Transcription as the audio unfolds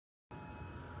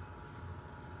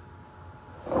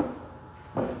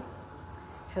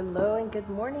Hello and good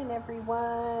morning,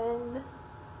 everyone.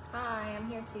 Hi, I'm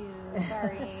here too.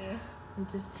 Sorry. I'm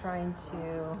just trying to.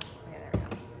 Okay, there we go.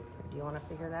 Do you want to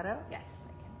figure that out? Yes,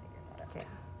 I can figure that out. Okay.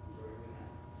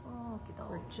 Oh,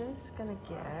 We're just gonna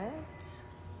get.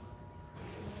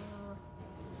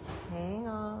 Hang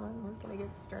on. We're gonna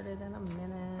get started in a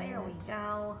minute. there we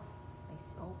go.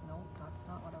 Oh no, that's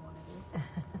not what I want to do.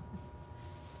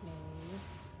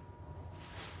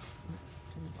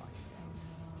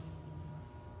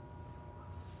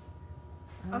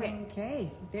 Okay.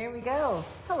 Okay, there we go.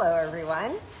 Hello,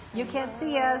 everyone. You can't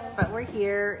see us, but we're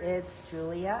here. It's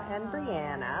Julia and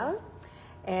Breanna.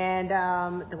 And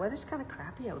the weather's kind of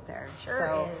crappy out there.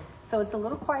 Sure is. So it's a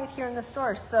little quiet here in the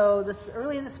store. So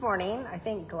early this morning, I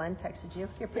think Glenn texted you.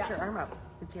 Here, put your arm up. You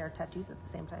can see our tattoos at the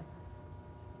same time.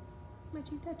 My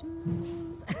two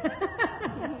tattoos.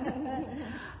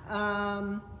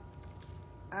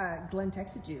 Glenn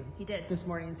texted you. He did. This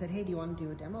morning and said, hey, do you want to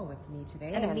do a demo with me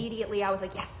today? And immediately I was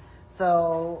like, yes.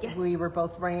 So Yes. we were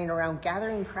both running around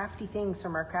gathering crafty things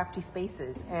from our crafty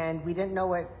spaces, and we didn't know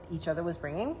what each other was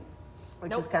bringing,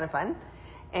 which was kind of fun.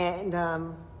 And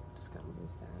just gonna move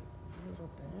that a little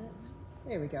bit.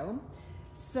 There we go.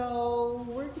 So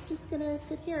we're just gonna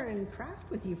sit here and craft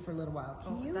with you for a little while.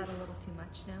 Is that a little too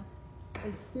much now?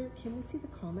 Can we see the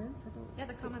comments? I don't. Yeah,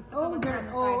 the comments. Oh, comments are on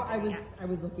there. the Oh, side I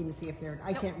was looking to see if they're.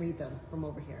 I can't read them from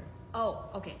over here. Oh,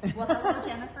 okay. Well, hello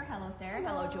Jennifer. Hello Sarah.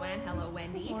 Hello Joanne. Hello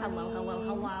Wendy. Good Hello, hello, morning.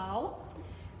 hello.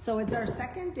 So it's our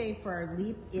second day for our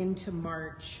Leap into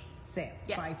March sale.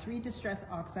 Yes. Buy 3 distress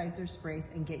oxides or sprays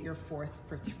and get your 4th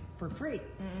for free.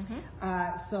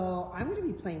 So I'm going to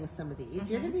be playing with some of these.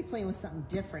 You're going to be playing with something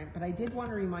different, but I did want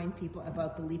to remind people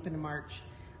about the Leap into March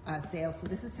sale. So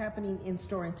this is happening in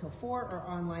store until 4 or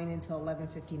online until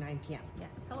 11:59 p.m. Yes.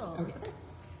 Hello, Okay. Elizabeth.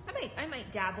 I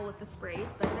might dabble with the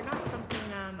sprays, but they're not something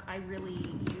I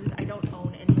really use. I don't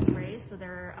own any sprays, so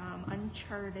they're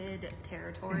uncharted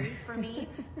territory for me.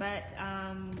 But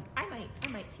I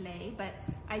might play. But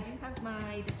I do have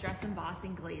my distress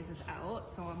embossing glazes out,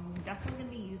 so I'm definitely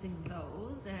going to be using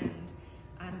those, and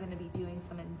I'm going to be doing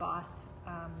some embossed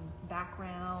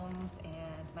backgrounds,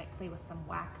 and might play with some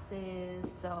waxes.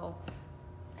 So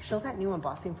Show that new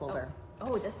embossing folder.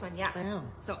 oh, this one, yeah. Wow.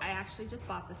 So I actually just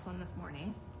bought this one this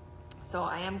morning. So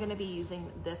I am going to be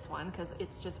using this one because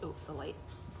it's just, oh, the light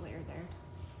glare there.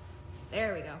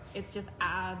 There we go. It's just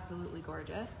absolutely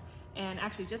gorgeous. And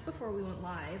actually, just before we went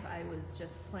live, I was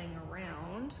just playing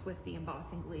around with the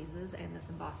embossing glazes and this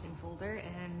embossing folder,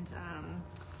 and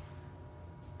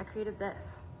I created this.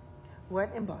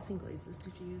 What embossing glazes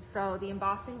did you use? So the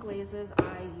embossing glazes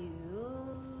I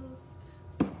used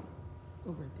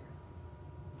Over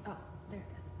there. oh, there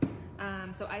it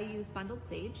is. So I used bundled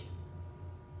sage.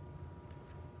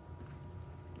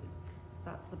 So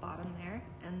that's the bottom there.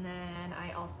 And then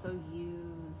I also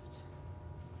used,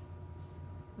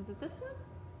 was it this one?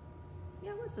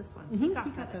 Yeah, it was this one.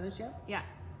 Peacock feathers. yeah. Yeah.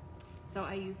 So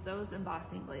I used those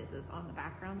embossing glazes on the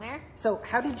background there. So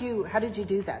how did you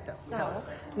do that though? So- Tell us.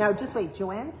 Now just wait.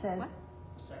 Joanne says What?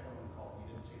 The second one called,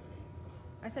 you didn't say the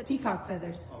name. I said peacock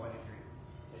feathers. Oh, I didn't hear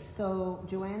you. So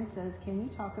Joanne says, can you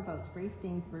talk about spray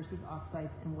stains versus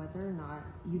oxides and whether or not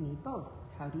you need both?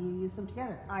 How do you use them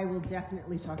together? I will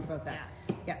definitely talk about that.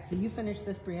 Yes. Yeah. So you finish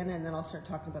this, Breanna, and then I'll start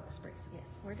talking about the sprays.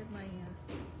 Yes. Where did my,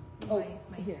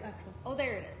 Here. actual, oh,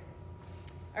 there it is.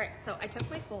 All right. So I took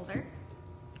my folder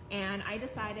and I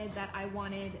decided that I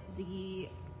wanted the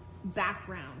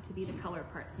background to be the color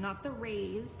parts, not the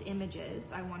raised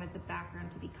images. I wanted the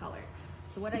background to be colored.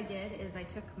 So what I did is I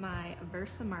took my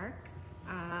Versamark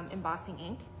embossing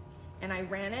ink and I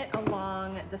ran it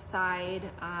along the side.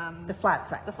 The flat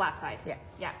side. The flat side. Yeah.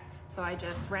 Yeah. So I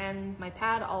just ran my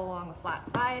pad all along the flat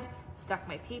side, stuck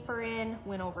my paper in,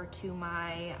 went over to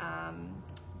my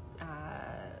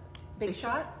Big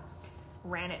Shot,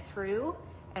 ran it through,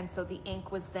 and so the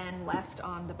ink was then left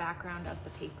on the background of the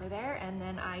paper there, and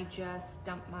then I just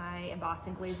dumped my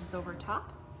embossing glazes over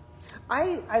top.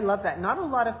 I love that. Not a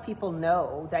lot of people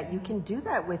know that you can do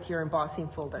that with your embossing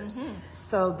folders.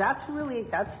 So that's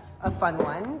a fun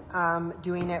one,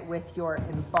 doing it with your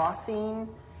embossing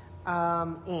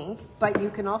ink, but you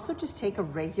can also just take a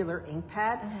regular ink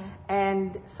pad.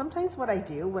 And sometimes what I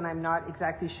do when I'm not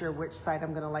exactly sure which side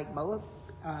I'm going to like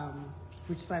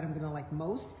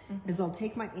most, is I'll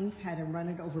take my ink pad and run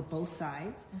it over both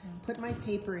sides, put my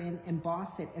paper in,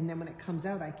 emboss it, and then when it comes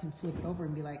out, I can flip it over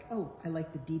and be like, oh, I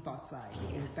like the deboss side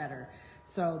ink better.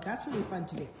 So that's really fun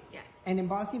to do. Yes. And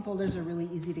embossing folders are really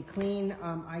easy to clean.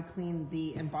 I clean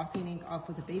the embossing ink off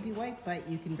with a baby wipe, but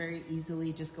you can very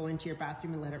easily just go into your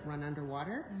bathroom and let it run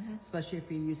underwater, especially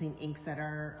if you're using inks that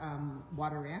are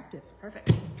water reactive.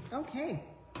 Perfect. Okay.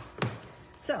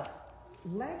 So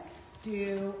let's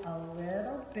do a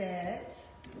little bit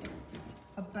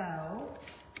about,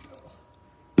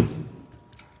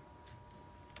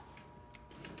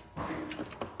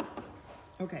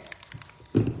 okay,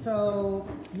 so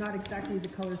not exactly the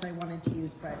colors I wanted to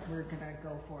use, but we're gonna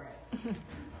go for it.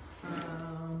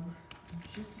 I'm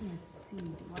just gonna see,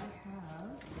 do I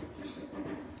have,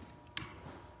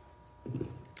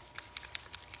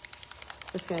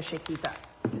 just gonna shake these up.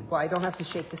 Well, I don't have to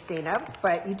shake the stain up,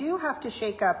 but you do have to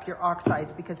shake up your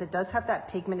oxides because it does have that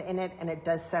pigment in it and it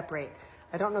does separate.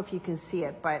 I don't know if you can see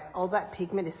it, but all that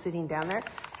pigment is sitting down there.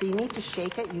 So you need to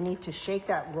shake it. You need to shake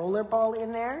that roller ball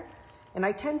in there. And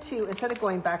I tend to, instead of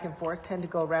going back and forth, tend to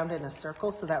go around in a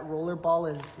circle so that roller ball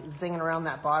is zinging around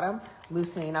that bottom,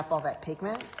 loosening up all that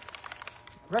pigment.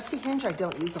 Rusty hinge I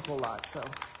don't use a whole lot, so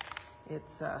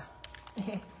it's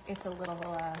It's a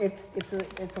little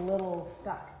it's a little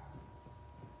stuck.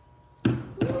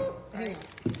 Hang on.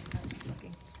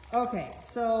 Okay,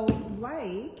 so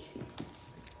like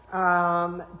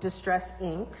distress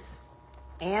inks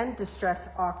and distress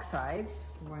oxides.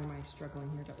 Why am I struggling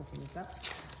here to open this up?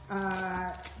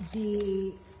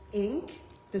 The ink,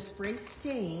 the spray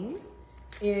stain,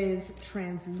 is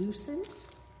translucent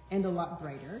and a lot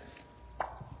brighter.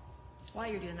 While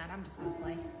you're doing that, I'm just gonna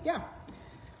play. Yeah.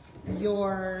 You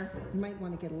might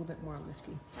want to get a little bit more on the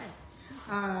screen.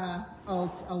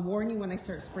 I'll warn you when I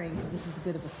start spraying because this is a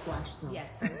bit of a splash zone.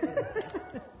 Yes.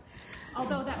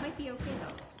 Although that might be okay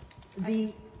though.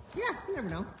 You never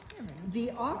know.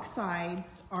 The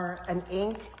oxides are an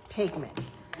ink pigment,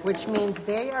 which means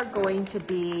they are going to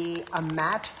be a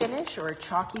matte finish or a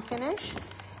chalky finish,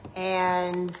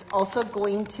 and also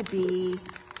going to be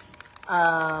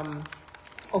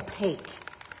opaque.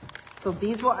 So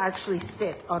these will actually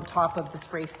sit on top of the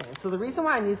spray stain. So the reason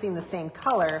why I'm using the same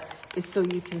color is so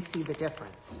you can see the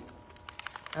difference.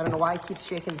 I don't know why I keep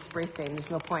shaking the spray stain. There's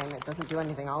no point. It doesn't do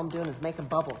anything. All I'm doing is making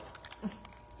bubbles.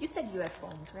 You said you had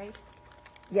foams, right?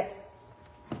 Yes.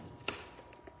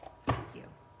 Thank you.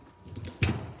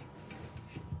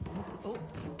 Oh.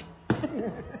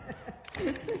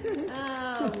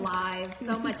 Oh, live.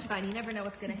 So much fun. You never know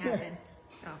what's going to happen.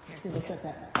 Oh, here. Here, we'll set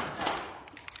that back.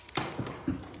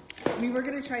 We were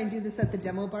going to try and do this at the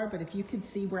demo bar, but if you could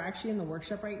see, we're actually in the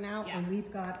workshop right now, and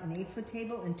we've got an 8-foot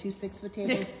table and 2 6-foot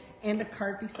tables and a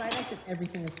cart beside us, and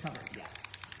everything is covered. Yeah.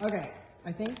 Okay,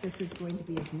 I think this is going to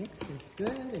be as mixed as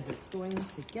good as it's going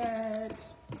to get.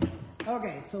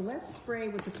 Okay, so let's spray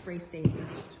with the spray stain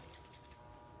first.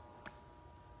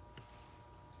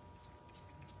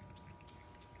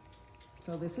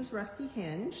 So this is Rusty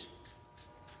Hinge.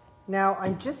 Now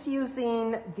I'm just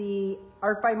using the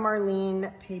Art by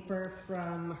Marlene paper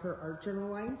from her art journal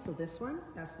line. So this one,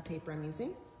 that's the paper I'm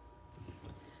using.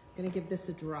 I'm gonna give this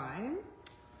a dry.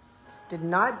 Did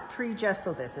not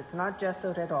pre-gesso this. It's not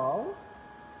gessoed at all.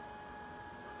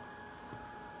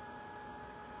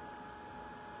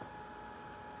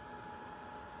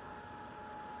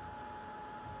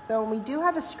 So we do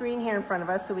have a screen here in front of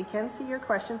us so we can see your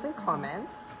questions and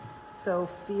comments. So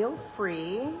feel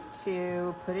free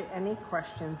to put any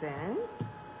questions in.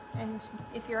 And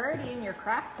if you're already in your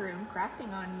craft room,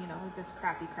 crafting on, this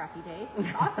crappy day,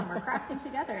 it's awesome. We're crafting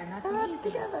together, and that's amazing.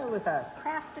 Together with us.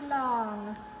 Craft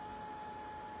along.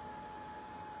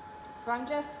 So I'm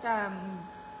just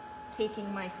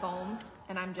taking my foam,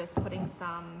 and I'm just putting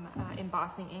some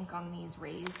embossing ink on these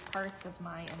raised parts of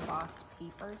my embossed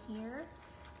paper here.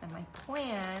 And my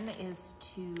plan is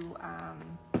to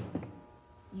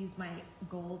use my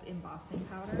gold embossing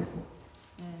powder,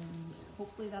 and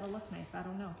hopefully that'll look nice. I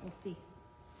don't know, we'll see.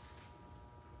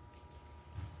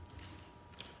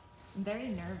 I'm very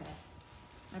nervous.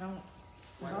 I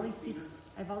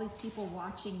have all these people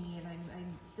watching me, and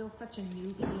I'm still such a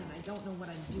newbie, and I don't know what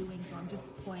I'm doing, so I'm just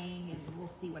playing, and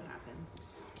we'll see what happens.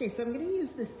 Okay, so I'm going to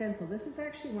use this stencil. This is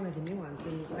actually one of the new ones,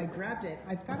 and I grabbed it.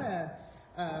 I've got a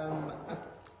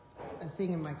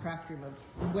thing in my craft room of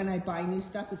when I buy new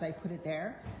stuff is I put it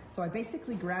there. So I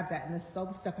basically grabbed that, and this is all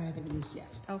the stuff I haven't used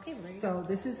yet. Okay, well, there you so go.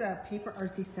 This is a Paper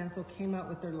Artsy stencil, came out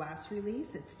with their last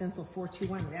release. It's stencil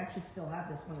 421. We actually still have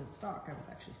this one in stock. I was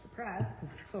actually surprised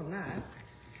because it's so nice.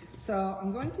 So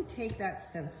I'm going to take that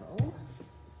stencil.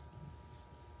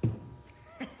 I knew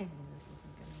this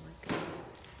wasn't going to work.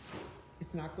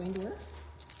 It's not going to work.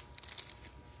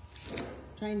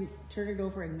 Try and turn it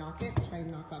over and knock it. Try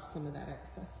and knock off some of that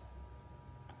excess.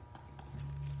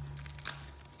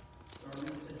 Darlene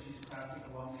said she's crafting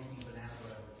along making banana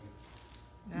bread with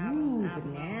you. Ooh,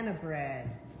 banana bread.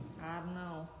 I don't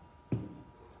know.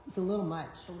 It's a little much.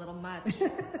 It's a little much.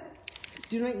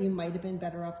 Do you know what you might have been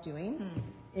better off doing?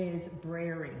 Is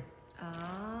brayering.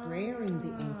 Oh. Brayering the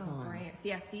ink on. Brayering.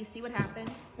 there. So yeah, see what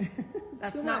happened?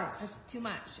 That's Too not, much. that's too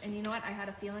much. And you know what? I had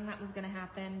a feeling that was gonna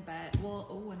happen, but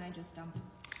and I just dumped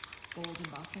gold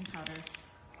embossing powder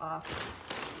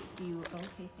off.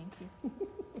 Okay, thank you.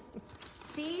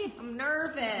 See, I'm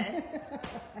nervous.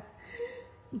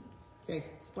 Okay,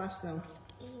 splash zone.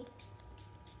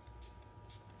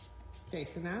 Okay,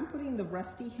 so now I'm putting the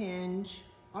Rusty Hinge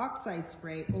oxide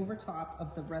spray over top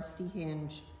of the Rusty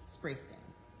Hinge spray stain.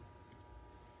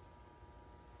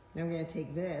 Now I'm going to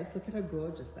take this. Look at how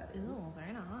gorgeous that is. Ooh,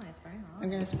 very nice, very nice. I'm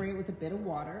going to spray it with a bit of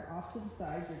water off to the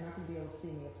side. You're not going to be able to see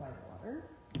me apply the water.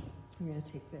 I'm going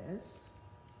to take this.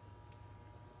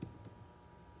 I'm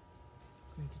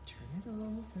going to turn it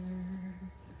over.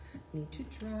 Need to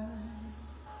dry.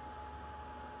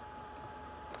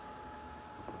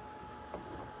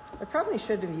 I probably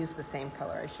should have used the same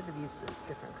color. I should have used a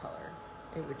different color.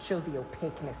 It would show the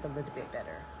opaqueness a little bit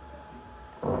better.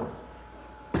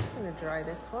 Just going to dry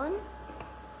this one.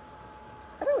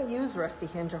 I don't use Rusty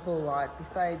Hinge a whole lot,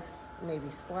 besides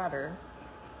maybe splatter.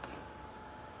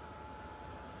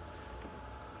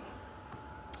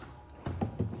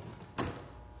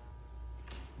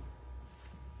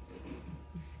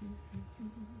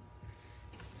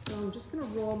 So I'm just going to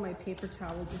roll my paper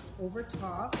towel just over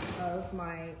top of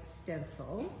my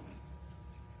stencil.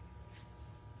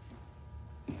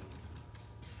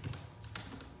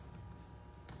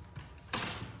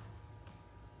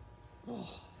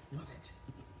 Oh, love it.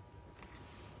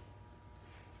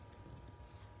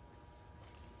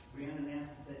 Breanna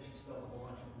Nancy said she spilled a whole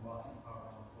bunch of embossing powder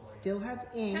on the floor. Still have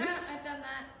ink. I've done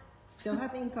that. Still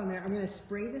have ink on there. I'm going to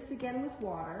spray this again with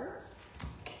water.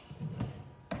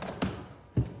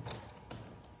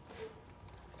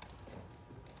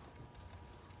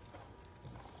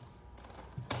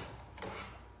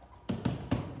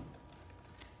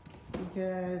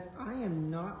 Because I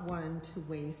am not one to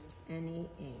waste any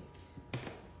ink.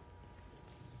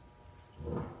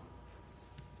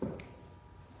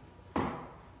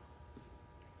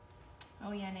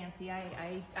 Oh yeah, Nancy,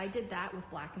 I did that with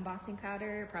black embossing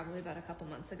powder probably about a couple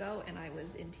months ago, and I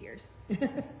was in tears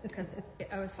because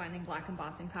I was finding black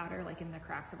embossing powder like in the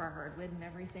cracks of our hardwood and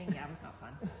everything. Yeah, it was not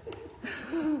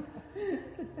fun.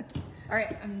 All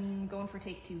right, I'm going for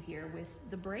take 2 here with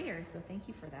the brayer, so thank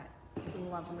you for that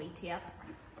lovely tip.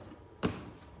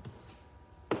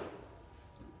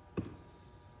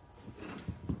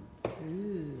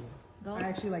 Ooh, I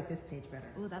actually like this page better.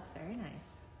 Ooh, that's very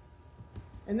nice.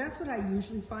 And that's what I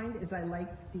usually find is I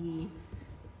like the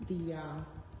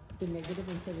negative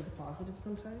instead of the positive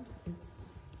sometimes. It's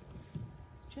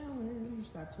a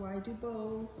challenge. That's why I do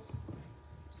both.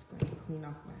 Just going to clean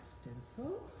off my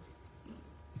stencil.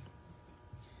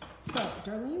 So,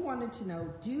 Darlene wanted to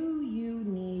know, do you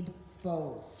need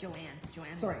both? Joanne.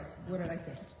 Sorry, what did I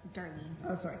say? Darlene.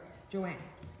 Oh, sorry. Joanne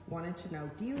wanted to know,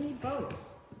 do you need both?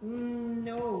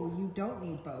 No, you don't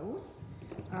need both.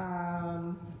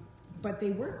 But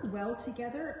they work well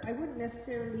together. I wouldn't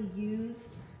necessarily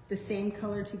use the same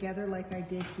color together like I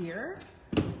did here.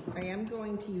 I am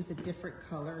going to use a different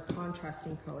color, a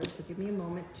contrasting color. So give me a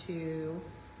moment to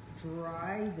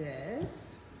dry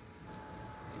this.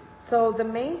 So the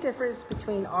main difference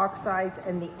between oxides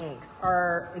and the inks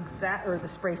are the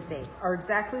spray stains are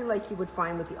exactly like you would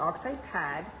find with the oxide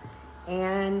pad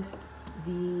and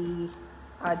the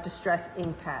distress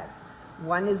ink pads.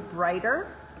 One is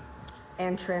brighter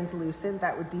and translucent,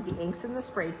 that would be the inks and the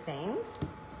spray stains.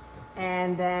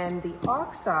 And then the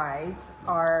oxides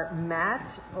are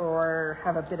matte or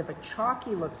have a bit of a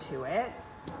chalky look to it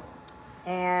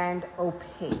and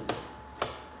opaque.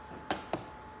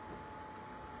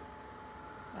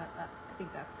 I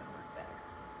think that's gonna work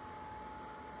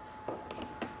better.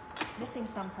 Missing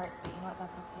some parts, but you know what,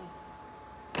 that's okay.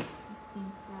 I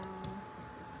think,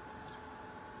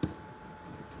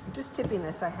 I'm just tipping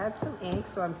this. I had some ink,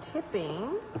 so I'm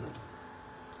tipping,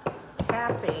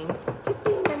 tapping,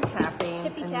 tipping and tapping,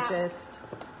 Tippy and taps. just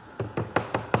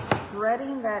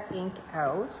spreading that ink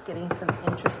out, getting some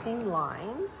interesting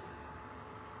lines.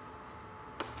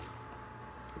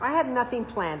 I had nothing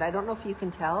planned. I don't know if you can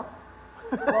tell.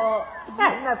 well,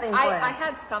 Nothing planned. I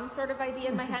had some sort of idea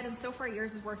in my head, and so far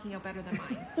yours is working out better than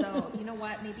mine. So you know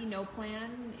what? Maybe no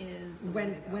plan is the way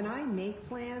to go. When I make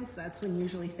plans, that's when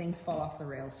usually things fall off the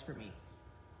rails for me.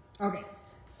 Okay,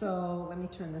 so let me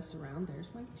turn this around.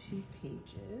 There's my 2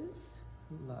 pages.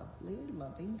 Lovely,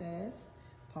 loving this.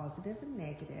 Positive and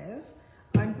negative.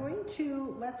 I'm going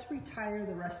to, let's retire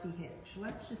the Rusty Hinge.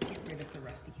 Let's just get rid of the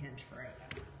Rusty Hinge for right now.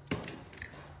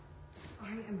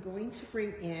 I am going to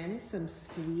bring in some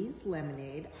squeezed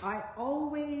lemonade. I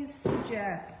always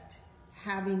suggest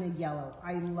having a yellow.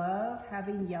 I love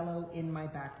having yellow in my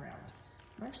background.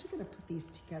 I'm actually going to put these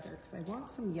together because I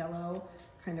want some yellow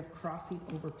kind of crossing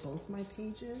over both my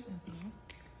pages.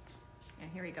 Yeah,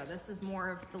 here we go. This is more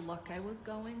of the look I was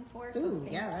going for. Ooh, So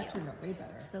yeah, that thank you. turned out way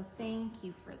better. So thank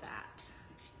you for that.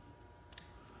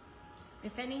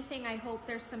 If anything, I hope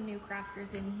there's some new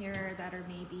crafters in here that are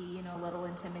maybe, you know, a little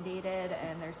intimidated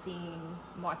and they're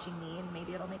watching me, and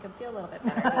maybe it'll make them feel a little bit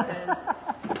better because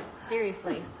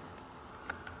seriously,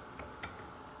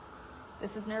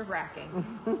 this is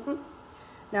nerve-wracking.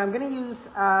 Now I'm going to use,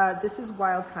 this is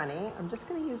wild honey. I'm just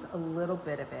going to use a little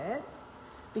bit of it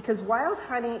because wild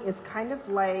honey is kind of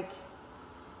like,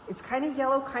 it's kind of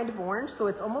yellow, kind of orange. So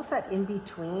it's almost that in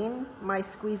between my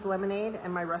squeezed lemonade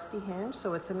and my rusty hinge.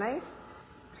 So it's a nice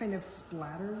kind of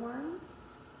splatter one.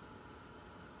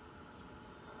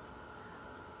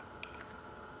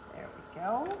 There we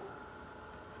go.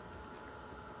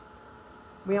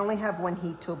 We only have one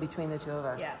heat tool between the two of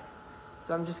us. Yeah.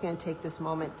 So I'm just going to take this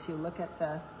moment to look at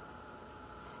the...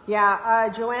 Yeah,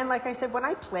 Joanne, like I said, when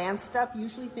I plan stuff,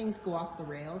 usually things go off the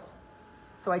rails.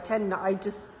 So I tend not,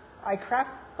 I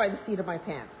craft by the seat of my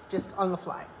pants, just on the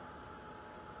fly.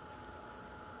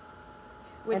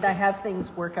 And I have things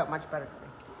work out much better for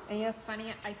me. And you know, it's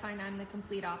funny, I find I'm the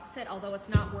complete opposite, although it's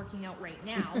not working out right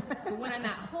now. But when I'm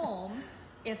at home,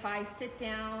 if I sit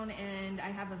down and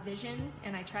I have a vision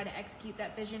and I try to execute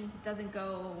that vision, it doesn't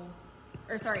go,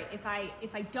 or sorry, if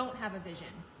I don't have a vision,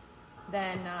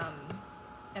 then,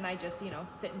 and I just, you know,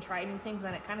 sit and try new things,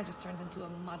 then it kind of just turns into a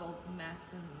muddled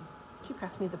mess. And Can you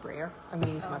pass me the brayer? I'm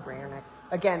going to use my brayer next.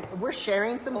 Again, we're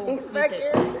sharing some things me back too.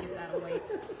 here. Give that away.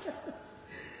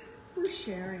 We're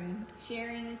sharing.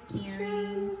 Sharing is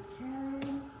caring.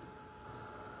 Caring.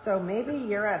 So maybe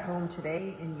you're at home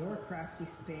today in your crafty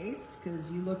space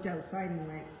because you looked outside and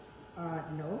went,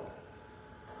 nope,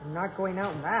 I'm not going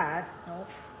out in that. Nope.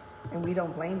 And we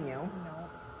don't blame you. No.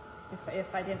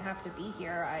 If I didn't have to be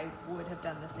here, I would have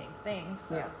done the same thing.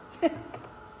 So. Yeah.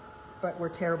 But we're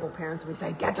terrible parents. We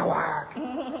say, get to work.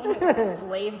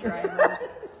 Slave drivers.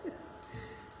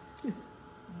 I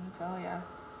tell ya.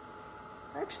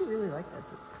 I actually really like this.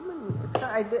 It's coming.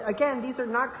 Again, these are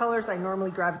not colors I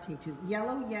normally gravitate to.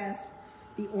 Yellow, yes.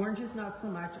 The orange is not so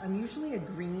much. I'm usually a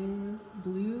green,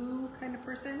 blue kind of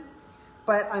person,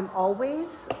 but I'm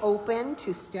always open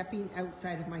to stepping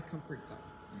outside of my comfort zone.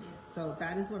 Yes. So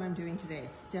that is what I'm doing today,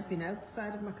 stepping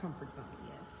outside of my comfort zone.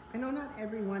 Yes. I know not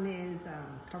everyone is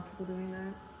comfortable doing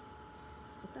that,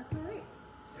 but that's all right.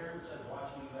 Aaron said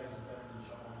watching you guys is better than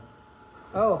shoveling.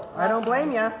 Oh, I don't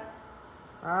blame you.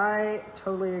 I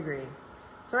totally agree.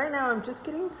 So right now I'm just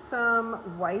getting some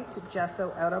white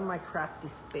gesso out of my crafty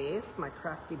space, my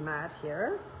crafty mat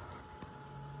here.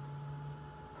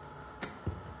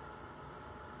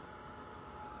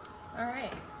 All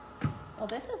right. Well,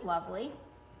 this is lovely.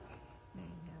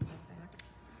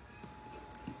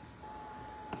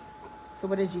 So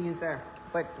what did you use there?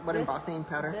 What embossing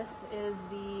powder? This is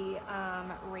the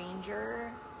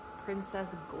Ranger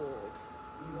Princess Gold.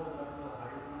 Can you hold it up a little higher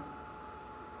than that?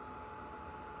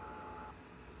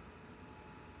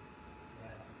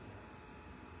 Yes.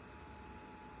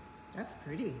 That's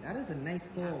pretty. That is a nice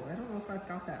gold. I don't know if I've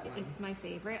got that one. It's my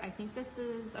favorite. I think this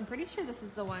is, I'm pretty sure this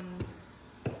is the one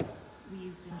we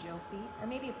used in Joe Feet. Or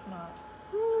maybe it's not.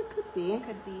 It could be. It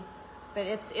could be. But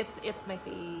it's my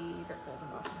favorite gold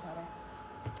embossing powder.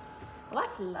 Well,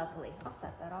 that's lovely. I'll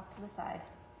set that off to the side.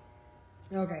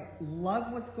 Okay,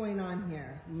 love what's going on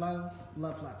here. Love,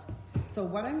 love, love. So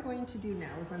what I'm going to do now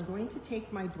is I'm going to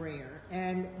take my brayer,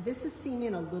 and this is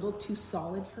seeming a little too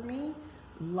solid for me.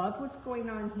 Love what's going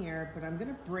on here, but I'm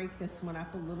gonna break this one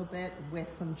up a little bit with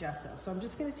some gesso. So I'm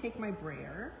just gonna take my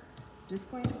brayer, just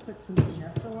going to put some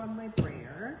gesso on my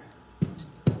brayer.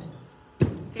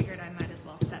 Figured I might as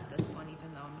well set this one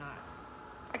even though I'm not.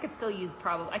 I could still use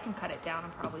I can cut it down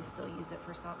and probably still use it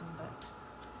for something, but.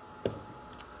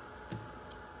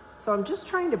 So I'm just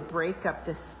trying to break up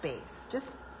this space,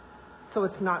 just so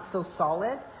it's not so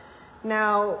solid.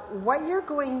 Now, what you're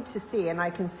going to see, and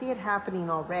I can see it happening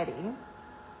already,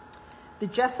 the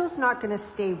gesso's not going to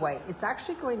stay white. It's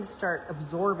actually going to start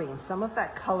absorbing some of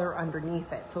that color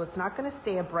underneath it. So it's not going to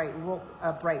stay a bright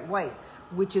white,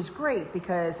 which is great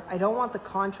because I don't want the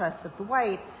contrast of the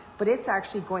white, but it's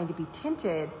actually going to be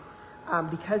tinted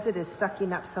because it is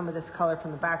sucking up some of this color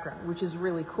from the background, which is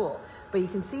really cool. But you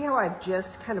can see how I've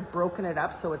just kind of broken it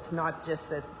up so it's not just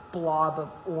this blob of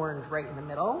orange right in the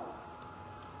middle.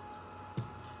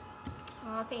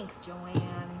 Oh, thanks,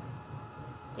 Joanne.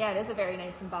 Yeah, it is a very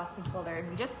nice embossing folder. And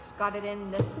we just got it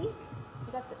in this week.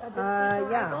 Is that this week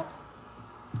arrival? Yeah.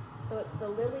 So it's the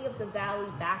Lily of the Valley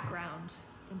background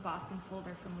embossing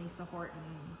folder from Lisa Horton.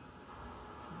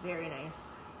 It's very nice.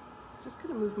 Just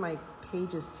gonna move my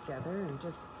pages together and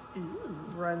just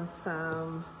run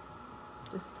some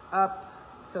just up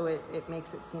so it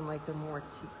makes it seem like they're more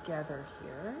together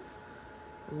here.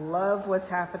 Love what's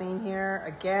happening here.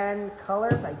 Again,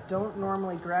 colors I don't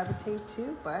normally gravitate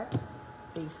to, but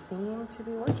they seem to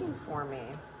be working for me.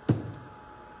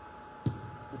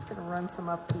 Just gonna run some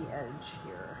up the edge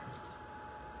here.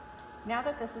 Now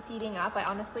that this is heating up, I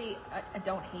honestly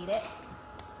don't hate it.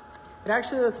 It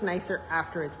actually looks nicer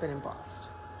after it's been embossed.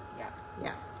 Yeah.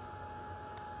 Yeah.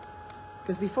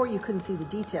 Because before you couldn't see the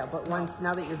detail, but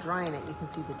now that you're drying it, you can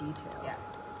see the detail. Yeah.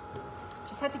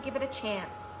 Just had to give it a chance.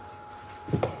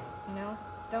 You know,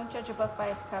 don't judge a book by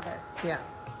its cover. Yeah.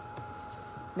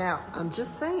 Now, I'm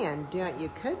just saying, you know what you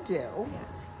could do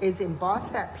Yes. is emboss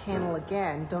that panel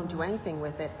again, don't do anything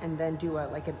with it, and then do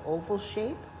like an oval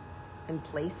shape and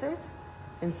place it.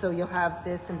 And so you'll have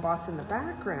this embossed in the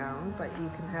background, but you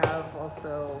can have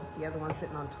also the other one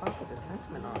sitting on top with the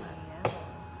sentiment on it. Yes.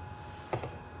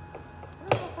 I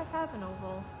don't know if I have an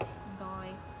oval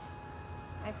die.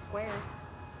 I have squares,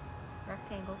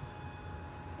 rectangles.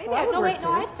 Maybe Well, that would work I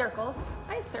too. have circles.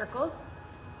 I have circles,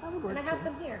 That would work and I have too.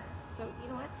 them here. So you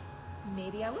know what?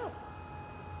 Maybe I will.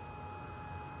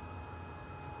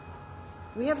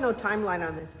 We have no timeline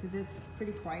on this because it's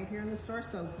pretty quiet here in the store,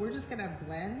 so we're just gonna have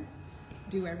Glenn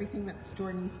do everything that the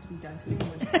store needs to be done today.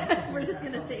 And We're just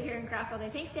gonna sit here and craft all day.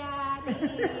 Thanks, Dad.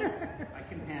 Thanks. I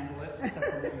can handle it, except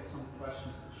for maybe some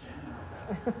questions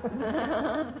to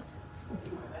Shannon. I'll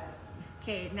do my best.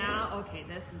 Okay, now,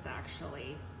 this is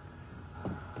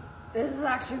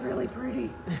actually really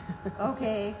pretty.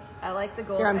 Okay, I like the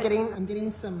gold. Here, I'm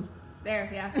getting some. There,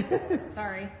 yeah.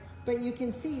 Sorry. But you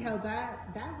can see how that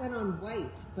went on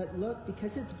white, but look,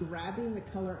 because it's grabbing the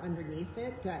color underneath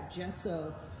it, that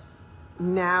gesso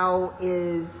now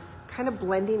is kind of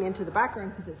blending into the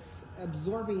background because it's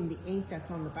absorbing the ink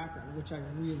that's on the background, which I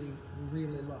really,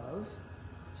 really love.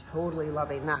 Totally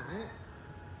loving that.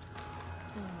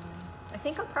 I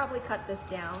think I'll probably cut this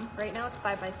down. Right now it's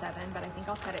 5x7, but I think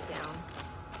I'll cut it down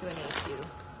to an A2.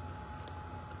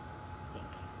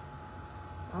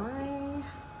 I think.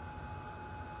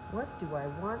 What do I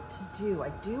want to do? I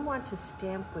do want to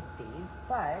stamp with these,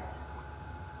 but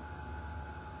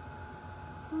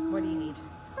What do you need?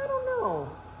 I don't know.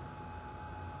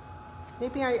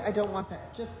 Maybe I don't want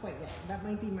that just quite yet. That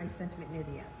might be my sentiment near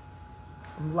the end.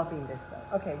 I'm loving this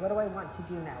though. Okay, what do I want to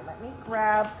do now?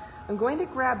 I'm going to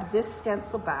grab this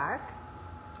stencil back.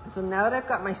 So now that I've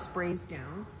got my sprays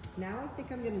down, now I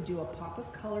think I'm going to do a pop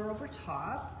of color over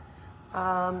top.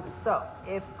 So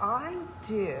if I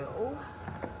do,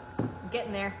 I'm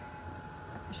getting there.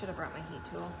 I should have brought my heat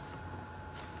tool.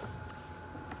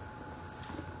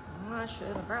 I should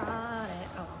have brought it.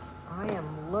 Oh. I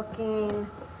am looking,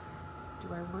 do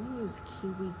I want to use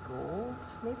kiwi gold?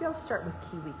 Maybe I'll start with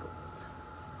kiwi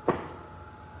gold.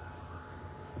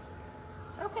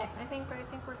 Okay, I think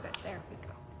we're good. There we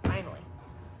go. Finally.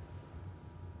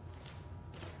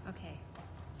 Okay.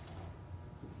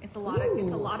 It's a lot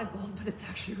of gold, but it's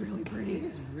actually really pretty. It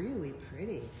is really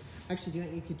pretty. Actually, you know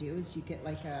what you could do is you get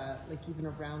like even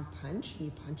a round punch and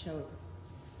you punch out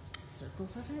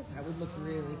circles of it. That would look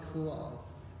really cool.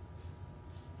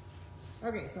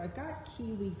 Okay, so I've got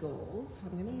kiwi gold, so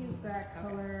I'm going to use that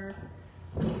color.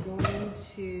 I'm going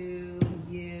to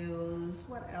use,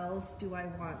 what else do I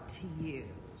want to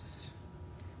use?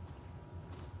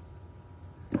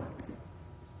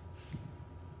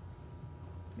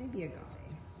 Maybe agave.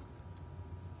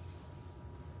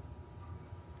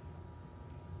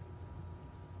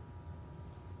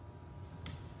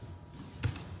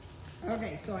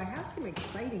 Okay, so I have some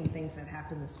exciting things that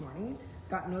happened this morning.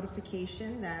 Got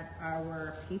notification that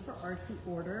our paper artsy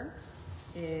order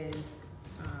is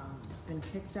been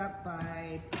picked up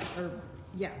by,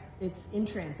 it's in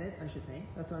transit, I should say.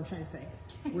 That's what I'm trying to say.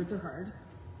 Words are hard.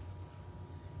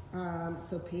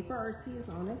 So paper artsy is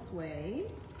on its way.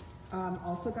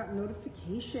 Also got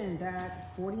notification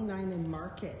that 49 and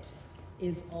Market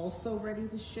is also ready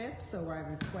to ship. So I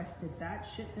requested that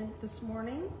shipment this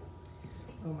morning.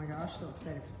 Oh my gosh, so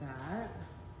excited for that.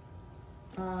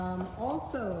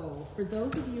 Also, for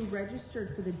those of you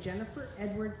registered for the Jennifer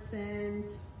Edwardson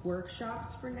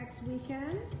workshops for next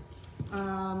weekend,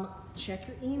 check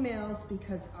your emails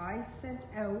because I sent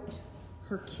out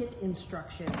her kit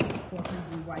instructions for her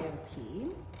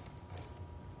UYOP.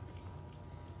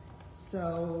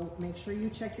 So make sure you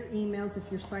check your emails if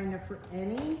you're signed up for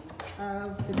any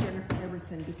of the Jennifer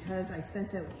Edwardson, because I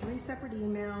sent out 3 separate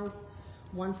emails.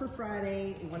 One for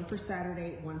Friday, one for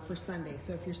Saturday, one for Sunday.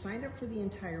 So if you're signed up for the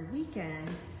entire weekend,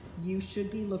 you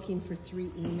should be looking for 3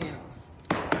 emails.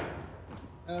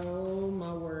 Oh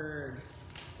my word.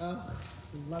 Ugh,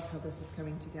 love how this is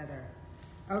coming together.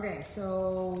 Okay,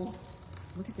 so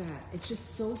look at that. It's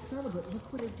just so subtle, but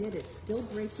look what it did. It's still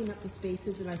breaking up the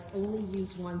spaces, and I've only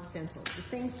used one stencil. The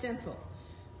same stencil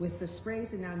with the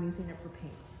sprays, and now I'm using it for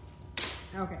paints.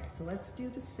 Okay, so let's do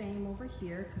the same over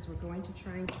here because we're going to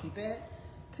try and keep it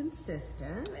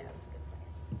consistent. Oh, yeah, that's a good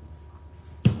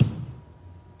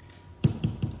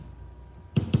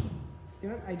You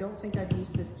know what? I don't think I've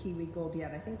used this Kiwi Gold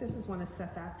yet. I think this is one of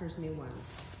Seth Actor's new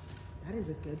ones. That is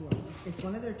a good one. It's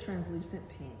one of their translucent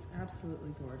paints.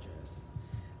 Absolutely gorgeous.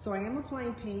 So I am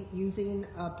applying paint using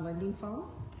blending foam.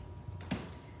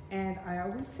 And I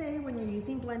always say when you're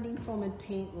using blending foam and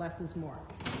paint, less is more.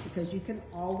 Because you can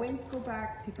always go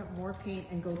back, pick up more paint,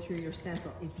 and go through your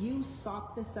stencil. If you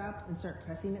sop this up and start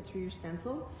pressing it through your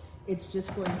stencil, it's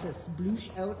just going to sploosh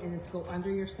out and it's go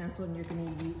under your stencil, and you're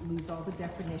going to lose all the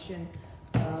definition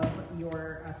of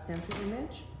your stencil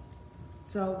image.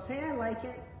 So say I like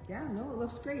it. Yeah, no, it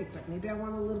looks great, but maybe I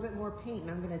want a little bit more paint,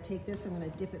 and I'm going to take this, I'm going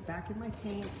to dip it back in my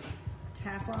paint,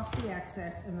 tap off the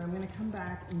excess, and then I'm going to come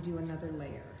back and do another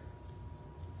layer.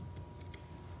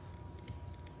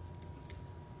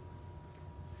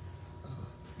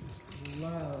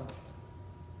 Love.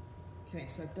 Okay,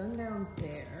 so I've done down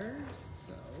there,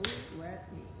 so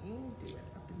let me do it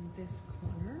up in this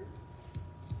corner.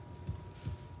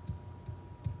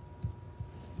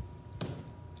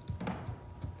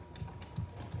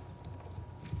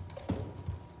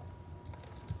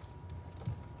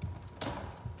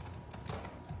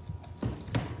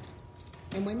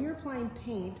 And when you're applying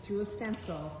paint through a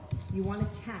stencil, you want to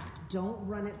tap. Don't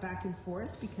run it back and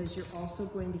forth because you're also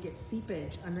going to get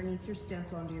seepage underneath your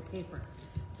stencil onto your paper.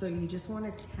 So you just want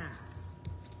to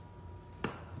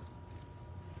tap.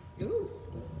 Ooh,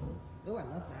 ooh, I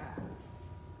love that.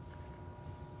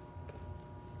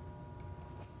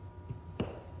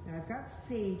 Now I've got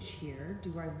sage here.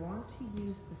 Do I want to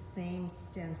use the same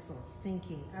stencil?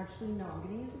 Thinking, actually no, I'm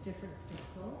going to use a different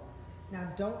stencil.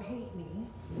 Now don't hate me.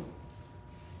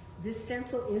 This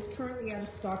stencil is currently out of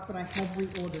stock, but I have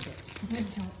reordered it.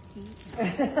 Don't hate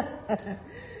me.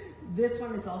 This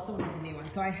one is also one of the new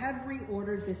ones. So I have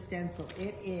reordered this stencil.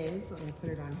 It is, let me put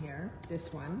it on here,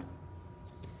 this one.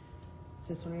 It's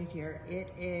this one right here.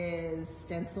 It is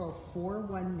stencil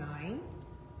 419.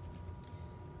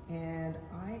 And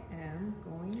I am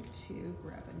going to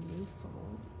grab a new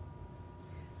phone.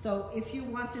 So if you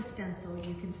want this stencil,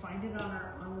 you can find it on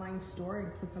our online store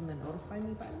and click on the notify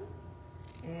me button.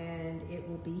 And it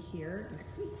will be here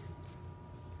next week.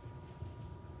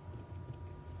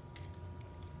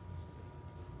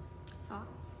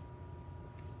 Thoughts?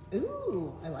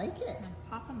 Ooh, I like it.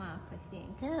 Pop them up, I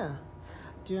think. Yeah.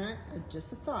 Do you know,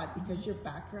 just a thought, because your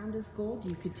background is gold,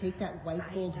 you could take that white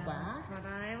gold wax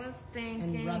That's what I was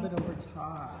thinking. and rub it over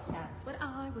top. That's what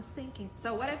I was thinking.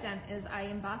 So what I've done is I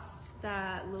embossed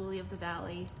the Lily of the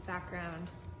Valley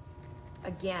background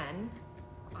again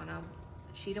on a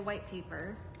sheet of white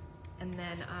paper, and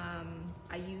then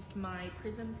I used my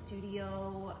Prism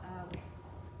Studio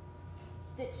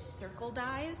stitch circle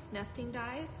dies, nesting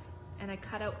dies, and I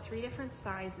cut out 3 different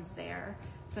sizes there.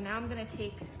 So now I'm gonna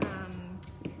take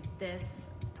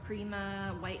this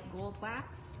Prima white gold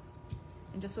wax,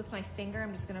 and just with my finger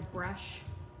I'm just gonna brush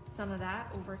some of that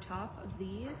over top of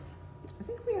these. I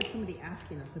think we had somebody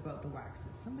asking us about the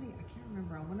waxes. Somebody, I can't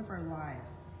remember, on one of our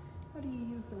lives. How do you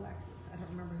use the waxes? I don't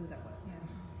remember who that was.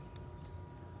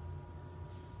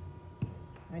 Yeah.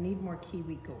 I need more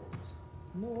kiwi gold.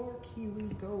 More kiwi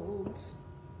gold.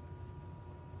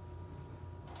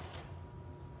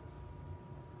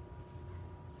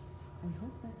 I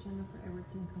hope that Jennifer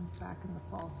Edwardson comes back in the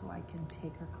fall so I can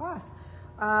take her class.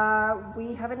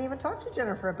 We haven't even talked to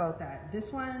Jennifer about that.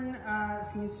 This one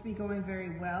seems to be going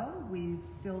very well. We've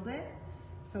filled it.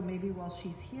 So maybe while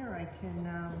she's here, I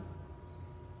can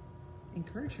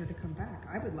encourage her to come back.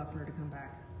 I would love for her to come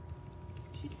back.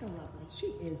 She's so lovely.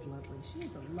 She is lovely. She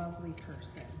is a lovely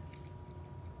person.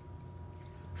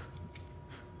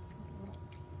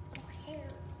 Little hair.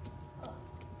 Oh.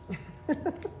 There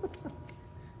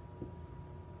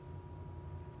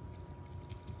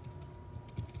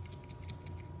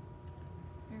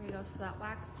we go. So that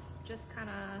wax just kind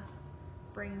of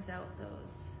brings out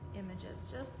those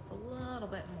images just a little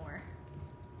bit more.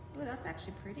 Oh, that's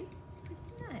actually pretty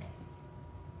nice.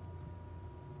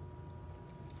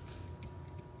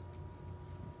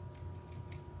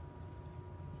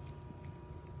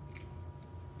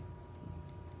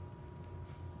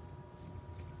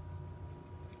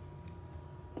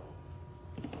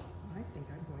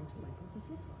 This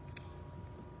looks like.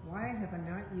 Why have I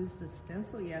not used the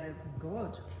stencil yet? It's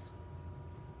gorgeous.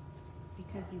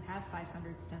 Because you have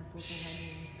 500 stencils and I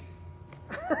mean...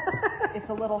 It's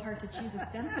a little hard to choose a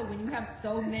stencil when you have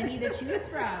so many to choose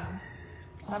from.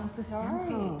 I'm sorry.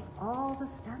 Stencils, all the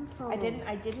stencils. I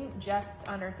didn't just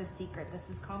unearth a secret. This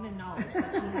is common knowledge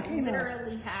that she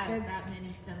literally has that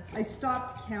many stencils. I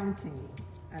stopped counting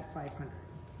at 500.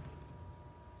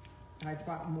 I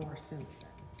bought more since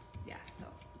then. Yeah, so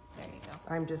there you go.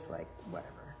 I'm just like,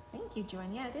 whatever. Thank you,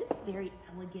 Joanne. Yeah, it is very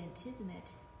elegant, isn't it?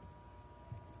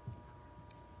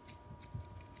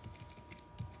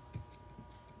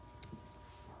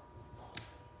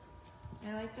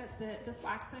 I like that this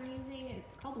wax I'm using,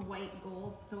 it's called white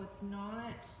gold, so it's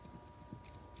not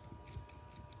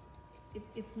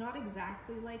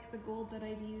exactly like the gold that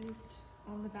I've used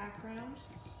on the background.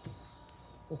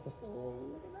 Oh,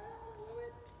 look at that. I love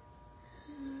it.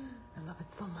 I love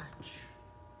it so much.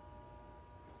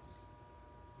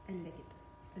 I like it.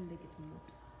 I like it a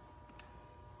lot.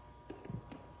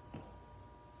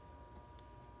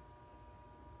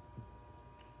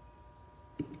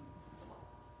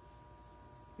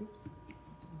 Oops,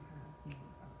 still have more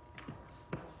of that.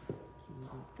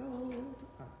 Kiwi gold,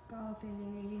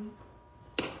 agave.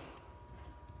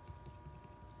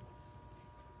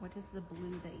 What is the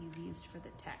blue that you've used for the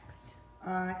text?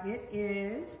 It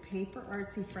is Paper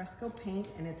Artsy Fresco paint,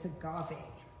 and it's agave.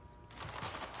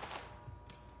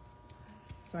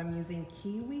 So I'm using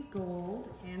kiwi gold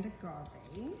and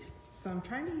agave. So I'm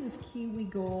trying to use kiwi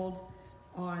gold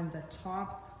on the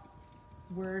top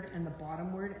word and the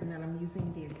bottom word, and then I'm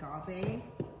using the agave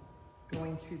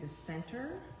going through the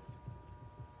center.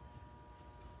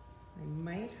 I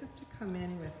might have to come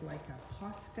in with like a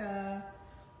Posca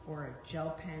or a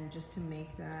gel pen just to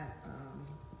make that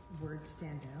word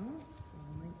stand out. So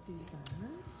I might do that.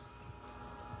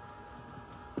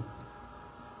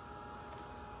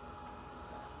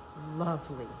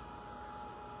 Lovely.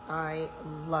 I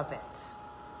love it.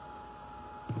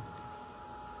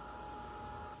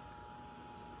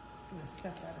 Just gonna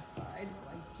set that aside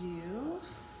while I do.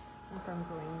 I think I'm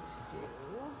going to do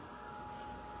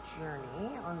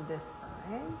Journey on this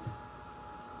side.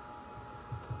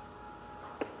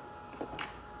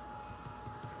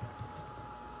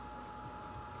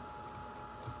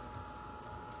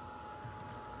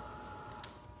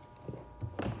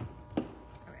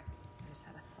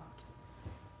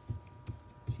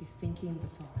 Thinking the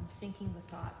thoughts. Thinking the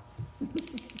thoughts.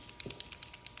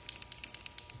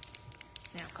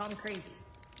 Now, call me crazy.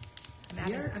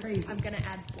 You're crazy. I'm gonna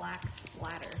add black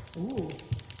splatter. Ooh,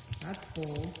 that's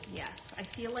bold. Yes, I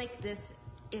feel like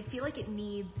it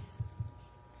needs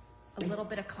a little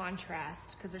bit of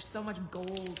contrast because there's so much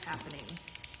gold happening.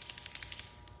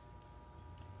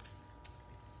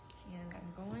 And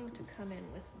I'm going to come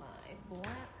in with my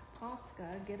black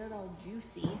Posca, get it all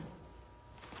juicy.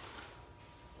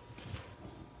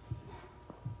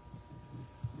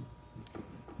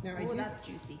 Now, oh, that's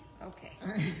juicy. Okay.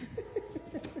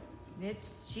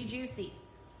 She juicy.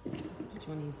 Did you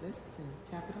want to use this to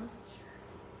tap it on?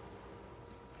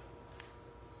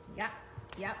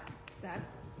 Yep.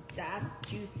 That's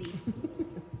juicy.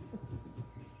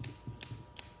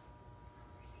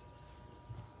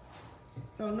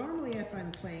 So normally if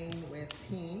I'm playing with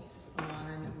paints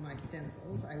on my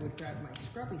stencils, I would grab my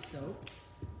scrubby soap,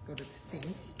 go to the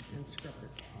sink and scrub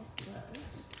this off,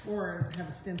 or have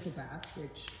a stencil bath,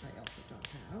 which I also don't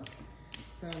have.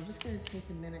 So I'm just going to take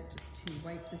a minute just to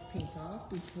wipe this paint off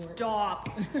before. Stop!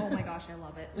 Oh my gosh, I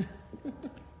love it.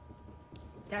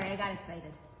 Sorry, I got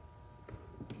excited.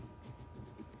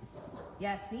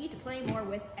 Yes, need to play more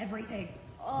with everything.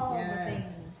 All the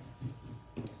things.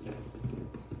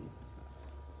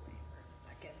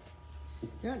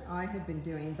 You know what I have been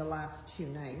doing the last 2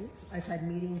 nights? I've had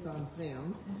meetings on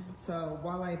Zoom. So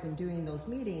while I've been doing those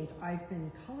meetings, I've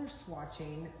been color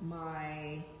swatching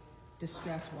my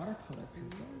distress watercolor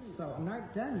pencils. So I'm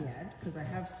not done yet because I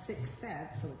have 6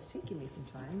 sets, so it's taking me some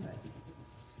time. But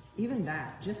even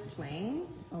that, just playing,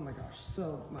 oh my gosh,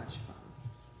 so much fun.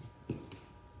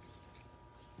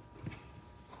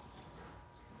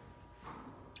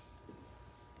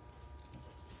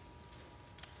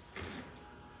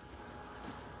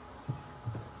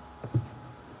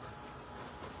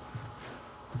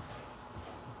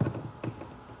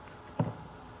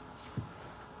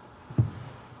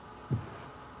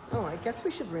 I guess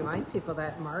we should remind people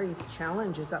that Mari's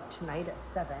challenge is up tonight at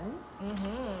 7.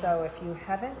 So if you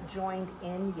haven't joined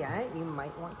in yet, you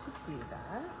might want to do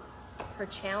that. Her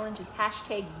challenge is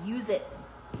 #useIt.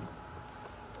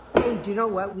 Hey, do you know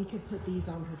what? We could put these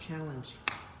on her challenge.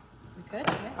 We could,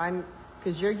 yes.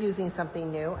 Because you're using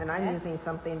something new, and I'm using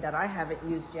something that I haven't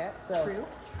used yet. So True.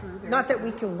 Not that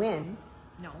we can win.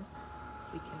 No,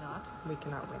 we cannot. We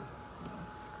cannot win.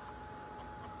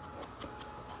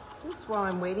 just while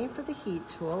I'm waiting for the heat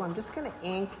tool, I'm just going to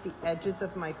ink the edges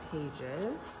of my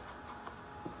pages.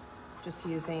 Just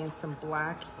using some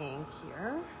black ink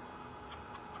here.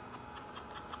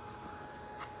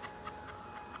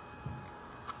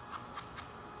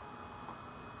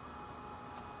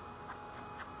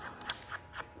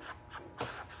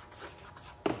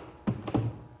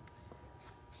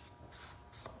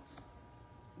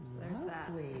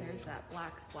 There's that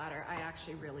black splatter. I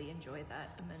actually really enjoyed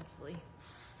that immensely.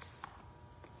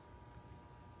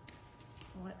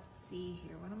 So let's see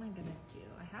here. What am I gonna do?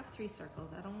 I have 3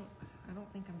 circles. I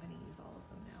don't think I'm gonna use all of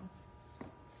them now.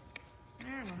 I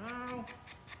don't know.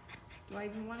 Do I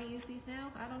even want to use these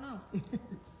now? I don't know.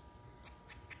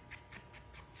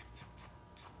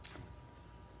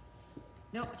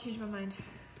 Nope, I changed my mind.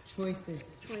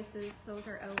 Choices. Those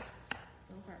are out.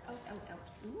 Those are out.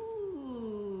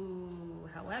 Ooh.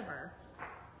 However,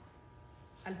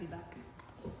 I'll be back.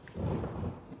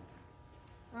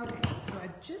 Okay, so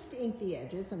I've just inked the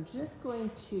edges. I'm just going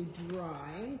to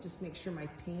dry, just make sure my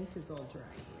paint is all dry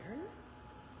here.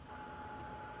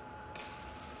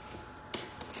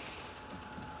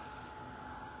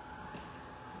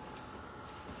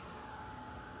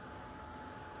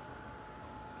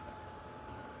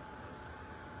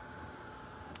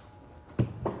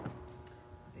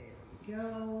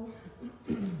 Go.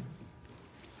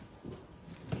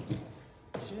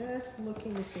 Just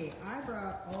looking to see. I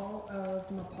brought all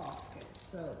of my Poscas,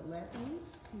 so let me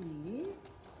see.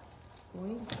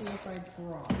 Going to see if I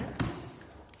brought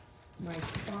my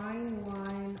fine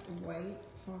line white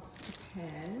Posca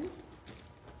pen.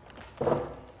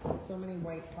 So many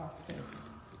white Poscas.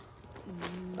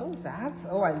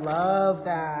 Oh, I love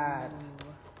that.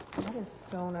 That is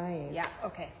so nice. Yeah,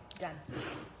 okay, done.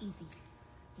 Easy.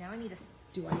 Now I need to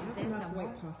Do I have enough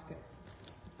white Poscas?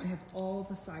 I have all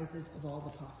the sizes of all the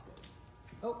Poscas.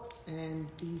 Oh, and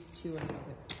these two are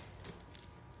melted.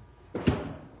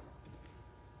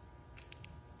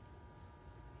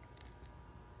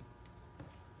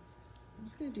 I'm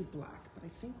just going to do black, but I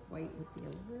think white would be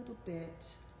a little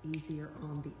bit easier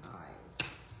on the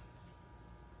eyes.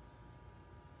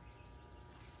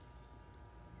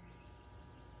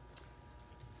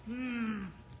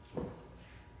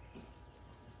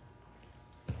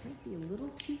 Might be a little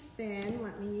too thin.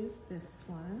 Let me use this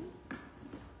one.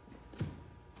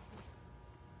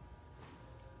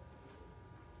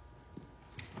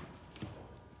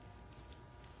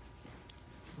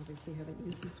 Obviously haven't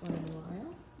used this one in a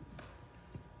while.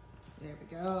 There we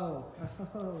go.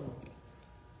 Oh,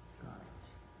 got it.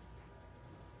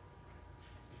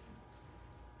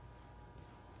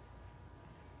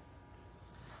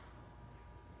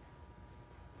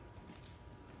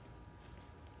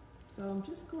 So I'm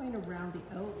just going around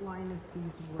the outline of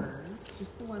these words,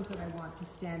 just the ones that I want to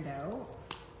stand out.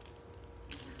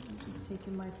 So I'm just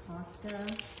taking my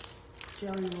Posca.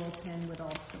 Jelly roll pen would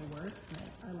also work, but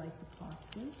I like the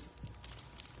Poscas.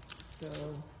 So,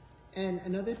 and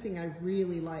another thing I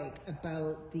really like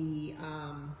about the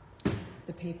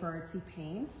Paper Artsy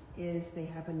paints is they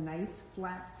have a nice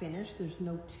flat finish. There's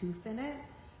no tooth in it,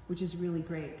 which is really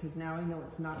great because now I know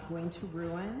it's not going to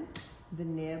ruin the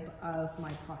nib of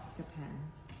my Posca pen.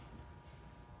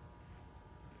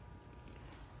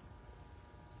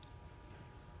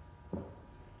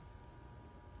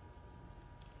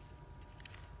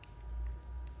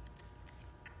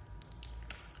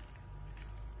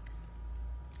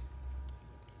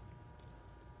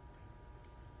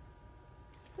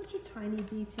 Such a tiny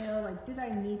detail. Like, did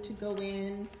I need to go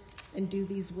in and do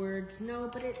these words? No,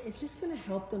 but it's just going to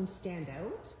help them stand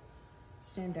out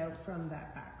from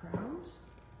that background.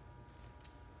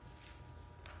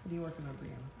 What are you working on,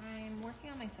 Breanna? I'm working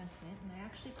on my sentiment, and I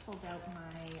actually pulled out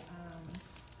my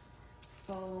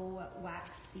faux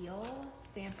wax seal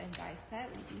stamp and die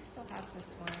set. We do still have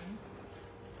this one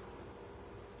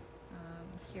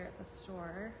here at the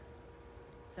store.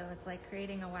 So it's like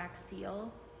creating a wax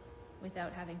seal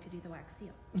without having to do the wax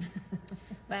seal.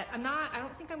 But I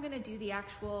don't think I'm gonna do the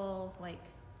actual like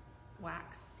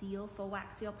full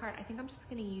wax seal part. I think I'm just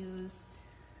gonna use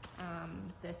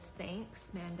this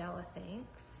Thanks, Mandela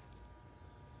Thanks.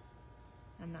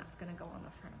 And that's gonna go on the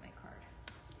front of my card.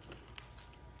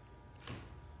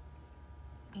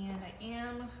 And I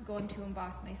am going to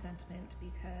emboss my sentiment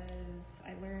because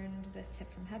I learned this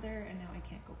tip from Heather and now I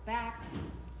can't go back.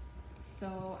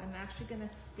 So I'm actually gonna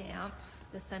stamp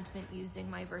the sentiment using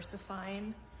my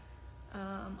VersaFine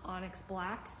Onyx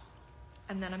Black.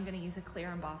 And then I'm gonna use a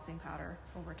clear embossing powder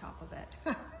over top of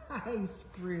it. I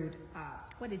screwed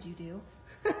up. What did you do?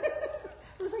 I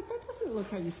was like, that doesn't look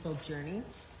how you spelled journey.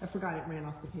 I forgot it ran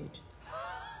off the page.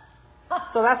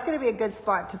 So that's going to be a good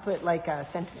spot to put like a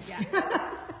sentiment. Yeah.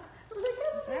 I was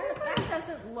like, That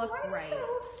doesn't look why right. does that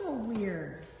look so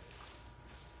weird?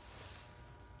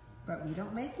 But we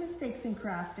don't make mistakes in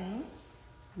crafting.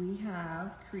 We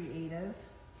have creative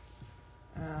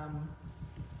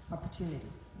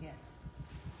opportunities. Yes.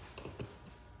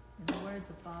 In the words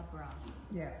of Bob Ross,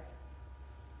 Yeah.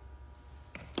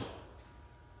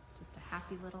 just a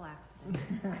happy little accident.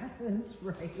 That's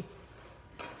right.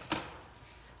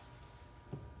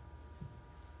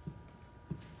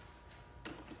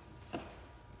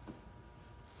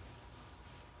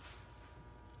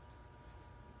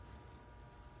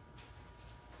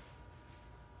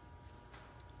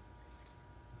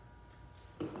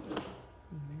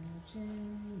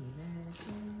 Imagine,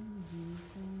 you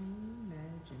can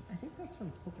imagine. I think that's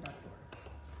from Polka Dot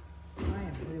Door. I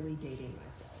am really dating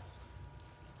myself.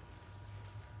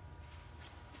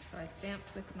 So I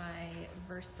stamped with my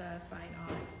Versa Fine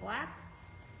Onyx Black.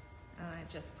 I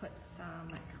just put some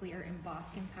clear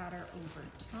embossing powder over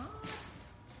top.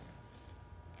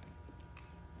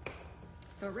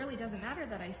 So it really doesn't matter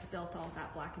that I spilt all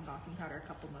that black embossing powder a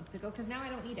couple months ago, because now I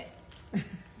don't need it.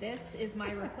 This is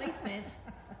my replacement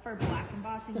for black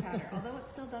embossing powder, although it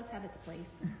still does have its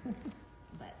place,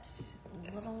 but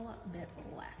a little bit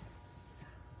less.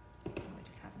 I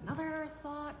just had another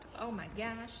thought. Oh my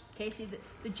gosh. Casey,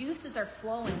 the juices are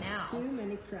flowing now. Too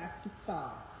many crafty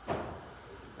thoughts.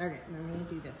 Okay, now I'm going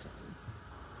to do this one.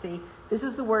 See, this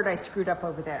is the word I screwed up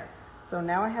over there. So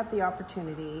now I have the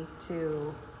opportunity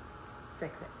to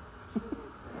fix it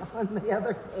on the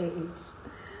other page.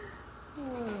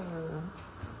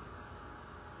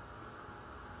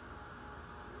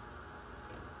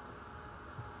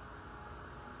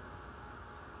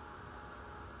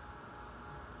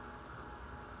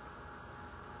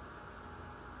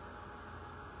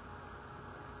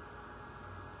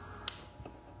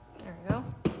 There we go.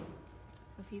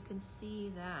 If you can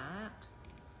see that.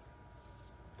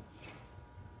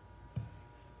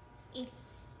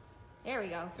 There we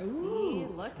go. Ooh,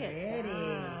 See, look at pretty.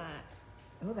 that.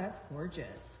 Oh, that's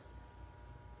gorgeous.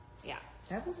 Yeah.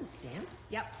 That was a stamp?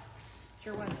 Yep.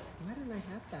 Sure was. Why don't I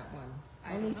have that one? I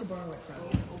I'll don't need to know. borrow it from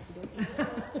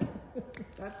you.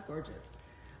 That's gorgeous.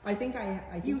 I think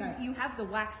You have the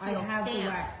wax seal I have stamp. the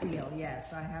wax seal,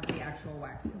 yes. I have the actual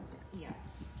wax seal stamp. Yeah.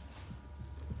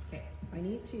 Okay, I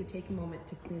need to take a moment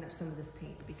to clean up some of this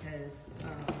paint because I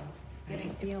have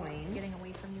a feeling It's getting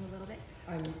away from you a little bit.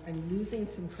 I'm losing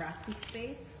some crafty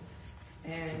space,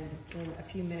 and in a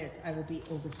few minutes I will be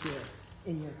over here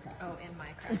in your crafty Oh, space. in my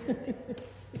crafty space.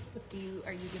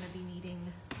 Are you going to be needing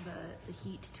the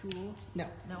heat tool? No.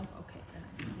 No? Okay, then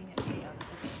I'm moving it way out of the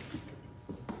way because it is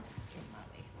in my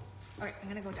way. All right, I'm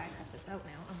going to go die cut this out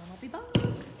now, and then I'll be back.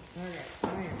 Alright,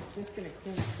 I am just going to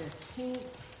clean up this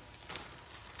paint.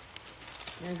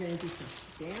 Now I'm going to do some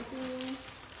stamping.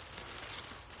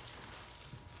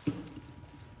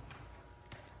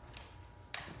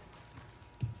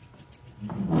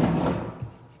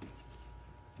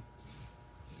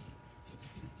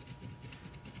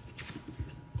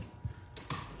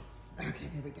 Okay,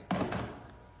 there we go.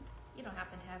 You don't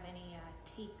happen to have any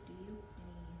tape, do you?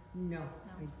 No,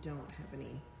 I don't have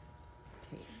any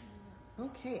tape.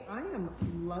 Okay, I am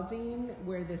loving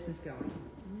where this is going.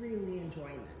 Really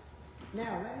enjoying this.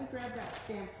 Now, let me grab that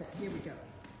stamp set. Here we go.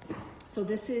 So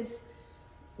this is,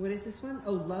 what is this one?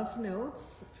 Oh, Love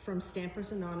Notes from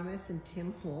Stampers Anonymous and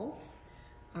Tim Holtz.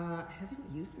 I haven't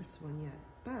used this one yet,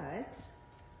 but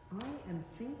I am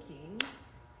thinking,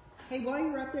 hey, while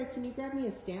you're up there, can you grab me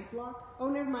a stamp block? Oh,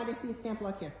 never mind, I see a stamp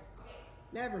block here. Okay.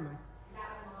 Never mind. Is that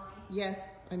mine?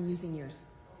 Yes, I'm using yours.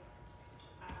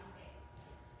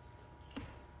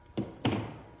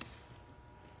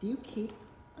 Do you keep,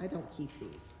 I don't keep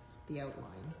these, the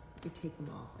outline. I take them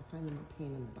off. I find them a pain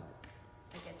in the butt.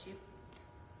 I get you.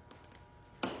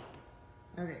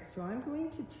 Okay, so I'm going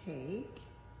to take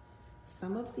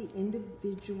some of the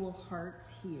individual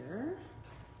hearts here.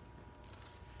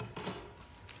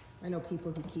 I know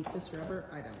people who keep this rubber.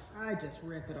 I don't. I just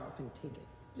rip it off and take it.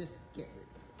 Just get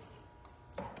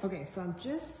rid of it. Okay, so I'm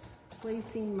just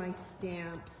placing my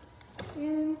stamps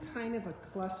in kind of a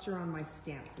cluster on my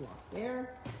stamp block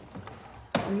there.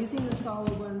 I'm using the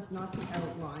solid ones, not the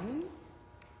outline.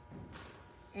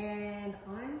 And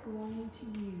I'm going to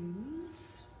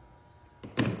use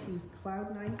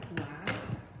Cloud9 Black.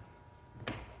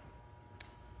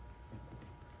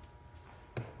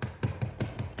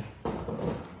 Look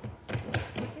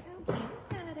at how cute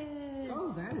that is.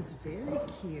 Oh, that is very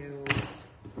cute.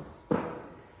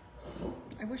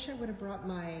 I wish I would have brought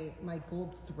my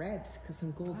gold threads, because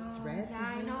some gold thread Yeah, I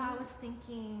behind know. I that. was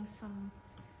thinking some.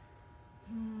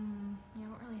 You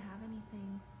don't really have anything.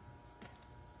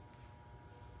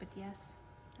 yes,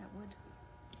 that would.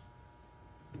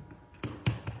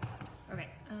 Okay,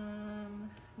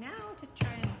 now to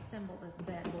try and assemble this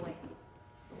bad boy.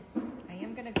 I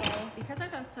am gonna go, because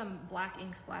I've done some black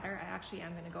ink splatter, I actually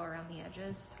am gonna go around the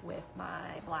edges with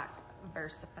my black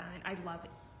VersaFine. I love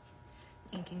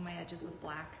inking my edges with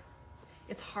black.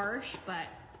 It's harsh, but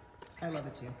I love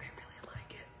it too. I really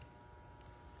like it.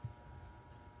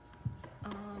 I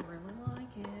really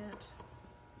like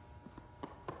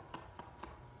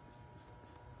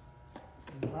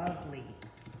it. Lovely.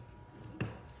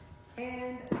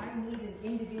 And I need an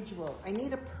individual. I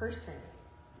need a person.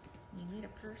 You need a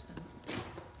person.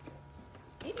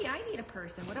 Maybe I need a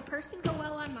person. Would a person go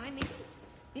well on mine?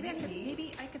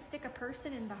 Maybe I could stick a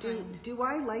person in behind. Do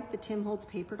I like the Tim Holtz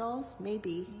paper dolls?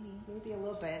 Maybe a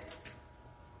little bit.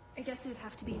 I guess it would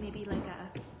have to be maybe like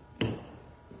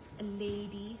a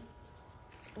lady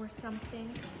or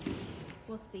something.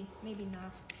 We'll see. Maybe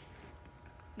not.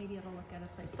 Maybe it'll look out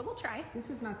of place, but we'll try. This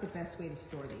is not the best way to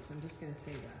store these. I'm just going to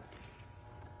say that.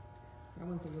 That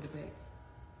one's a little big.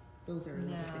 Those are a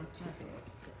little bit too big.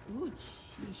 Ooh,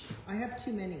 sheesh. I have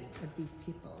too many of these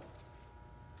people.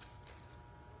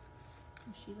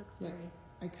 She looks Look,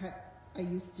 very... I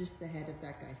used just the head of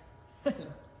that guy. So,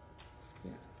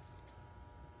 yeah.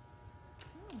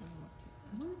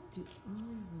 What do I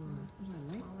want? Oh, I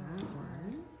like that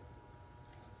one.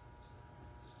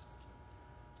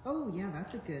 Oh, yeah,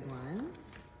 that's a good one.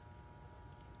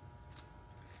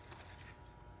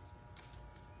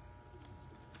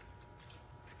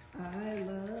 I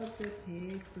love the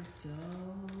paper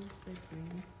dolls. They bring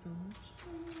me so much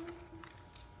joy.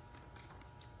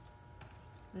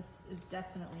 This is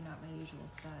definitely not my usual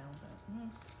style, but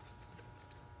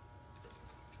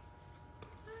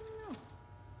I don't know.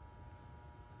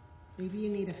 Maybe you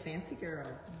need a fancy girl.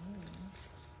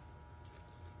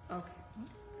 Okay.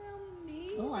 Well,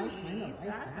 maybe. Oh, I kind of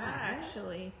like that.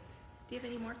 Actually. Do you have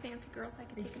any more fancy girls I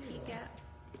can take a peek at?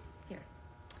 Here.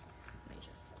 Let me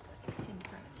just set this in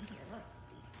front of me here. Let's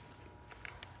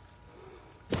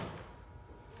see.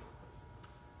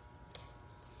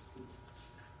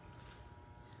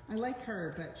 I like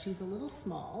her, but she's a little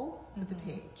small for the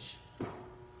page.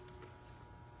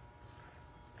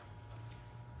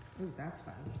 Ooh, that's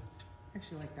fun. I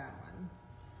actually like that one.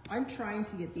 I'm trying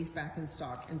to get these back in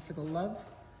stock, and for the love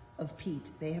of Pete,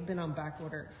 they have been on back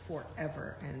order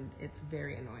forever, and it's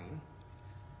very annoying.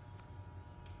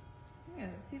 Yeah,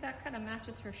 see, that kind of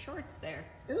matches her shorts there.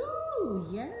 Ooh,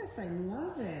 yes, I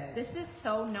love it. This is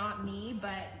so not me,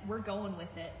 but we're going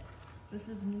with it. This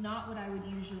is not what I would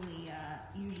usually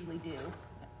do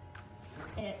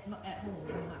at home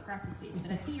in my practice space.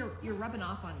 But I see you're rubbing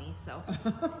off on me, so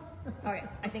okay.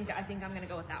 I think I'm gonna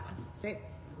go with that one. Okay.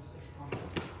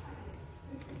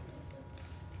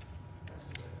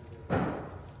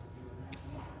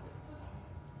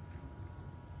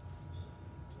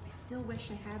 I still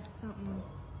wish I had something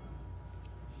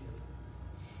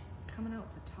coming out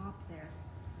the top there.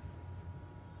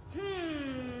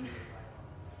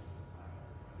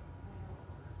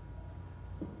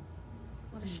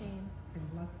 What a shame. I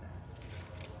love that.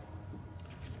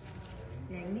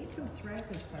 Yeah, you need some threads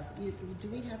or stuff. Do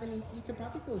we have any? You could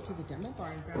probably go to the demo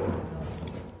bar and grab one of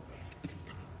those.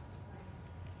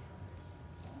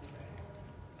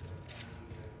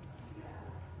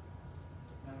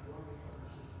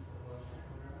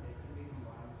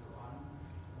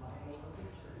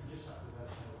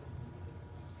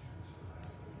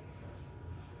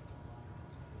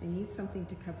 I need something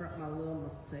to cover up my little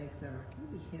mistake there.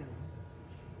 Maybe him.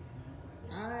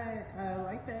 I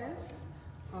like this.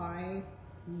 I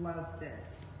love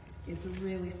this. It's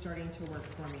really starting to work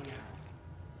for me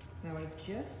now. Now I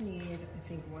just need, I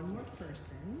think, one more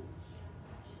person.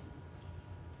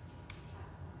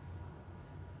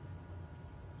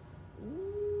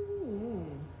 Ooh.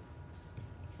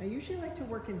 I usually like to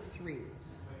work in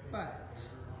threes, but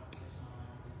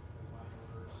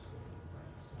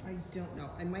I don't know.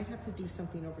 I might have to do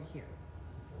something over here.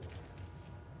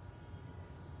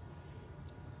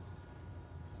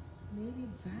 Maybe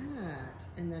that.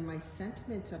 And then my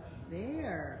sentiment up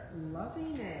there.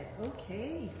 Loving it.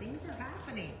 Okay, things are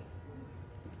happening.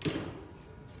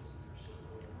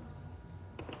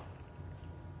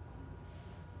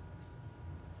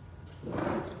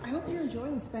 I hope you're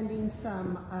enjoying spending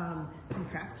some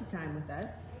crafty time with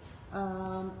us.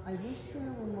 I wish there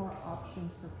were more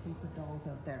options for paper dolls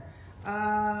out there.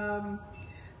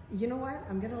 You know what?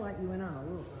 I'm gonna let you in on a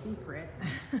little secret.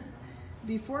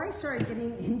 Before I started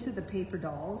getting into the paper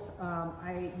dolls,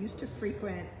 I used to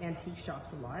frequent antique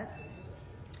shops a lot.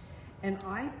 And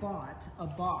I bought a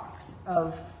box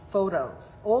of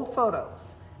photos, old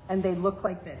photos. and they look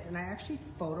like this. And I actually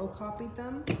photocopied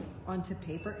them onto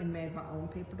paper and made my own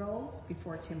paper dolls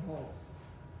before Tim Holtz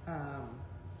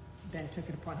then took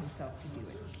it upon himself to do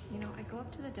it. You know, I go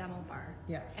up to the demo bar,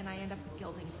 Yeah. and I end up with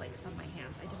gilding flakes on my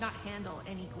hands. I did not handle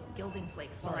any gilding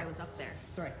flakes while I was up there.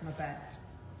 Sorry, my bad.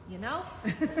 You know?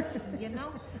 You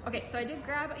know? Okay, so I did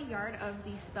grab a yard of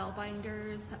the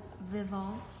Spellbinders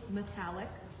Vivant Metallic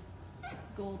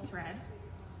gold thread.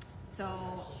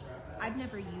 So I've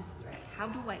never used thread. How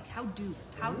do I do?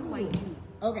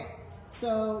 Okay,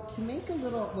 so to make a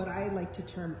little, what I like to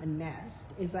term a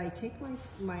nest, is I take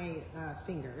my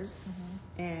fingers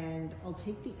and I'll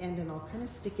take the end and I'll kind of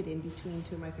stick it in between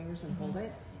two of my fingers and hold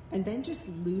it, and then just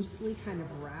loosely kind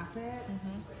of wrap it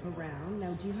around.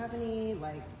 Now, do you have any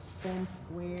like foam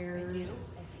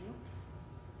squares? I do.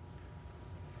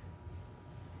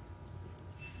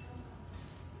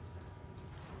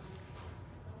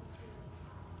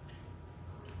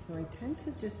 So I tend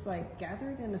to just like gather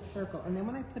it in a circle, and then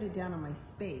when I put it down on my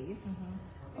space,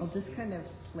 I'll just kind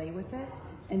of play with it.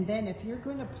 And then if you're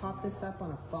going to pop this up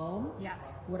on a foam,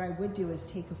 what I would do is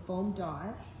take a foam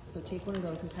dot. So take one of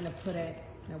those and kind of put it,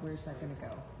 now where's that going to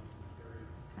go?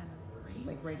 Kind of right.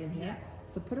 Like right in here? Yeah.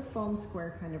 So put a foam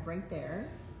square kind of right there,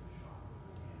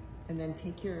 and then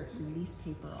take your release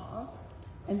paper off.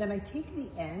 And then I take the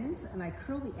ends and I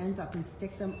curl the ends up and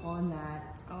stick them on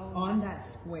that, that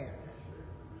square.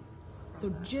 So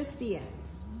just the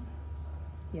ends.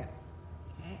 Yeah.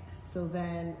 Okay. So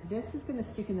then this is going to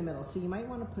stick in the middle. So you might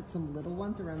want to put some little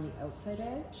ones around the outside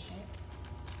edge. Okay.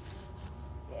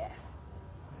 Yeah.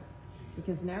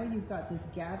 Because now you've got this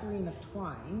gathering of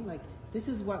twine. Like this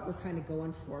is what we're kind of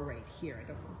going for right here. I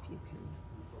don't know if you can.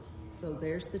 So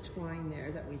there's the twine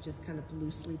there that we just kind of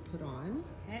loosely put on.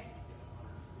 Okay.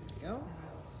 There you go.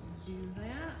 Do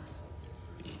that.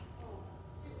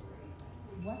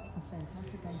 What a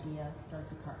fantastic idea. Start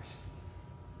the car.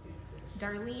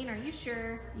 Darlene, are you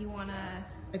sure you want to...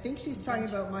 I think she's talking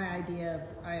about my idea of,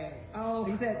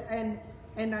 like I said,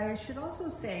 and I should also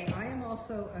say, I am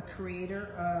also a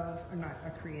creator of, or not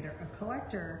a creator, a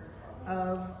collector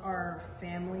of our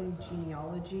family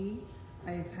genealogy.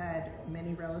 I've had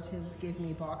many relatives give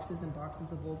me boxes and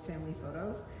boxes of old family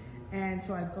photos. And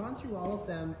so I've gone through all of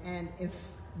them, and if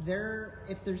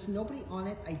there's nobody on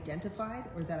it identified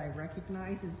or that I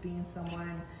recognize as being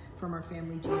someone from our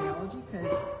family genealogy,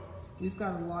 because we've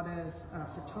got a lot of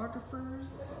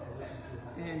photographers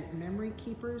and memory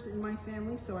keepers in my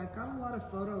family, so I've got a lot of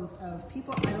photos of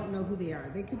people I don't know who they are.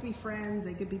 They could be friends,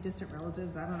 they could be distant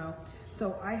relatives, I don't know.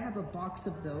 So I have a box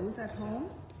of those at home,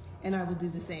 and I will do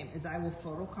the same, is I will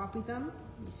photocopy them,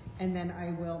 and then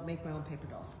I will make my own paper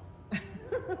dolls.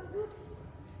 Oops.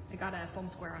 I got a foam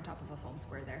square on top of a foam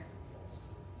square there.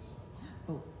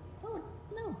 Oh,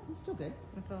 no, it's still good.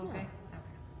 That's all okay? Yeah. Okay.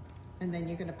 And then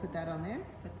you're going to put that on there?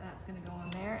 But that's going to go on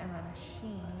there, and then she's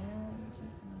going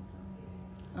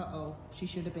to go... Uh-oh, she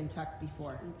should have been tucked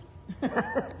before. Oops.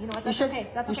 You know what, that's okay.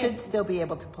 That's okay. You should still be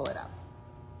able to pull it up.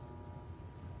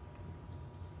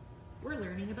 We're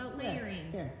learning about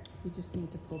layering. Here, you just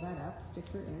need to pull that up, stick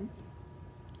her in.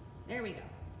 There we go.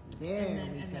 There and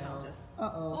then, we and go. Then I'll just...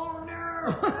 Uh-oh. Oh,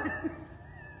 no!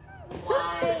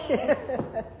 Why?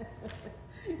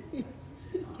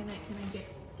 Can I get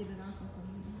it off?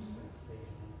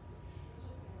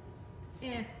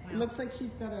 Yeah. It looks like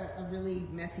she's got a really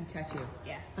messy tattoo.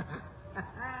 Yes.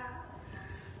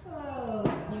 Oh.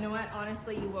 You know what?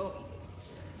 Honestly, you won't.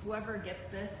 Whoever gets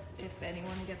this, if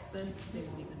anyone gets this, they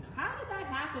won't even know. How did that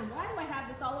happen? Why do I have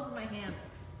this all over my hands?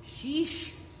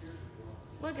 Sheesh.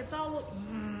 Look, it's all.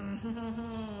 I'm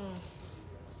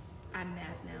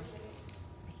mad now.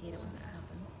 I hate it when that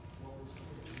happens.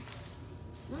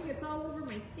 Look, it's all over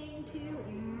my thing too.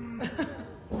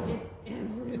 It's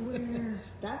everywhere.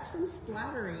 That's from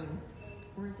splattering.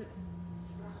 Or is it?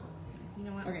 You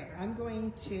know what? Okay, I'm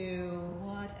going to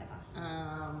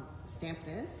Whatever. stamp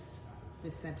this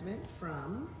sentiment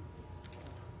from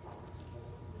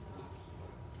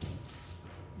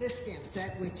this stamp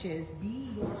set, which is Be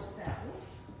Yourself.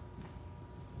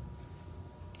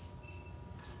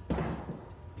 I'm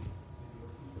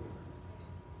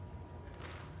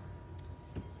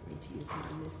going to use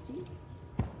my Misty.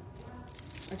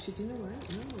 Actually, do you know what?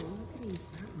 No, I'm not going to use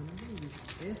that one. I'm going to use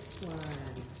this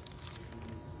one.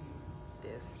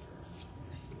 This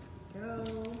one. There you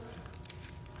go.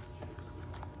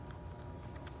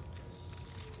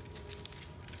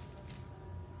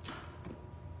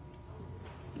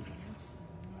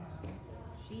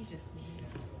 She just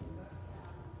needs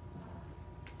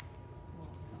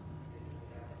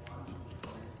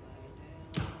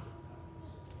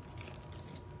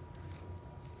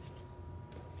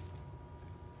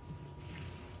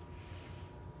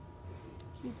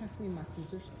Can you pass me my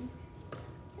scissors, please?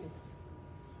 Thanks.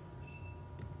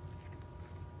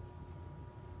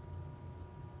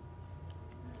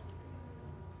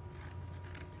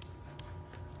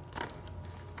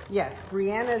 Yes,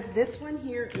 Breanna's, this one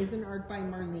here is an art by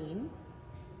Marlene,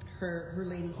 her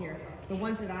lady here. The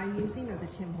ones that I'm using are the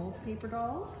Tim Holtz paper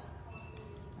dolls.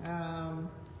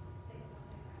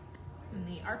 And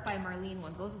the Art by Marlene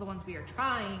ones, those are the ones we are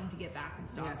trying to get back in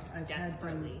stock Yes,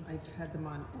 desperately. I've had them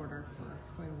on order for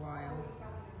quite a while.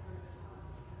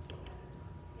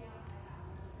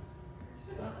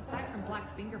 Well, aside from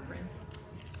black fingerprints.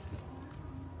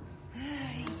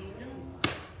 I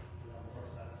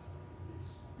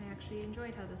actually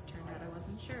enjoyed how this turned out. I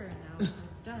wasn't sure, and now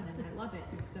it's done, and I love it,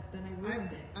 except then I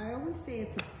ruined it. I always say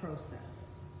it's a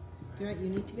process. You know, you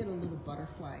need to get a little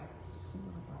butterfly, stick some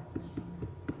little butterflies on there.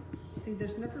 See,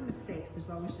 there's never mistakes. There's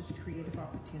always just creative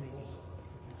opportunity.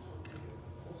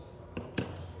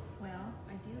 Well,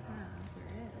 I do have,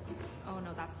 there is. Oh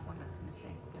no, that's the one that's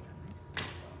missing. Never mind.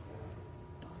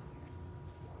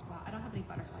 Well, I don't have any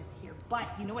butterflies here, but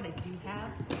you know what I do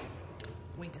have?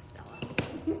 Winkastella.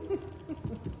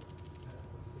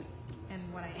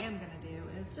 And what I am gonna do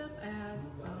is just add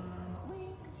some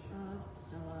Wink of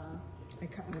Stella. I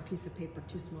cut my piece of paper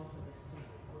too small for this stuff.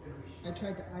 I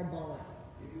tried to eyeball it.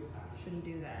 Shouldn't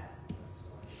do that.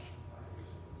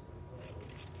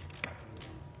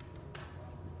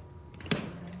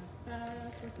 I'm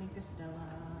obsessed with Winkastella.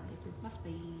 It is my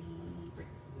favorite.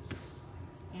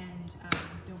 And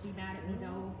don't be mad at me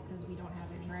though, because we don't have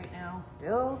any right now.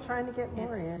 Still trying to get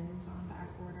more in. It's on back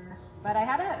order. But I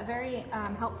had a very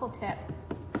helpful tip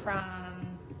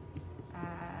from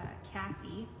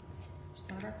Kathy. She's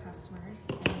one of our customers,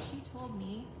 and she told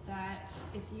me that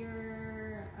if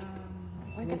your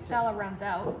Winkastella runs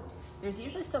out, there's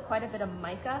usually still quite a bit of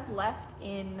mica left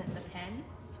in the pen,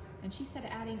 and she said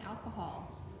adding alcohol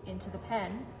into the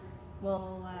pen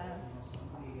will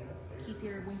keep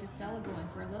your Winkastella going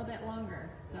for a little bit longer.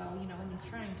 So, you know, in these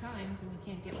trying times when we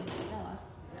can't get Winkastella,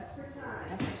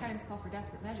 desperate times call for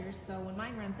desperate measures. So when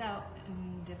mine runs out,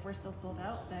 and if we're still sold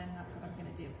out, then that's what I'm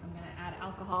going to do. I'm going to add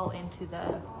alcohol into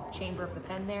the chamber of the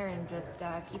pen there and just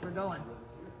keep her going.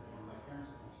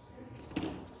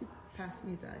 Pass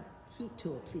me the heat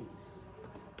tool, please.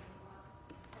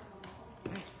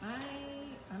 Right,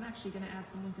 I'm actually going to add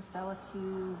some Winkastella to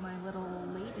my little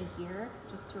lady here,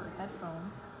 just to her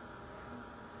headphones.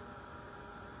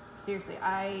 Seriously,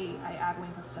 I add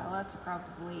Winkastella to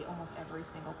probably almost every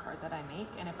single card that I make,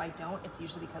 and if I don't, it's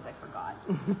usually because I forgot,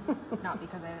 not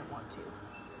because I didn't want to.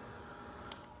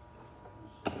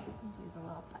 Do the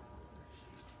little buttons.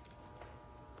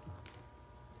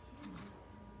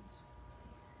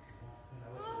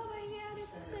 Oh my god,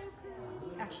 it's so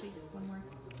pretty. Actually, one more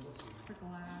for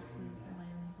glasses,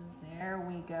 lenses. There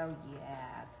we go.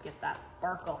 Yes, get that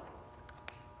sparkle.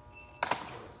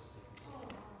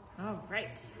 All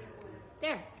right,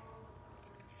 there.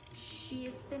 She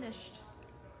is finished.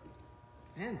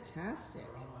 Fantastic.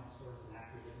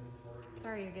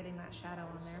 Sorry you're getting that shadow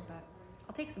on there, but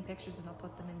I'll take some pictures and I'll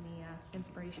put them in the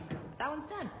inspiration room. That one's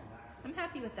done. I'm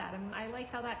happy with that. I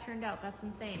like how that turned out. That's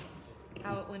insane.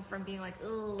 How it went from being like,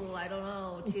 oh, I don't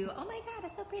know, to, oh my God,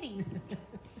 it's so pretty.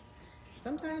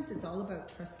 Sometimes it's all about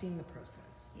trusting the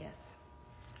process. Yes.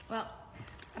 Well,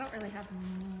 I don't really have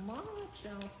much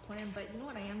else planned, but you know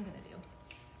what I am going to do?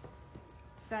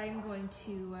 So I'm going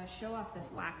to show off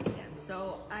this wax again.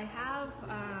 So I have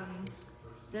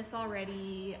this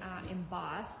already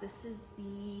embossed. This is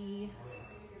the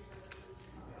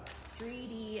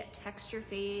 3D Texture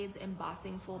Fades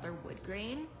Embossing Folder Wood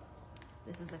Grain.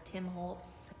 This is a Tim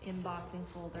Holtz embossing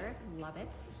folder. Love it.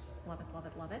 Love it, love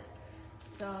it, love it.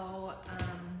 So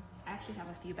I actually have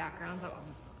a few backgrounds. I'm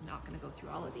not going to go through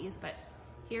all of these, but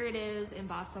here it is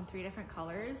embossed on 3 different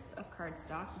colors of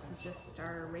cardstock. This is just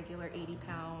our regular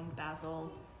 80-pound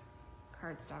basil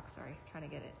cardstock. Sorry, trying to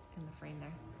get it in the frame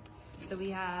there. So we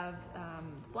have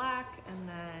black, and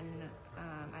then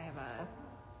I have a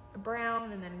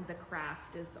brown, and then the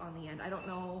craft is on the end. I don't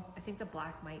know. I think the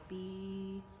black might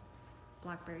be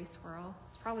blackberry swirl.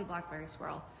 It's probably blackberry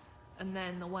swirl. And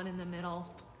then the one in the middle,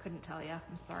 couldn't tell you.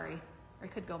 I'm sorry. Or I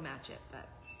could go match it, but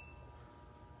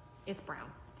it's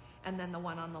brown. And then the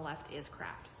one on the left is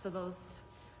craft. So those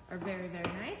are very,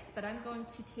 very nice. But I'm going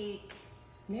to take...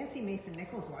 Nancy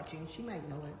Mason-Nichols watching. She might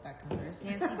know what that color is.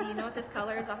 Nancy, do you know what this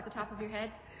color is off the top of your head?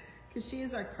 Because she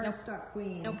is our cardstock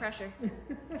queen. No pressure.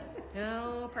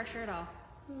 No pressure at all.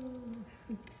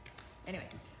 Anyway,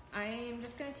 I'm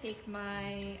just going to take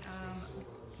my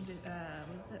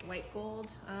what is it? White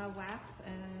gold wax.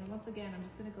 And once again, I'm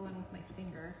just going to go in with my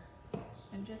finger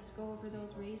and just go over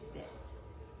those raised bits.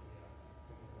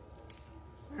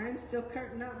 I'm still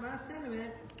cutting up my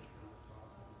sentiment.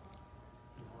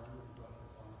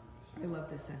 I love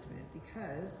this sentiment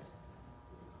because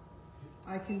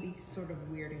I can be sort of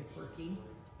weird and quirky.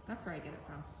 That's where I get it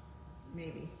from.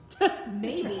 Maybe.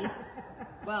 Maybe.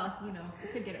 Well, you know, I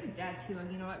could get it from Dad too.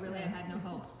 And you know what? Really, I had no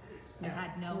hope. I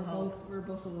had no hope. We're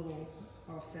both a little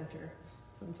off center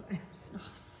sometimes.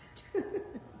 Off center.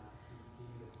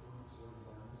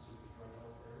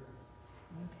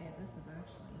 Okay, this is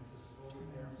actually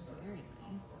very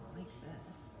nice. I like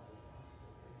this.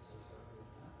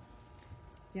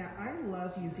 Yeah, I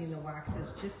love using the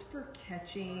waxes just for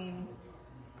catching.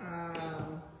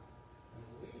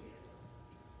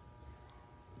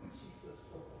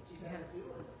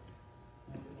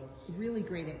 Really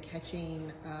great at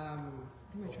catching. What am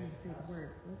I trying to say? The word.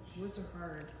 Words are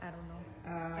hard. I don't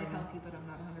know. I'd help you, but I'm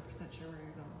not 100% sure where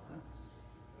you're going. So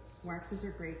Waxes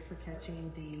are great for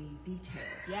catching the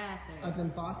details yes, of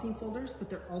embossing folders, but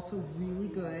they're also really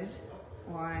good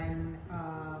on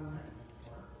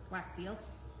wax seals.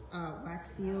 Wax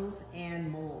seals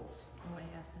and molds. Oh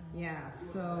yes. Yeah,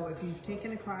 so if you've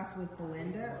taken a class with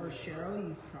Belinda or Cheryl,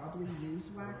 you've probably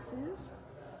used waxes.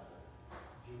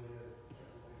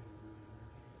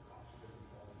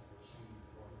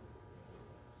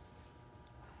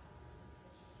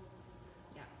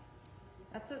 Yeah,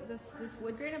 that's this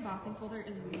wood grain embossing folder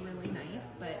is really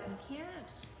nice, but you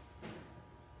can't.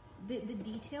 The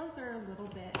details are a little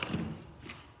bit.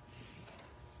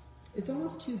 It's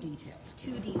almost too detailed.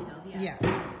 Too detailed, yes. Yeah.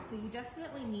 So you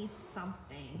definitely need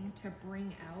something to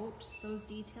bring out those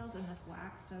details, and this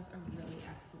wax does a really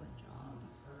excellent job.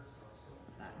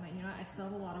 That might, you know, I still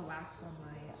have a lot of wax on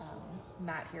my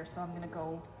mat here, so I'm gonna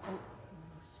go. Oh,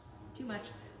 too much.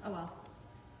 Oh well,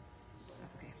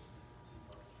 that's okay.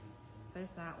 So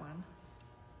there's that one.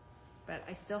 But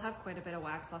I still have quite a bit of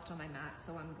wax left on my mat,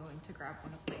 so I'm going to grab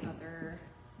one of my other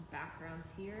backgrounds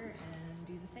here and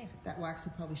do the same. That wax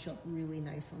will probably show up really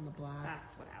nice on the black.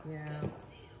 That's what I was Yeah. going to do.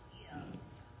 Yes.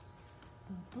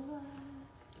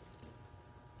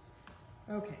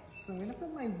 Black. Okay, so I'm gonna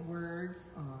put my words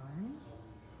on.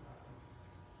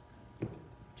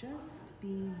 Just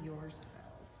be yourself.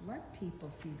 Let people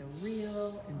see the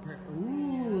real and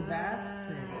ooh, that's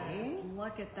pretty. Yes,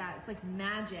 look at that. It's like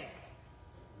magic.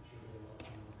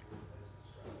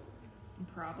 And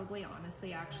probably,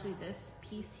 honestly, actually, this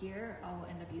piece here, I'll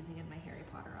end up using in my Harry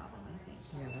Potter album, I think.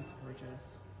 Yeah, that's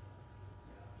gorgeous.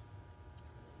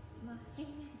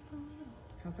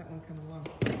 How's that one coming along?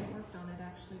 I worked on it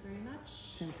actually very much.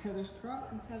 Since Heather's crop?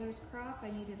 Since Heather's crop,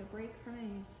 I needed a break from it. I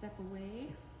needed to step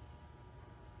away.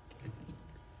 I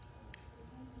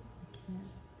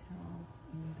can't tell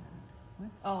in that. What?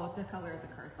 Oh, the color of the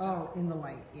cards. Oh, in the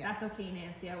light, yeah. That's okay,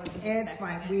 Nancy. I wasn't It's expecting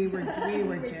fine. it. We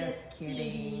were just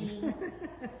kidding.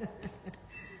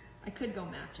 I could go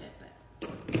match it, but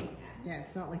Yeah,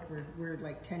 it's not like we're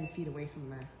like 10 feet away from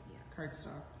the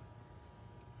cardstock.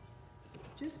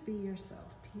 Just be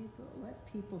yourself, people.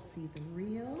 Let people see the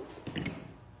real,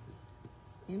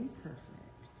 imperfect,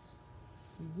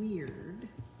 weird.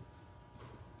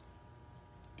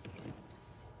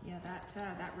 yeah,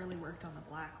 that really worked on the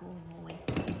black. Holy moly,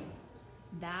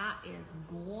 that is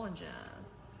gorgeous.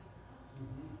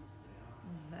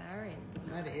 Very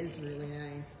nice. That is really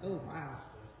nice. Oh wow.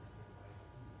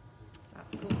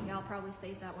 That's cool. Yeah, I'll probably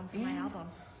save that one for my album.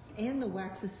 And the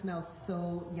waxes smell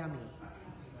so yummy.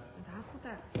 That's what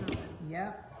that smell is.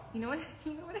 Yep. You know what?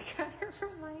 You know what it kind of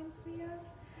reminds me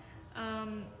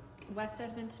of? West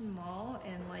Edmonton Mall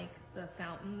and like the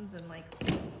fountains and like,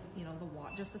 you know,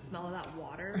 just the smell of that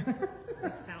water,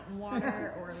 like fountain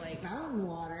water or like fountain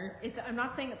water. I'm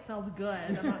not saying it smells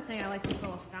good. I'm not saying I like the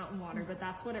smell of fountain water, but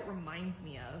that's what it reminds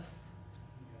me of.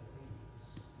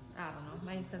 I don't know.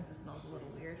 My sense of smell is a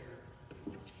little weird.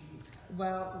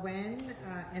 Well, when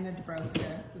Anna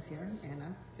Dabrowska was here,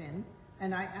 Anna Finn,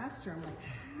 and I asked her, I'm like,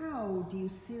 how do you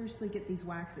seriously get these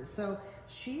waxes? So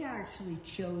she actually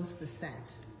chose the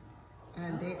scent.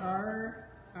 And they are,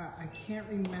 I can't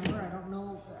remember, I don't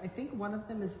know, I think one of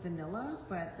them is vanilla,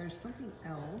 but there's something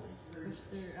else. So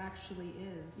there actually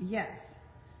is. Yes.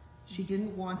 She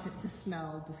didn't want it to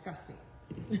smell disgusting.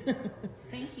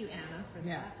 Thank you, Anna, for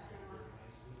Yeah. that.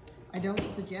 I don't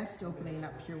suggest opening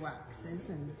up your waxes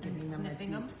and giving them a sniffing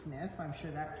deep them? sniff. I'm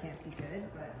sure that can't be good,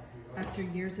 but after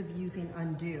years of using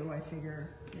Undo, I figure,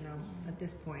 you know, at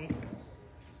this point.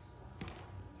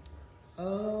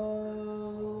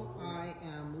 Oh, I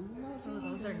am loving Oh,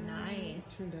 those are that.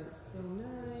 nice. Turned out so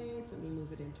nice. Let me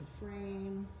move it into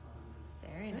frame.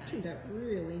 Very That nice. turned out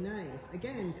really nice.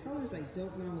 Again, colors I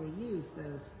don't normally use,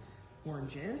 those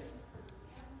oranges.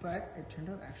 But it turned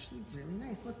out actually really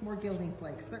nice. Look, more gilding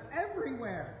flakes. They're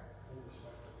everywhere.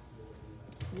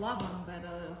 love them, but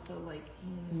also like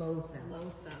Loathe them.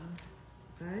 Loathe them.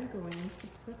 I'm going to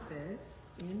put this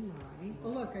in my. Oh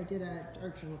look, I did a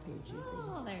art journal page using.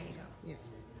 Oh, there you go. Yeah.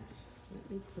 Let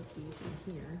me put these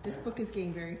in here. This book is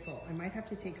getting very full. I might have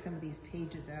to take some of these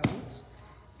pages out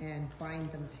and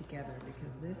bind them together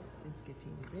because this is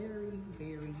getting very,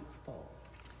 very full.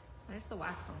 There's the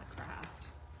wax on the craft.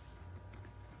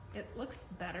 It looks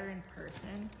better in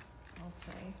person, I'll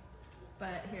say.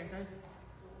 But here,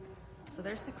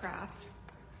 there's the craft.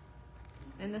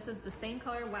 And this is the same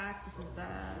color wax. This is,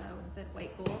 what is it,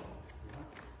 white gold.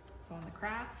 So on the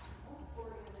craft,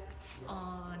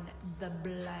 on the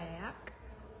black,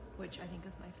 which I think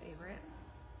is my favorite.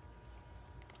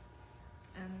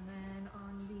 And then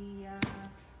on the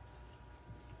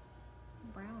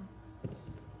brown.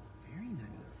 Very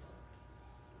nice.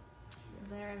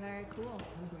 Very, very cool.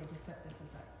 I'm going to set this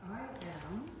aside. I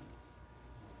am.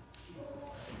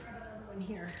 Grab another one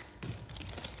here.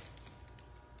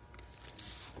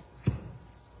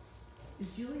 Is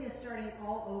Julia starting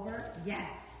all over? Yes.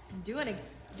 I'm doing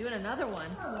another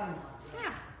one. Oh, wow.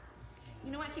 Yeah.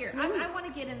 You know what? Here, I want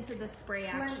to get into the spray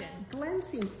action. Glenn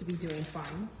seems to be doing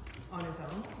fine on his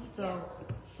own. So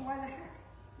why the heck?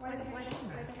 Why the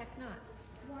heck not?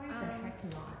 Why the heck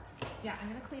not? Yeah, I'm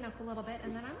gonna clean up a little bit,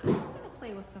 and then I'm gonna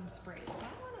play with some sprays.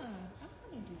 I wanna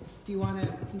do this. Do you want a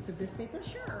piece of this paper?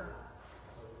 Sure.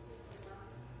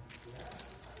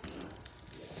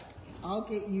 I'll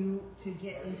get you to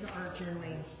get into art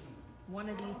journaling. One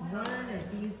of these One times.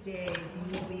 of these days,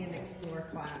 you will be in Explore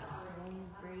class. Oh,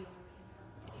 great.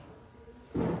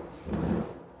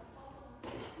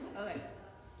 Okay.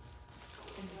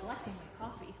 I'm neglecting my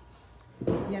coffee.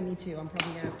 Yeah, me too. I'm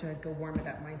probably gonna have to go warm it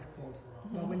up. Mine's cold.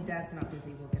 Well, when Dad's not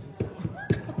busy, we'll get into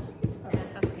coffee. So. Yeah,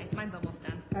 that's okay. Mine's almost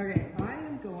done. Okay, I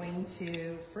am going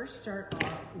to first start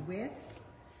off with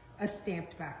a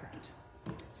stamped background.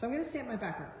 So I'm going to stamp my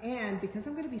background, and because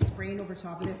I'm going to be spraying over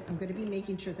top of this, I'm going to be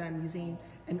making sure that I'm using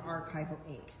an archival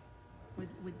ink.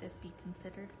 Would this be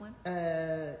considered one?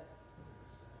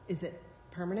 Is it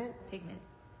permanent? Pigment.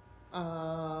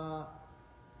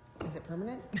 Is it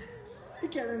permanent? I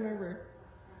can't remember.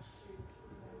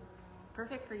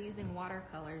 Perfect for using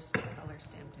watercolors to color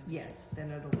stamped in. Yes, then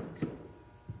it'll work.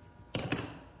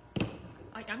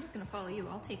 I'm just going to follow you.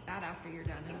 I'll take that after you're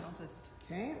done, and I'll just...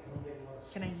 Okay.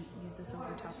 Can I use this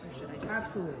over top, or should I just...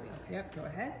 Absolutely. Yep, go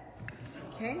ahead.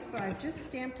 Okay, so I've just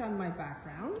stamped on my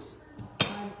background.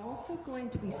 I'm also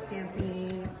going to be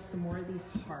stamping some more of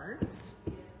these hearts.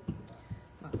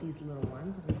 Not these little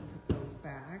ones. I'm going to put those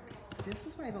back. This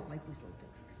is why I don't like these little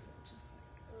things, because they're just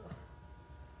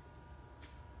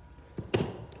like, ugh.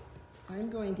 I'm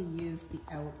going to use the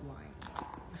outline.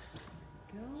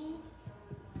 There we go.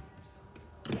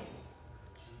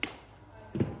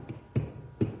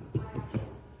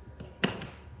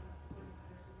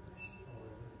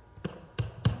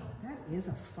 Is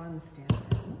a fun stamp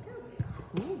set. Look how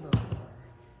cool those are.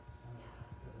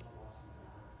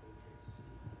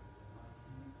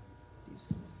 Do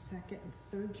some second and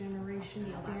third generation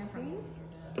stamping.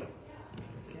 There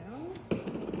we go.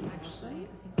 Actually, I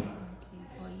think I'm going to...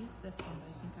 I'll use this one, but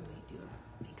I think I might do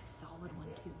a big solid one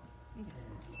too. Maybe a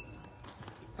small solid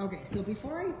one. Okay, so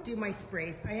before I do my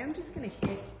sprays, I am just going to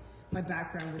hit my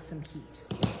background with some heat.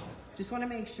 Just want to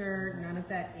make sure none of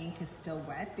that ink is still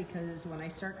wet, because when I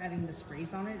start adding the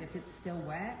sprays on it, if it's still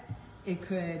wet, it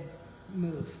could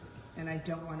move. And I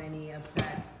don't want any of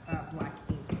that black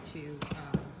ink to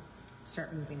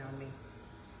start moving on me.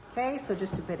 Okay, so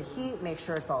just a bit of heat, make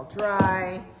sure it's all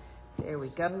dry. There we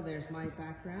go, there's my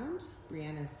background.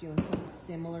 Breanna's doing something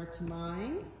similar to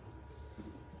mine.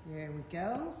 There we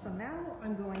go. So now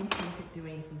I'm going to look at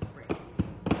doing some sprays.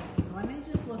 So let me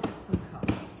just look at some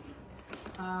colors.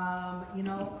 You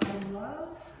know,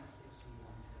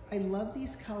 I love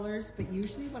these colors, but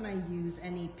usually when I use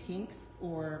any pinks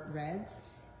or reds,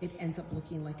 it ends up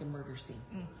looking like a murder scene.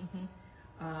 Mm-hmm.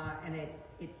 And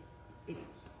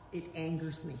it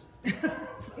angers me.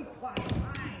 It's like, why?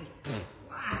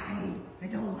 I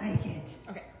don't like it.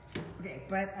 Okay,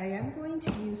 but I am going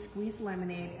to use squeezed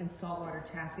lemonade and saltwater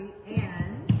taffy,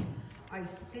 and I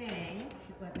think,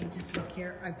 let me just look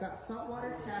here, I've got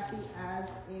saltwater taffy as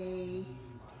a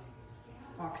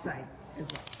oxide as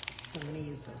well. So I'm going to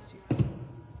use those two.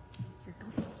 Here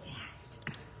goes so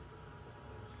fast.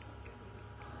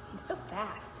 She's so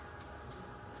fast.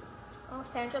 Oh,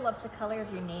 Sandra loves the color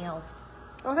of your nails.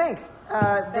 Oh, thanks.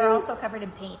 They're also covered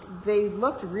in paint. They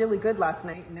looked really good last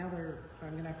night. Now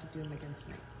I'm going to have to do them again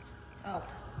tonight. Oh.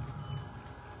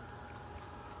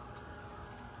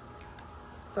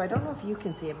 So I don't know if you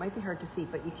can see, it might be hard to see,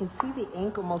 but you can see the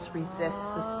ink almost resists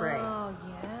the spray. Oh,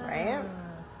 yeah. Right?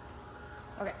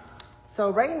 Okay. So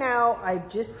right now, I've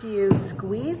just used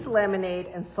squeezed lemonade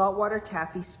and saltwater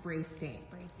taffy spray stain.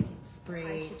 Spray stains. Spray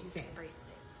I should use stain. spray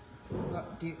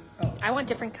stains. Oh. I want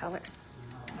different colors.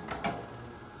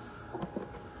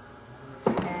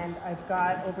 And I've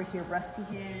got over here Rusty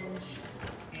Hinge,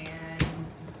 and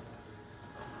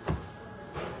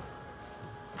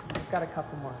I've got a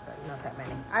couple more, but not that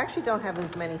many. I actually don't have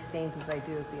as many stains as I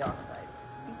do as the oxides.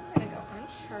 I think I'm gonna go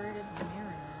Uncharted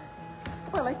Mariner.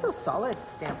 Oh, I like those solid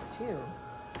stamps too.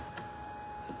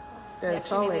 The Actually,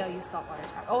 solid. maybe I'll use saltwater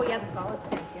taffy. Oh yeah, the solid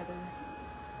stamps. Yeah,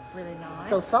 they're really nice.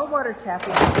 So saltwater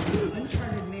taffy,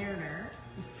 Uncharted Mariner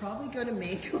is probably going to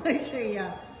make like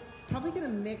a, probably going to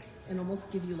mix and almost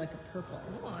give you like a purple.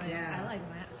 Oh, I like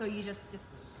that. So you just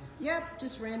Yep,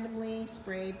 just randomly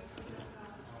sprayed.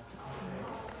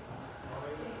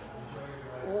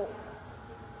 Oh.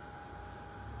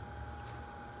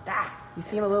 ah, You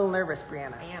seem a little nervous,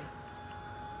 Breanna. I am.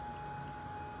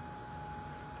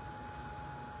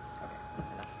 Okay,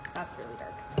 that's enough. That's really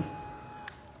dark.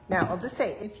 Now, I'll just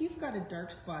say, if you've got a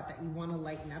dark spot that you want to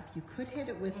lighten up, you could hit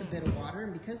it with a bit of water,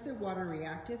 and because they're water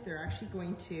reactive, they're actually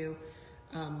going to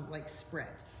like spread.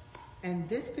 And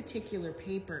this particular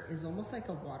paper is almost like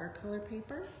a watercolor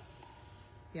paper.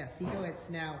 Yeah, see how it's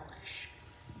now,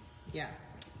 yeah.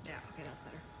 Yeah, okay, that's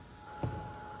better.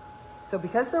 So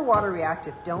because they're water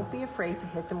reactive, don't be afraid to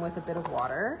hit them with a bit of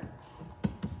water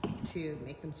to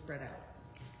make them spread out.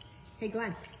 Hey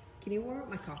Glenn, can you warm up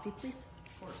my coffee, please?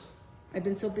 Of course. I've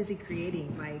been so busy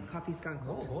creating, my coffee's gone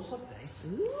Oh, cold. those look nice.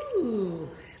 Ooh,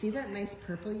 see that nice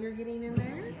purple you're getting in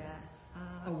there? Yes.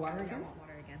 Water yeah, again? I want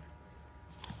water again.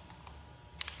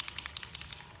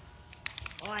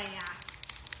 Oh yeah.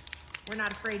 We're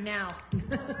not afraid now.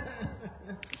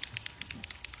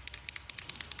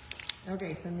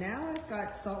 Okay, so now I've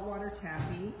got saltwater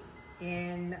taffy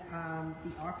in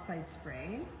the oxide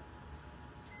spray.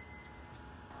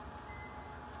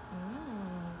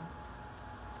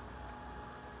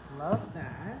 Love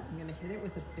that. I'm gonna hit it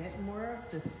with a bit more of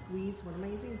the squeeze. What am I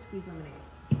using? Squeeze lemonade.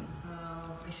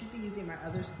 I should be using my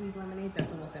other squeeze lemonade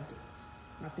that's almost empty,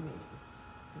 not the medium,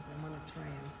 because I want to try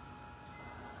and.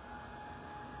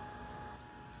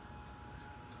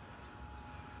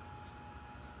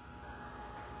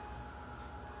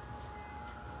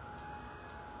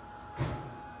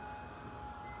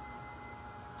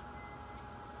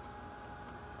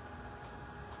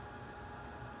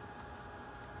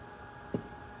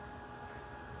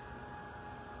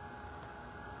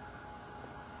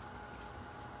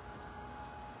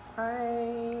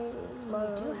 I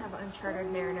love. We do have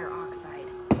Uncharted Mariner Oxide.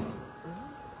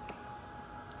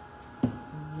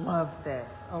 Love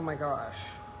this. Oh my gosh.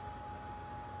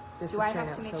 This Do is I turning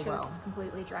have to out make so sure well. this is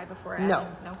completely dry before I No. add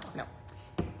in? No.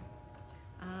 No.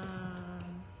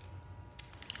 Um,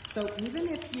 So even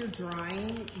if you're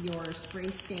drying your spray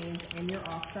stains and your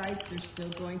oxides, they're still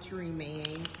going to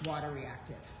remain water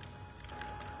reactive.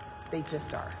 They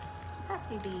just are. pass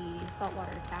me the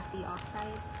saltwater taffy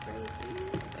oxide spray,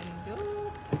 please? Thank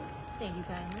you. Thank you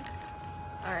kindly.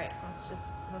 All right, let's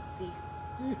see.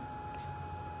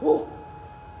 Oh,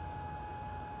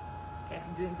 Okay,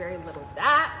 I'm doing very little of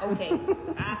that. Okay,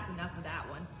 that's enough of that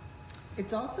one.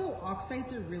 it's also,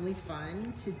 oxides are really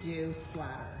fun to do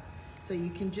splatter. So you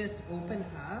can just open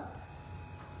up.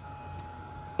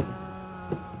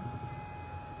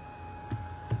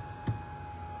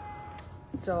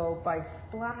 So by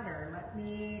splatter, let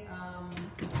me,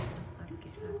 That's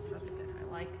good. That's good.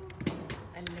 I like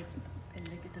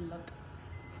it a lot.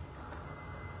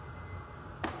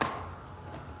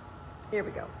 here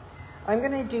we go. I'm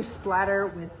gonna do splatter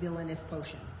with Villainous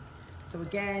Potion. So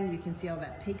again, you can see all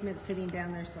that pigment sitting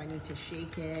down there, so I need to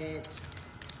shake it.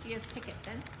 Do you have picket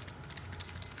fence?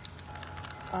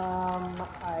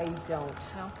 I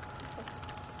don't. No.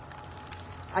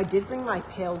 I did bring my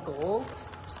pale gold,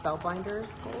 Spellbinders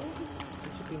gold,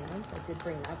 which would be nice. I did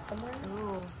bring that somewhere.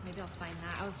 Oh, maybe I'll find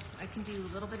that. I can do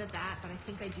a little bit of that, but I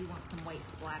think I do want some white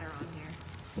splatter on here.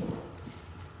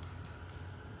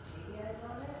 Maybe I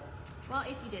brought it. Well,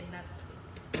 if you didn't, that's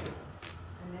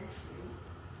And then two.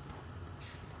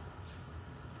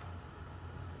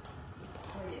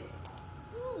 Oh,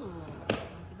 yeah. ooh,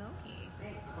 okie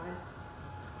Thanks, Glenn.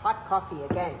 Hot coffee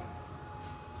again.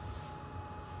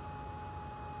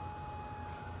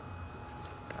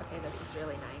 Okay, this is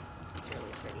really nice. This is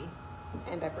really pretty.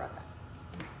 And I brought that.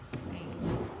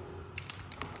 Thanks.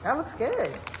 That looks good.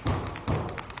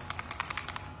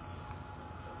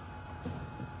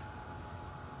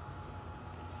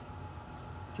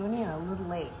 Joining a little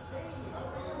late.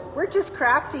 We're just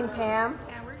crafting, Pam.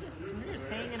 Yeah, we're just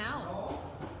hanging out.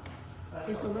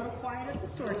 It's a little quiet at the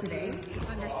store today.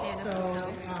 Understandably So,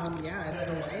 so. yeah, I don't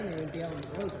know why anyone would be on the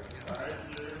roads right now.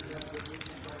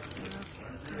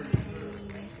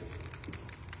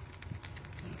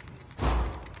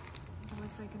 What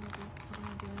was I gonna do? What am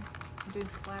I doing? I'm doing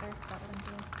splatter. Is that what I'm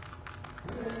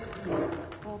doing?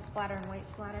 Gold splatter and white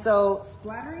splatter. So,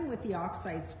 splattering with the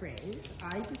oxide sprays,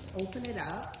 I just open it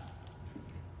up.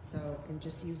 So, and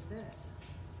just use this.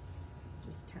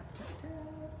 Just tap, tap, tap,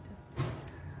 tap, tap.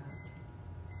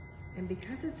 And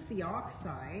because it's the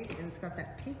oxide and it's got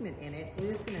that pigment in it, it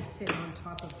is going to sit on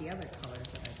top of the other colors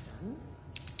that I've done.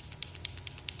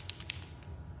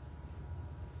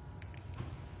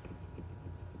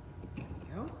 There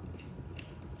we go.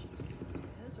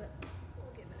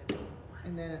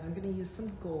 And then I'm going to use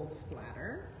some gold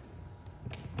splatter.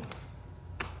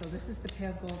 So this is the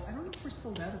pale gold. I don't know if we're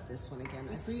sold out of this one again.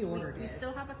 I pre-ordered it. We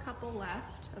still have a couple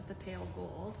left of the pale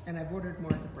gold. And I've ordered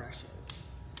more of the brushes.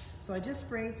 So I just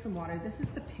sprayed some water. This is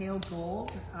the pale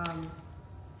gold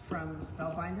from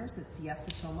Spellbinders. It's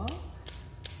Yasutomo.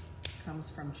 Comes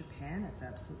from Japan. It's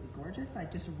absolutely gorgeous. I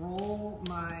just roll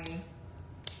my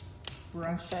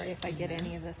brush. Sorry if I get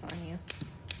any of this on you.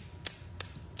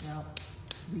 Well,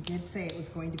 we did say it was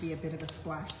going to be a bit of a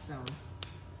splash zone.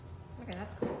 Okay,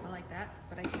 that's cool. I like that.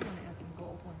 But I do want to add some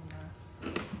gold when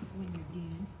you're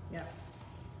done. Yep.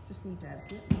 Just need to add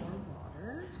a bit more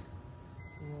water.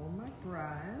 Roll my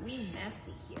brush. We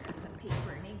messy here at the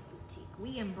Paper and Ink Boutique.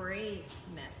 We embrace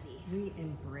messy. We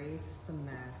embrace the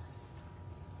mess.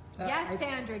 Yes,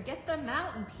 Sandra, get them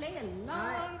out and play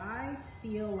along. I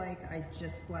feel like I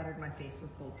just splattered my face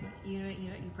with gold paint. You know,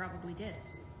 you probably did.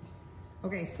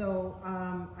 Okay, so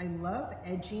I love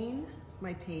edging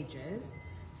my pages.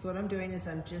 So what I'm doing is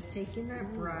I'm just taking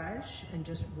that brush and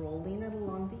just rolling it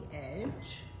along the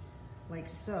edge, like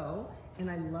so. And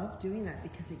I love doing that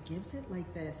because it gives it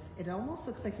like this, it almost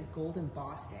looks like a gold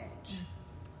embossed edge.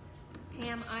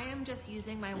 Pam, I am just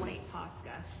using my white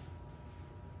Posca.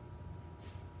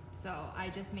 So I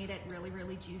just made it really,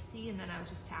 really juicy, and then I was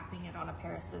just tapping it on a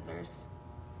pair of scissors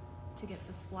to get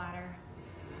the splatter.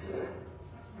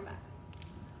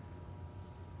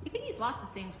 You can use lots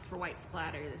of things for white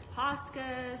splatter. There's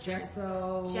Poscas,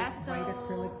 Gesso, gesso, white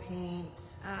acrylic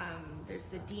paint. There's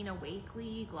the Dina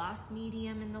Wakley gloss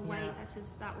medium in the white. Yeah.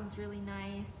 That one's really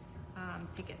nice.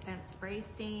 Picket fence spray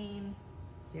stain.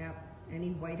 Yep,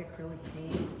 any white acrylic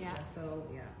paint, Yeah. gesso,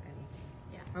 yeah, anything.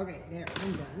 Yeah. Okay, there,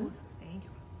 I'm done. Thank you.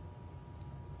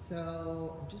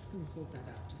 So I'm just gonna hold that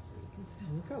up just so you can see.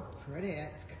 Look how pretty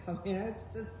it's coming. It's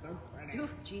just so pretty. Ooh,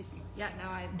 jeez. Yeah,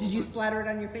 now I. Did you splatter it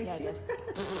on your face Yeah,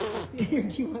 too? Here,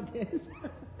 do you want this?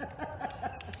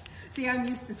 See, I'm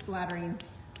used to splattering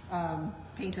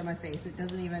paint on my face. It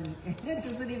doesn't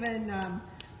even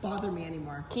bother me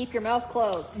anymore. Keep your mouth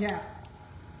closed. Yeah.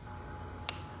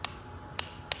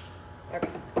 There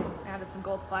we go. Added some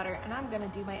gold splatter, and I'm gonna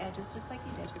do my edges just like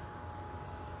you did,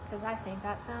 because I think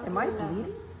that sounds. Am I lovely.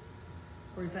 bleeding?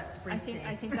 Or is that spray stain?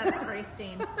 I think that's spray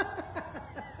stain.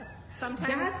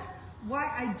 Sometimes That's why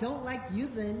I don't like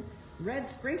using red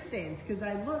spray stains, because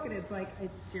I look and it's like, it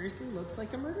seriously looks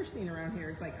like a murder scene around here.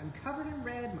 It's like I'm covered in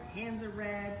red, my hands are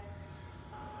red.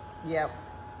 Yep.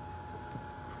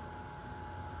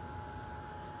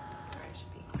 sorry, I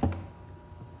should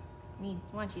be.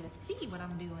 I want you to see what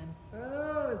I'm doing.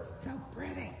 Oh, it's so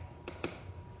pretty.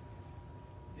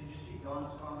 Did you see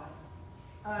Dawn's comment?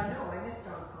 No, I missed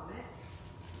Dawn's comment.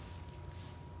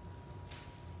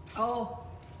 Oh,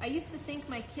 I used to think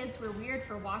my kids were weird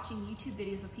for watching YouTube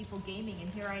videos of people gaming, and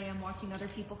here I am watching other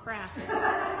people craft.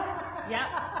 Yep.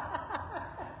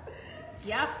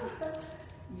 Yep.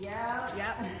 Yeah.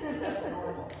 Yep. That's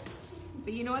normal.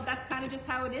 But you know what? That's kind of just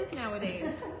how it is nowadays.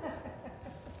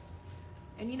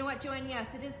 And you know what, Joanne?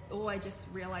 Yes, it is. Oh, I just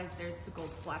realized there's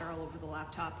gold splatter all over the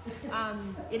laptop.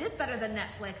 It is better than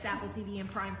Netflix, Apple TV, and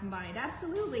Prime combined.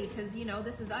 Absolutely, because, you know,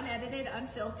 this is unedited,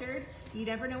 unfiltered. You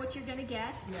never know what you're going to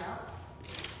get. Yeah.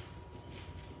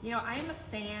 You know, I am a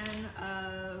fan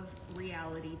of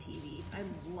reality TV. I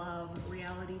love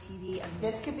reality TV. And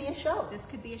This could be a show. this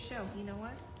could be a show. You know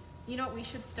what? You know what? We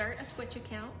should start a Twitch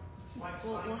account. It's like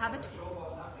We'll science, have a a show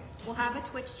about nothing. We'll have a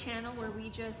Twitch channel where we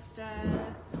just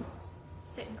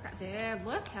sit and craft. There,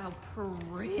 look how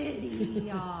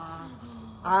pretty.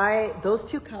 Those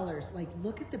two colors, like,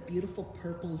 look at the beautiful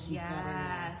purples you've got in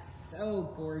there. Yes.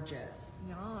 So gorgeous.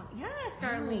 Yeah. Yes,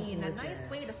 Darlene. A nice gorgeous.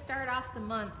 way to start off the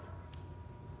month.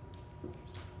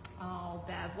 Oh,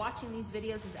 Bev, watching these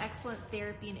videos is excellent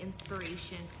therapy and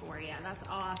inspiration for you. That's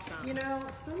awesome. You know,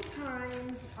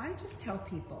 sometimes I just tell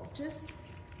people,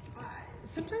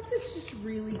 sometimes it's just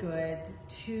really good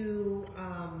to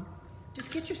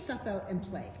just get your stuff out and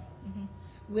play.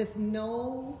 with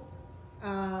no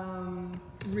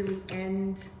really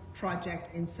end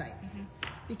project in sight.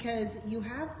 Because you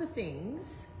have the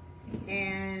things,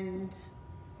 and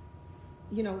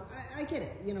you know, I get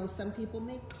it. You know, some people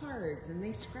make cards and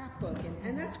they scrapbook,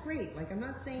 and that's great. Like, I'm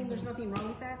not saying there's nothing wrong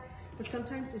with that, but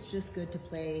sometimes it's just good to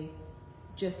play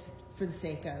just for the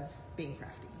sake of being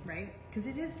crafty, right? Because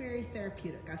it is very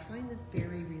therapeutic. I find this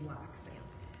very relaxing.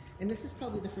 And this is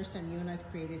probably the first time you and I've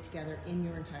created together in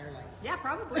your entire life. Yeah,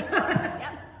 probably.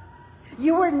 Yep.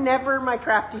 You were never my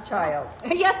crafty child.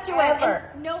 Yes, Joanne.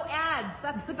 Ever. And no ads.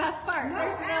 That's the best part. No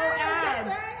There's ads, no ads.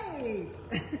 that's right.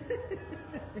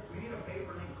 We need a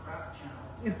paper named Craft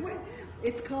Channel.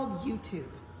 It's called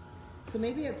YouTube. So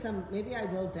maybe I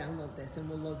will download this and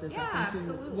we'll load this up Yeah, into.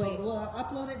 absolutely. We'll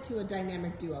upload it to a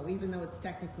dynamic duo, even though it's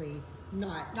technically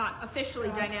not Officially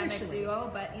dynamic officially. duo,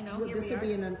 but you know, Well, here this we will are.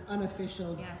 be an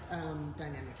unofficial Yes.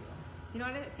 dynamic duo. You know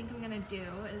what I think I'm gonna do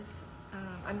is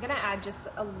I'm gonna add just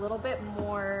a little bit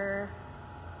more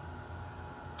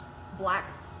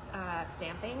black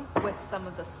stamping with some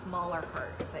of the smaller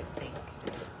parts, I think.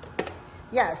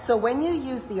 Yeah. So when you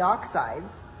use the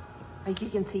oxides, like you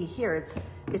can see here,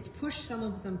 it's pushed some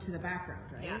of them to the background,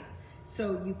 right? Yeah.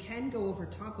 So you can go over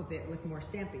top of it with more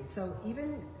stamping. So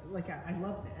even like I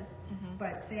love this,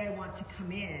 but say I want to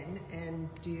come in and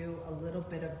do a little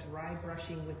bit of dry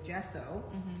brushing with gesso.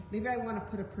 Maybe I want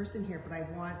to put a person here, but I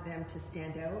want them to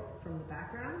stand out from the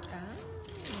background.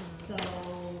 Oh. So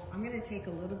I'm going to take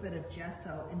a little bit of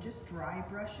gesso and just dry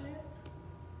brush it.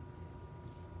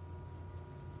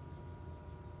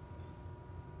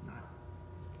 Not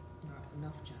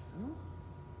enough gesso.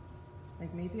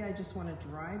 Like maybe I just want to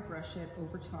dry brush it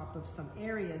over top of some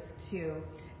areas too.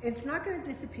 It's not going to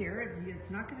disappear. It's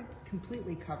not going to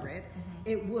completely cover it.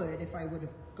 It would if I would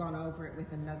have gone over it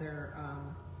with another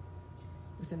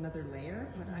layer.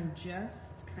 But I'm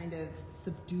just kind of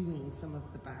subduing some of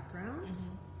the background.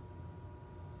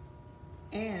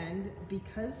 And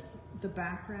because the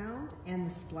background and the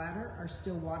splatter are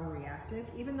still water reactive,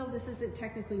 even though this isn't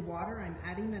technically water, I'm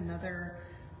adding another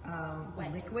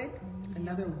liquid,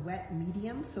 another wet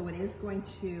medium, so it is going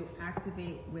to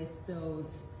activate with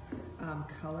those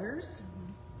colors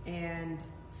and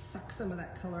suck some of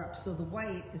that color up. So the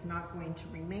white is not going to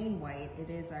remain white, it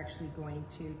is actually going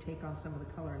to take on some of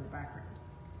the color in the background.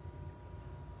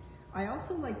 I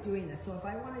also like doing this, so if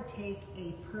I want to take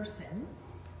a person,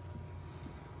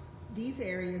 these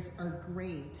areas are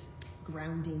great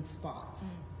grounding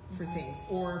spots for things,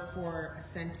 or for a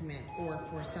sentiment, or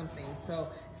for something. So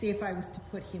see, if I was to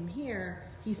put him here,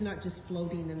 he's not just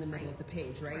floating in the middle of the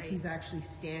page, right? He's actually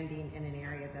standing in an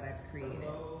area that I've created.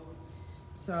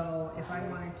 So if I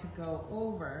wanted to go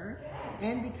over,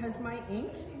 and because my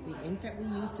ink, the ink that we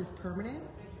used is permanent,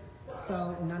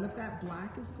 so none of that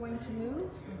black is going to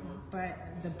move, but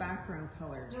the background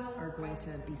colors are going to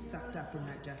be sucked up in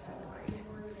that gesso.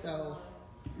 So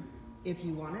if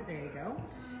you want it, there you go.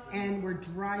 And we're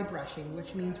dry brushing,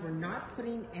 which means we're not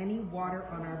putting any water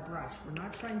on our brush. We're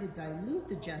not trying to dilute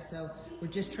the gesso, we're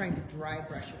just trying to dry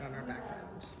brush it on our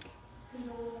background. Maybe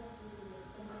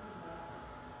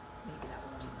that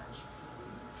was too much.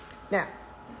 Now,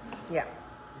 yeah,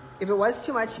 if it was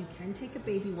too much, you can take a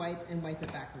baby wipe and wipe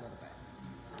it back a little bit.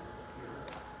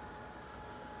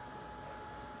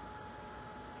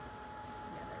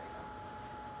 Yeah, there we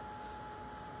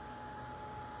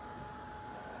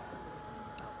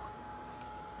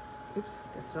go. Oops,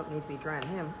 guess I don't need to be drying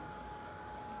him.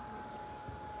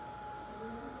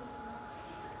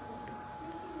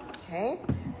 Okay,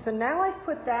 so now I've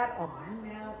put that on.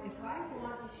 Now, if I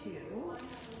want to,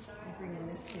 I bring in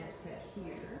this stamp set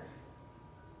here.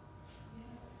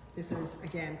 This is,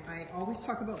 again, I always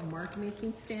talk about mark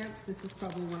making stamps. This is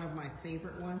probably one of my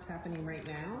favorite ones happening right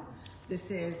now. This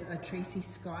is a Tracy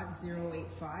Scott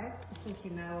 085. This one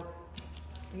came out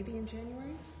maybe in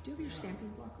January. Do you have your stamping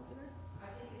block over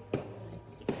there?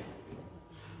 Thanks. I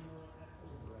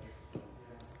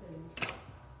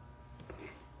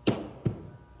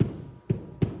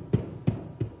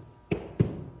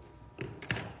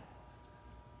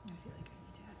feel like I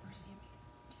need to add more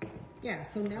stamping. Yeah,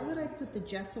 so now that I've put the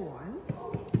gesso on,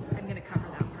 I'm gonna cover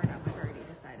that part up. I've already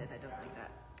decided I don't like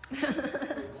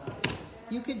that.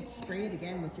 you could spray it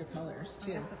again with your colors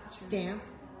too. guess that's true. Stamp,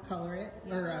 color it,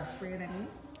 or spray it, I mean.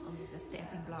 I'll need the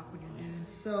stamping block when you're done.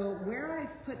 So where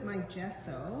I've put my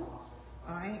gesso,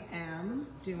 I am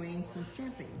doing some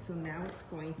stamping. So now it's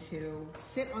going to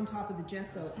sit on top of the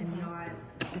gesso and not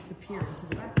disappear into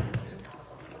the background.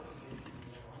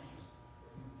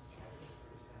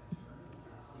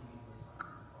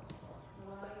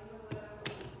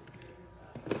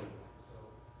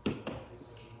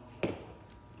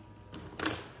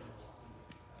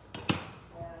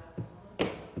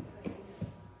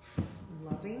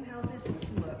 how this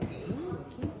is looking.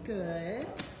 Looking good.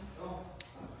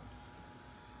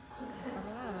 Just gonna cover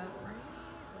that up,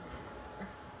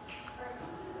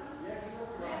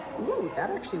 right? Ooh, that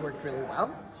actually worked really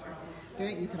well.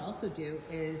 What you could also do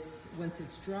is, once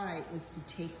it's dry, is to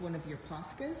take one of your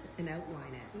Poscas and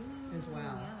outline it as well.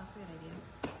 Yeah, that's a good idea.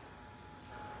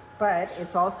 But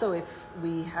it's also, if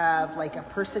we have like a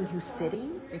person who's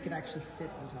sitting, they could actually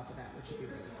sit on top of that, which would be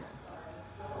really good.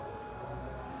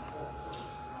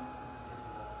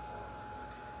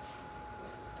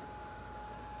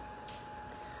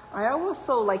 I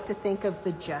also like to think of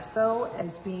the gesso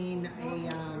as being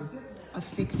a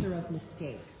fixer of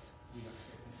mistakes.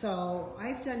 So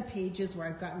I've done pages where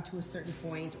I've gotten to a certain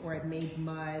point, or I've made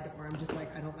mud, or I'm just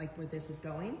like, I don't like where this is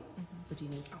going. What do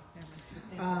you need? Oh, never mind. This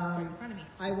thing's right in front of me.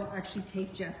 I will actually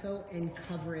take gesso and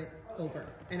cover it over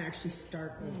and actually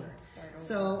start over.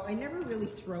 So I never really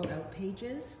throw out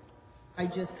pages. I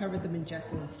just cover them in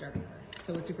gesso and start over.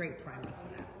 So it's a great primer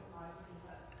for that.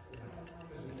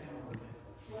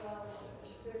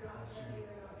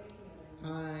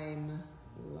 I'm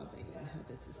loving how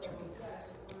this is turning out.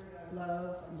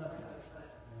 Love, love, love.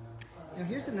 Now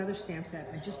here's another stamp set.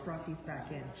 I just brought these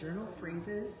back in. Journal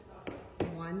phrases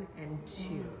 1 and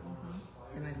 2.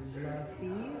 And I love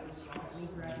these. Let me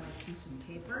grab my piece of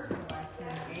paper so I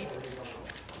can make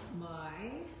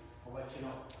my... I'll let you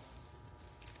know.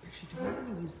 Actually, do I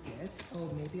want to use this? Oh,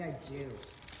 maybe I do.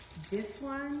 This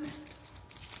one...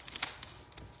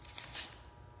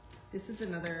 This is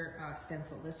another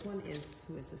stencil. This one is,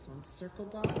 who is this one? Circle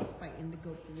Dots by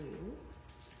Indigo Blue.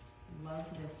 Love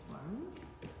this one.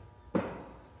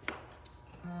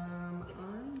 I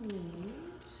need...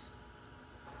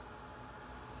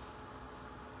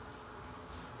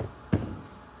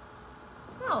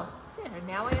 Oh, Sandra,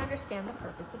 now I understand the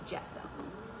purpose of gesso.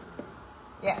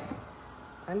 Yes.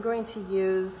 I'm going to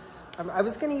use, I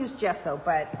was going to use gesso,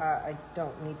 but I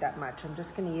don't need that much. I'm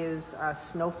just going to use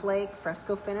Snowflake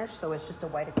Fresco Finish, so it's just a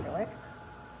white acrylic.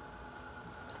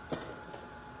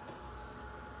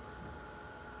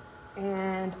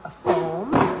 And a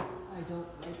foam. I don't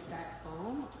like that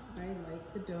foam. I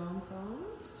like the dome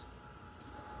foams.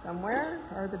 Somewhere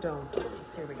are the dome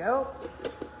foams. Here we go.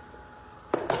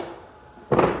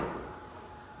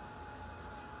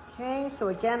 Okay, so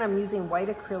again, I'm using white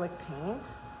acrylic paint.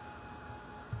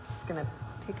 Just gonna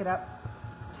pick it up,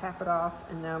 tap it off,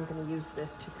 and now I'm gonna use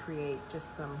this to create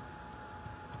just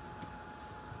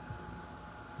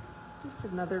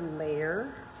another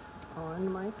layer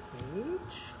on my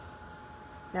page.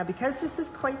 Now, because this is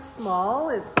quite small,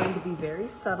 it's going to be very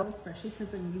subtle, especially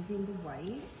because I'm using the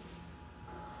white.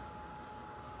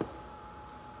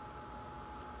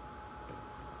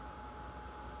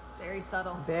 Very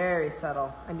subtle. Very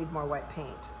subtle. I need more white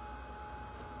paint.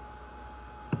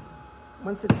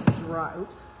 Once it's dry,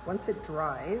 once it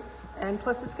dries, and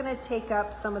plus it's going to take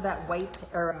up some of that white,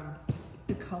 or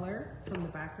the color from the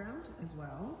background as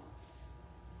well.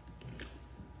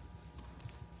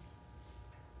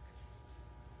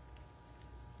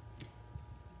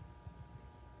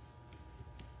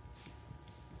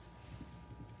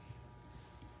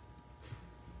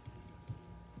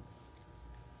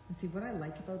 And see, what I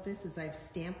like about this is I've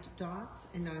stamped dots,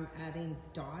 and now I'm adding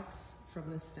dots from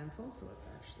the stencil, so it's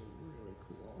actually really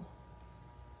cool.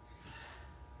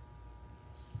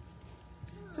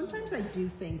 Sometimes I do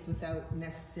things without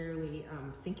necessarily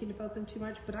thinking about them too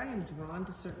much, but I am drawn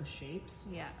to certain shapes.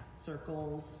 Yeah.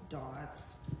 Circles,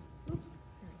 dots. Oops.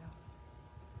 There we go.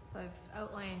 So I've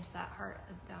outlined that heart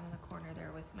down in the corner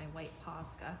there with my white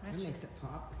Posca. That makes it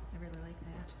pop. I really like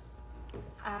that.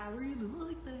 I really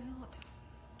like that.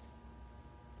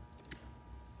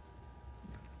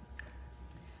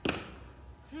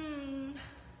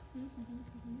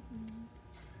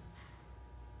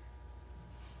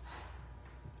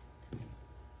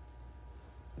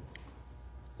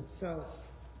 So,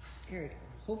 here we go.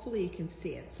 Hopefully you can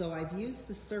see it. So I've used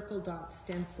the circle dot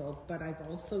stencil, but I've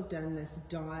also done this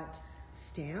dot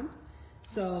stamp.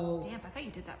 So Stamp. I thought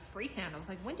you did that freehand. I was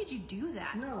like, when did you do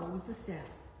that? no, it was the stamp.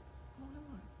 Oh,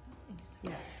 no.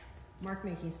 Yeah, mark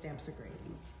making stamps are great.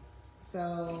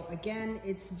 So again,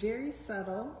 it's very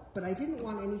subtle, but I didn't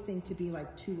want anything to be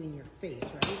like too in your face,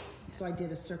 right? So I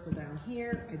did a circle down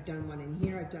here, I've done one in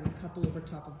here, I've done a couple over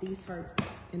top of these hearts,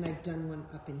 and I've done one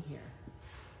up in here,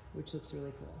 which looks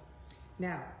really cool.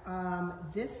 Now,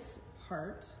 this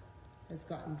heart has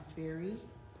gotten very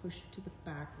pushed to the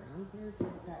background. Where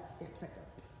did that stamp set go?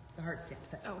 The heart stamp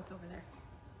set. Oh, it's over there.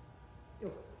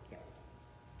 Oh, yeah.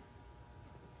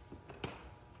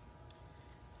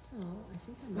 So I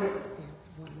think I might stamp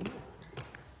one more.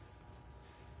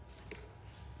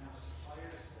 Now,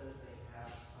 Supplier says they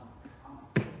have some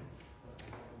coming.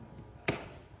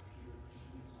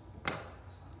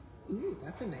 Ooh,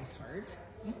 that's a nice heart.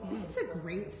 This is a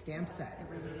great stamp set. It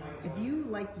really is. If you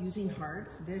like using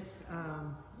hearts, this,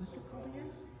 what's it called again?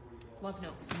 Love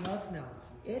Notes. Love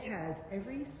Notes. It has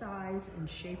every size and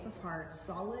shape of heart,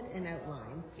 solid and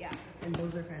outline. Yeah. And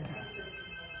those are fantastic.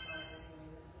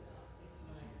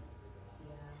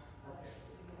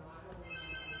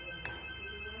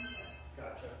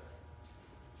 Gotcha.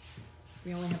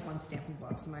 We only have one stamping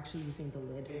block, so I'm actually using the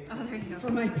lid Oh, there you go.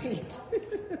 for my paint.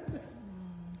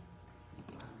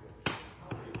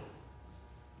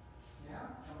 Yeah,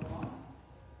 come along.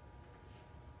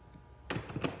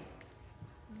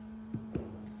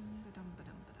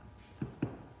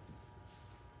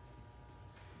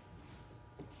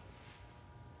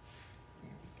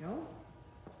 There we go.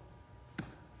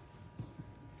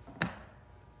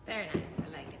 Very nice.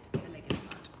 I like it. I like it a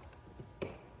lot.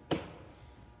 Do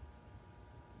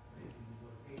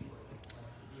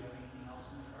you have anything else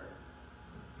in the cart?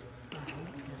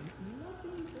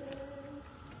 Loving this.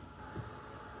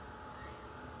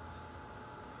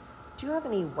 Do you have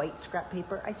any white scrap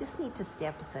paper? I just need to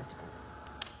stamp a sentiment.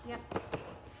 Yep.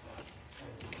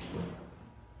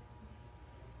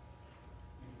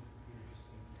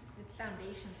 It's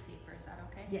foundations paper. Is that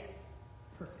okay? Yes.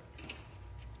 Perfect.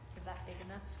 Is that big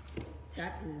enough?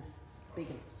 That is big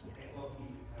enough,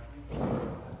 yes.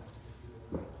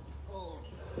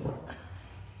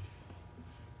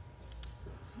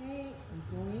 Okay, I'm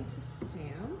going to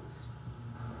stamp.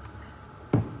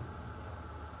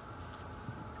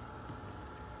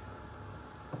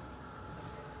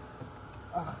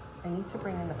 Ugh, I need to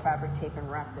bring in the fabric tape and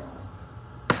wrap this.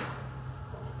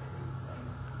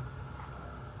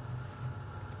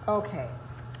 Okay.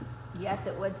 Yes,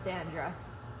 it would, Sandra.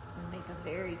 And make a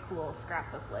very cool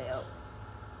scrapbook layout.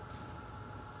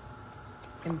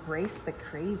 Embrace the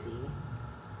crazy.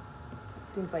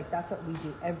 Seems like that's what we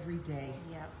do every day.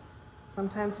 Yep.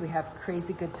 Sometimes we have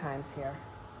crazy good times here.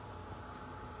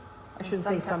 I And shouldn't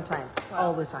say sometimes,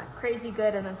 all the time. Crazy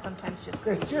good, and then sometimes just It's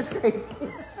crazy. just crazy.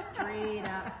 Straight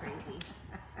up crazy.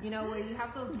 You know, where you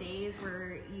have those days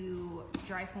where you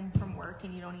drive home from work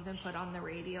and you don't even put on the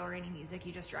radio or any music,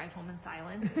 you just drive home in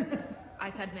silence.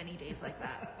 I've had many days like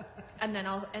that. And then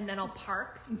I'll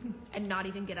park and not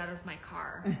even get out of my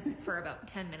car for about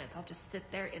 10 minutes. I'll just sit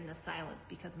there in the silence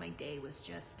because my day was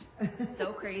just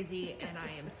so crazy and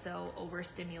I am so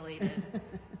overstimulated.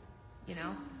 You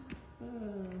know?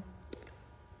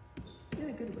 In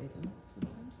a good way, though,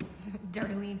 sometimes.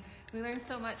 Darlene, we learned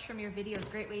so much from your videos.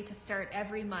 Great way to start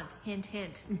every month. Hint,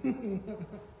 hint.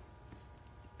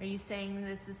 Are you saying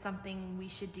this is something we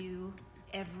should do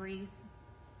at the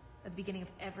beginning of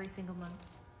every single month?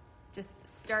 Just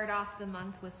start off the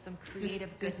month with some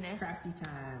creative goodness. Just crafty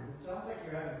time. It sounds like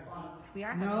you're having fun. We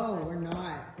are having No, fun. we're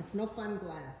not. It's no fun,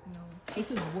 Glenn. No.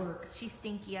 This is work. She's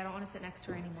stinky. I don't want to sit next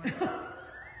to her anymore.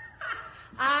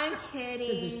 I'm kidding.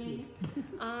 Scissors, please.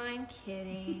 I'm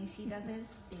kidding. She doesn't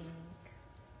stink.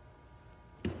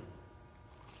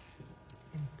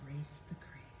 Embrace the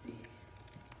crazy.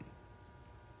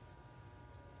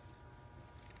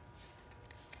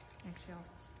 Actually, I'll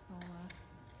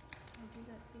do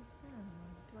that too.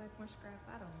 Do I have more scrap?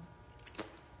 I don't know.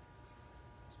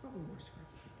 There's probably more scrap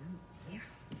than Yeah.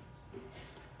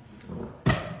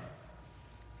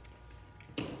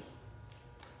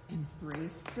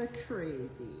 Embrace the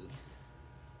crazy.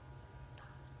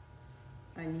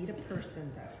 I need a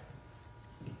person, though.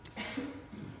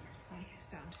 I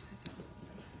found something.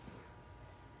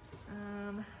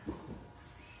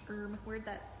 Where'd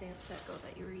that stamp set go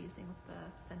that you were using with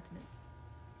the sentiments?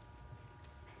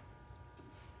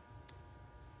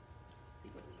 Let's see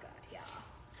what we got. Yeah.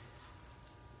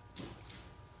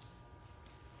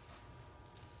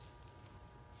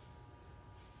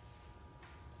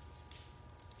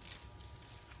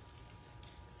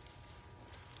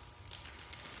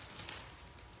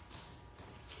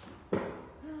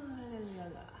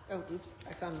 Oh, oops.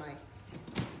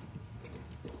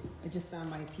 I just found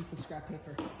my piece of scrap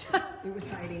paper. It was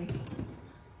hiding.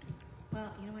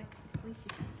 Well, you know what? At least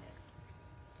you found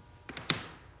it.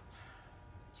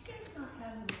 Do you guys not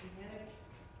have a magnetic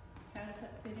pads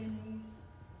that fit in these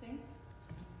things?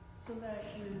 So that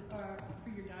for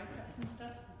your die cuts and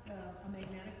stuff, a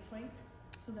magnetic plate,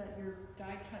 so that your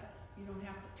die cuts, you don't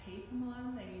have to tape them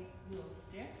on, they will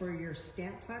stick? For your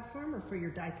stamp platform or for your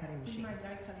die cutting This is machine? my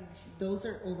die cutting machine. Those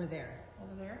are over there.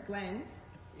 Over there? Glenn,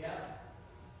 Yes.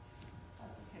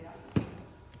 That's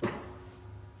okay.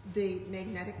 the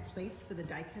magnetic plates for the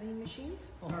die cutting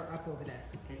machines are up over there.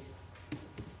 Okay.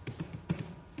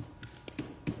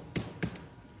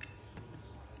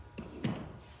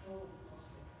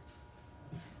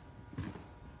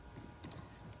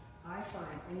 I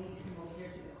find I need to move here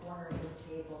to the corner of this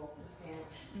table to stamp.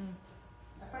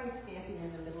 I find stamping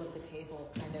in the middle of the table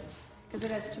kind of, because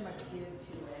it has too much give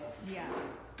to it. Yeah.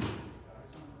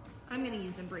 I'm gonna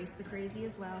use Embrace the Crazy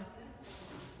as well.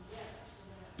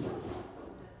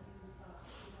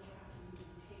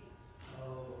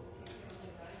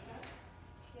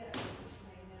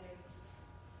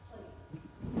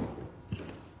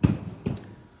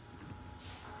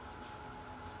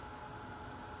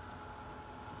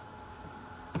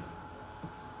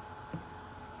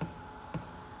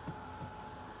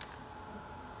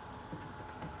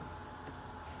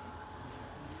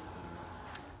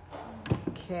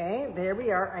 Okay, there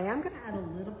we are. I am going to add a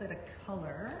little bit of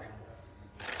color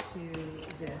to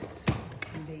this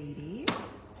lady.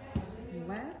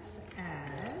 Let's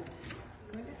add,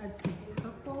 I'm going to add some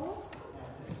purple.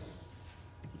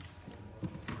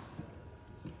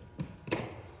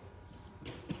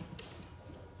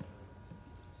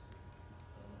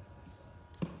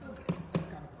 Okay, I've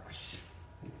got a brush.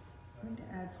 I'm going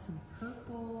to add some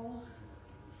purple.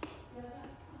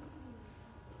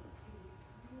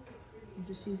 I'm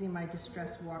just using my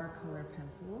distressed watercolor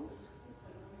pencils.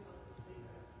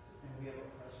 And we have a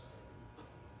press.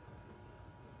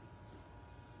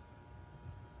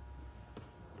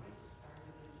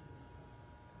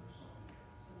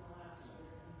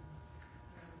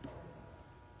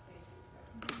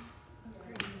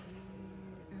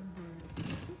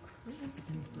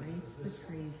 Embrace the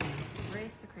crazy.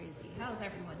 Embrace the Crazy. How's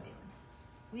everyone doing?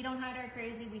 We don't hide our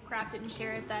crazy, we craft it and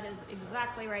share it. That is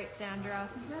exactly right, Sandra.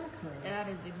 Exactly. That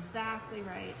is exactly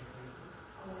right.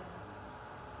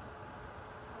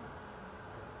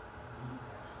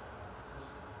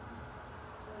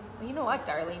 Well, you know what,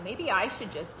 darling? Maybe I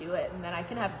should just do it, and then I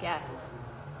can have guests.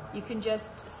 You can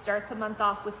just start the month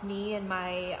off with me and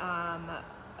my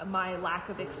my lack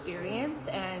of experience,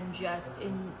 and just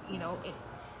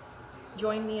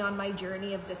join me on my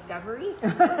journey of discovery,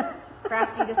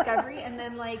 crafty discovery, and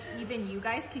then like even you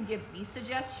guys can give me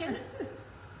suggestions,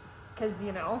 because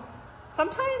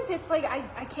sometimes it's like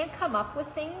I can't come up with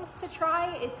things to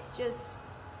try. It's just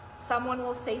someone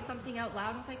will say something out loud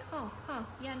and it's like,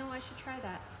 yeah, no, I should try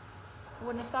that. I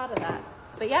wouldn't have thought of that.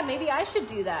 But yeah, maybe I should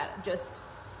do that. Just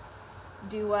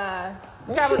do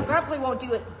probably won't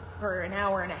do it for an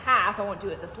hour and a half. I won't do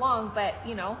it this long, but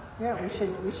Yeah, we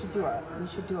should do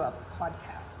a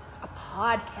podcast. A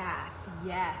podcast,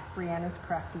 yes. Breanna's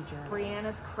crafty journey.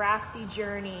 Breanna's crafty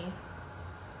journey.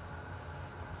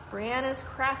 Breanna's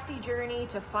crafty journey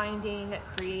to finding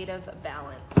creative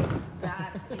balance.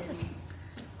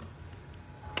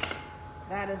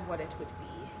 That is what it would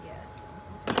be. Yes.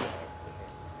 These are my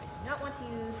scissors. I do not want to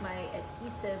use my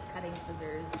adhesive cutting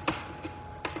scissors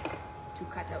to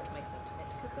cut out my sentiment,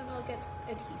 because then I'll get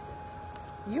adhesive.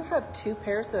 You have 2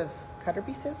 pairs of cutter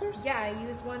bee scissors? Yeah, I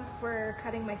use one for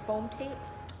cutting my foam tape,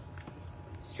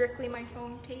 strictly my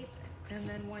foam tape, and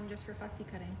then one just for fussy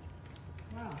cutting.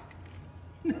 Wow.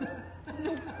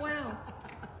 Wow.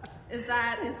 Is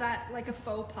that like a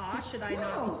faux pas? Should I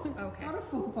not? No, Okay. not a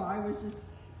faux pas. I was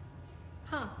just,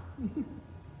 Huh.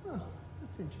 oh,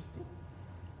 that's interesting.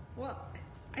 Well,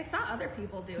 I saw other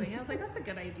people doing it. I was like, that's a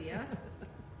good idea.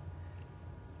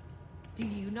 Do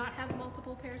you not have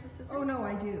multiple pairs of scissors? Oh no,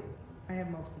 I do. I have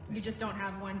multiple pairs. You just don't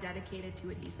have one dedicated to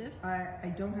adhesive?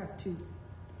 I don't have two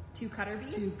Cutter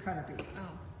bees? 2 cutter bees.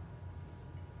 Oh.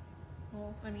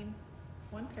 Well, I mean,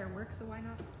 one pair works, so why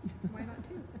not? Why not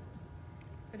 2?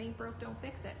 If it ain't broke, don't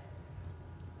fix it.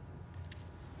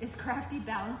 Is crafty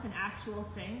balance an actual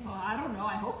thing? Well, I don't know.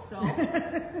 I hope so.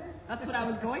 That's what I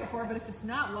was going for, but if it's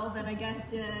not, well, then I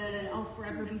guess I'll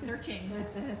forever be searching.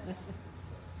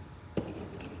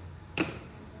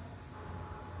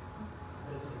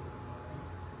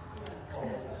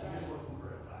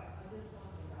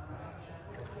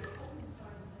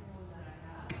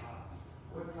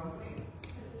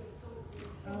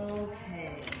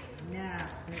 Okay, now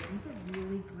there is a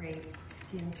really great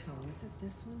skin tone. Is it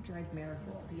this one? Dried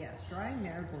marigold. Yes, dried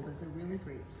marigold is a really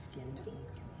great skin tone.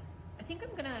 I think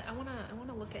I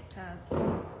wanna look at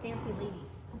fancy ladies.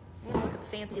 I wanna look at the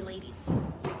fancy ladies.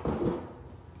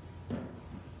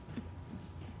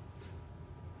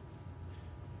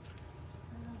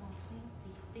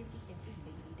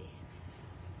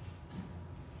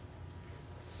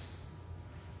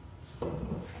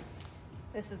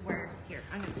 This is where, here,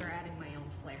 I'm gonna start adding my own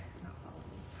flair. Not follow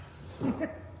me.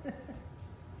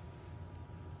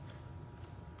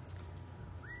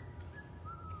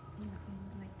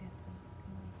 Like that.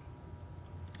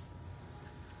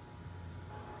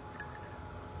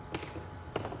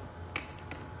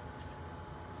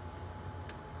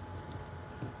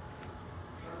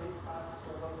 Charlie's classes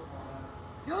are about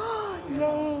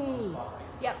Yay!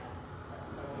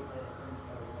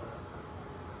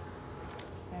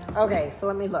 Okay, so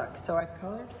let me look. So I've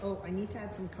colored. Oh, I need to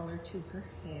add some color to her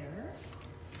hair.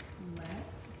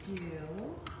 Let's do.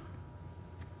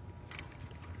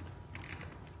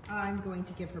 I'm going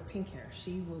to give her pink hair.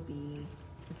 She will be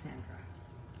Cassandra.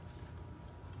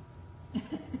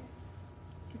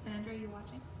 Cassandra, are you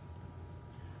watching?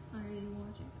 Are you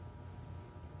watching?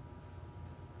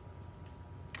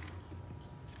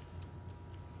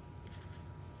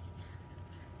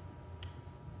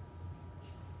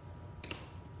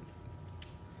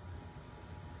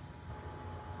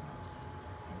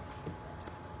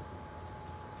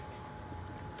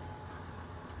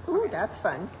 Ooh, that's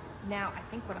fun. Now, I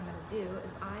think what I'm going to do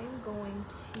is I'm going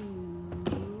to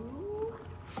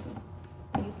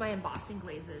use my embossing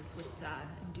glazes with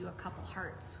and do a couple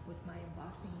hearts with my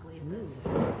embossing glazes. Ooh,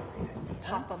 that's a great idea.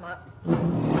 Pop them up.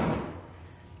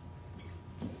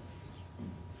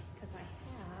 Because I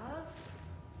have.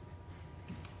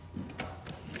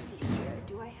 Let's see here.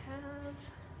 Do I have?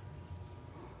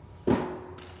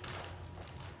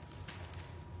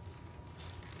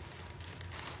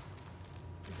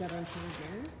 Is that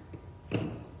Uncharted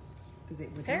Mariner? Because it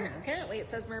would match. Apparently, it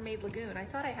says Mermaid Lagoon. I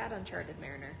thought I had Uncharted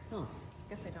Mariner. Oh,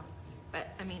 Guess I don't.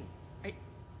 But I mean, what's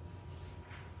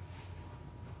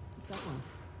that one?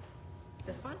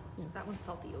 this one? Yeah. That one's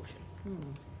Salty Ocean. Hmm.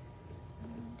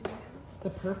 Do I have? The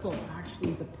purple,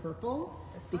 actually, the purple,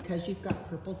 This one? because you've got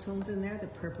purple tones in there, the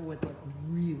purple would look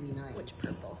really nice. Which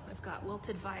purple? I've got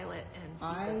Wilted Violet and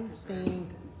I Seagrass Preserve. think,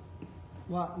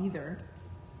 well, either.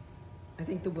 I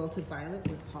think the Wilted Violet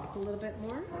would pop a little bit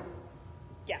more.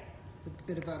 Yeah. It's a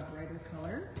bit of a brighter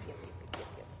color. Yep.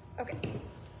 Okay.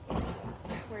 Let's do it.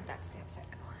 Where'd that stamp set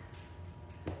go?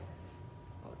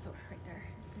 Oh, it's over right there.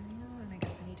 And I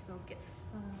guess I need to go get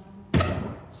some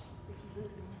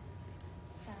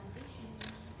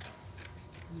foundations.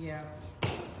 Yeah,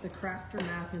 the crafter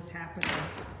math is happening.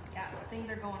 Yeah, things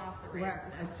are going off the Well, rails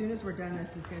now. as soon as we're done,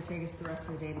 this is going to take us the rest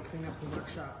of the day to clean up the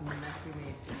workshop and the mess we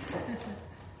made.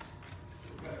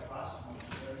 We've got a class tomorrow,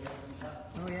 so we gotta finish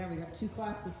up. Oh yeah, we got 2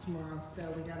 classes tomorrow, so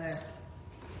we gotta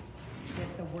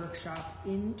get the workshop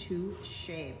into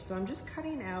shape. So I'm just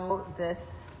cutting out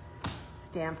this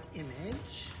stamped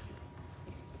image.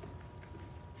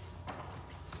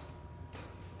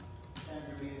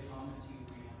 Sandra made a comment to you,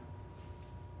 Breanna.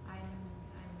 I'm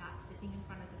not sitting in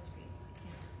front of the screen, so I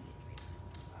can't see it right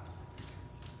now.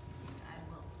 I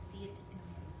will see it in a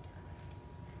moment.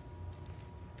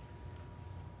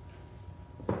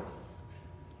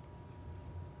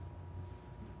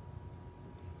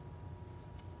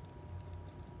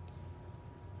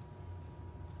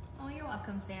 Oh, you're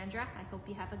welcome, Sandra. I hope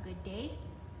you have a good day.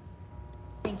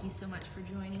 Thank you so much for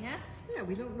joining us. Yeah,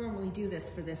 we don't normally do this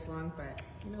for this long, but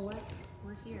you know what?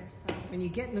 We're here, so When you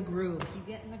get in the groove. you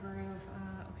get in the groove.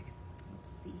 Okay,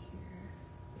 let's see here.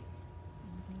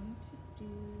 I'm going to do.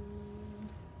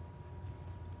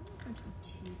 I'm not going to be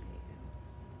too big.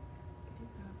 Let's do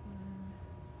that one.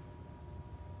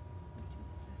 Let's do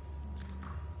this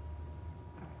one.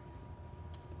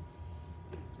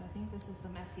 So I think this is the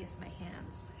messiest my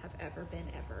hands have ever been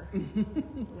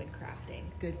when crafting.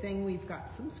 Good thing we've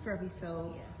got some scrubby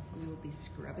soap. Yes. We will be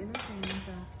scrubbing our hands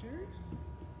after.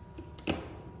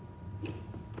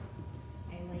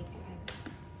 I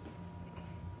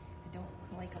don't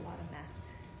like a lot of mess,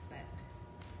 but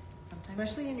sometimes.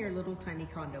 Especially in your little tiny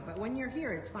condo. But when you're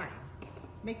here, it's fine. Yes.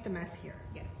 Make the mess here.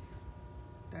 Yes.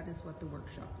 That is what the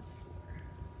workshop is for.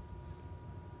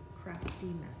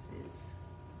 Crafty messes.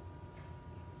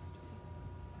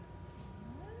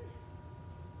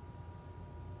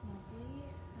 Lovely.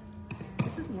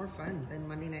 This is more fun than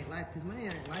Monday Night Live because Monday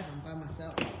Night Live I'm by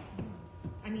myself. I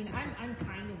mean, This is fun. I'm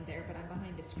kind of there, but I'm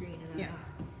behind a screen and I'm Yeah. not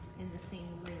in the same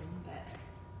room. But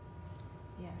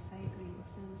yes, I agree.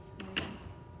 This is very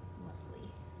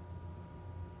lovely.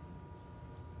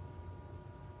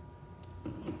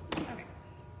 Okay.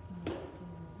 Let's do.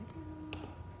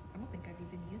 I don't think I've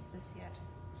even used this yet.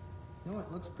 No,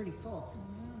 it looks pretty full.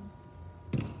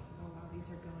 Oh wow, these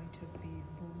are going to be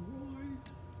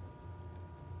bright.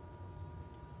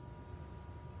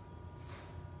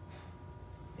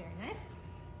 Very nice.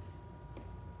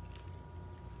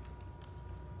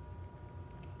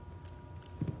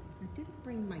 I didn't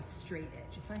bring my straight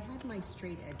edge. If I had my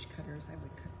straight edge cutters, I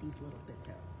would cut these little bits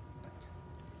out, but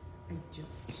I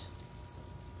don't. So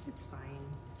it's fine.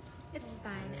 It's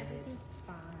fine. good. Everything's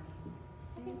fine.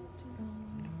 It is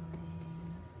fine.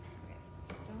 Okay,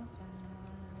 so don't that.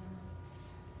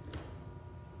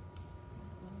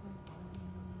 Those are fine.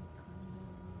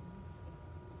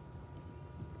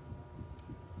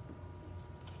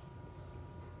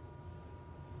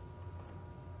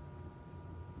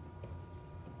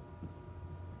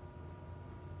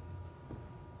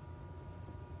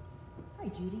 Hi,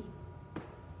 Judy.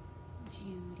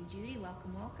 Judy,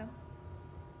 welcome, welcome.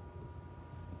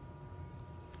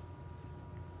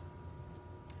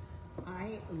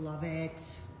 I love it.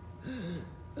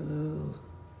 Ooh.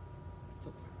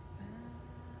 So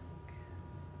Back.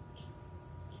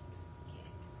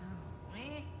 Oh,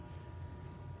 eh.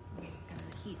 So I'm just gonna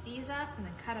heat these up and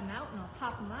then cut them out, and I'll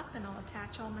pop them up and I'll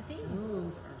attach all my things.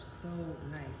 those are so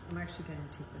nice. I'm actually going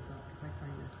to take this off because I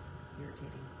find this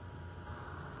irritating.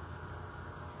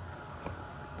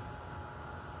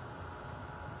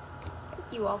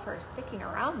 Thank you all for sticking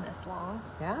around this long.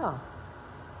 Yeah.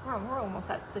 We're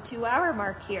almost at the 2-hour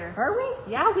mark here. Are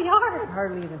we? Yeah, we It are.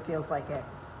 hardly even feels like it.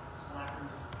 Slackers.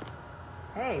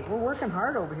 Hey, we're working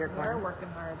hard over here, We're Glenn. working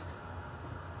hard.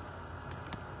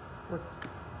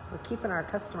 We're keeping our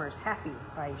customers happy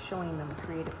by showing them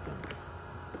creative things.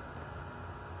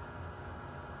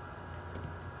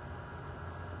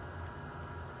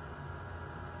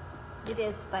 It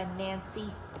is fun,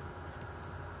 Nancy.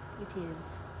 It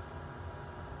is.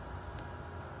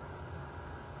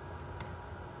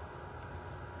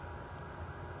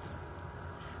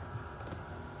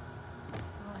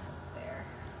 Almost there.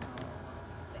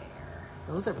 Almost there.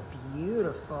 Those are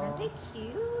beautiful. Aren't they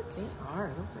cute? They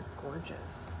are. Those are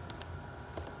gorgeous.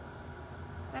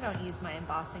 I don't use my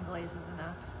embossing glazes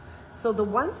enough. So the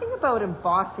one thing about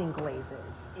embossing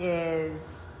glazes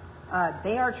is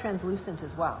they are translucent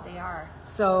as well. They are.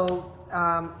 So,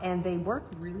 and they work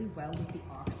really well with the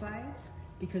oxides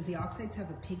because the oxides have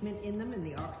a pigment in them and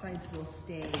the oxides will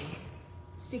stay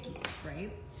sticky,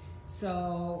 right?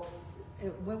 So,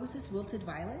 what was this, wilted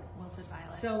violet? Wilted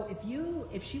violet. So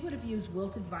if she would have used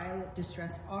wilted violet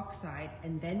distress oxide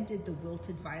and then did the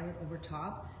wilted violet over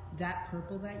top, that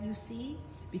purple that you see,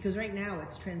 because right now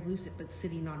it's translucent but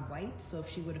sitting on white, so if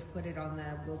she would have put it on the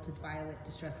wilted violet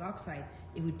distress oxide,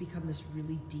 it would become this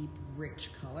really deep,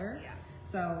 rich color. Yeah.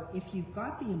 So if you've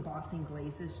got the embossing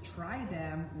glazes, try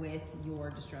them with your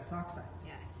distress oxides.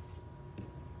 Yes.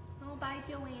 Oh, bye,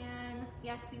 Joanne.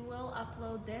 Yes, we will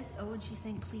upload this. Oh, and she's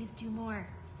saying, please do more.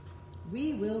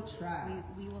 We will try.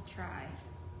 We will try.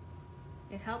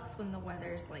 It helps when the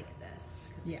weather's like this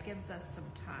because Yeah. it gives us some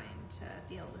time to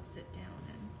be able to sit down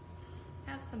and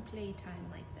have some playtime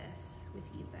like this with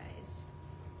you guys.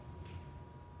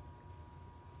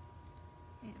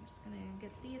 Okay, I'm just gonna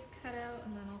get these cut out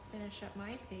and then I'll finish up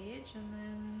my page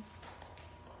and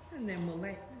And then we'll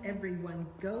let everyone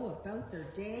go about their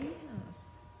day. yes.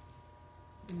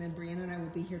 And then Breanna and I will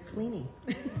be here cleaning.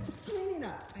 Cleaning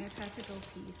up. I have had to go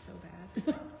pee so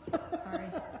bad. Sorry,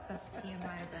 that's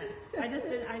TMI, but I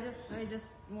just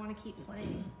want to keep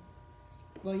playing.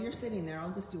 Well, you're sitting there.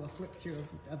 I'll just do a flip through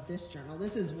of this journal.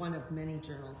 This is one of many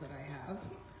journals that I have,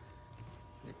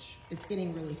 which it's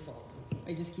getting really full.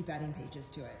 I just keep adding pages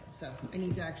to it. So I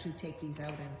need to actually take these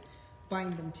out and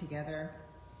bind them together.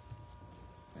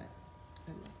 But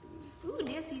I love these. Ooh,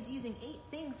 Nancy's using 8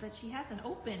 things that she hasn't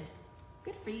opened.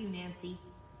 Good for you, Nancy.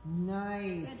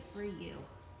 Nice. Good for you.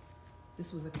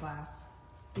 This was a class.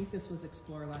 I think this was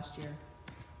Explore last year.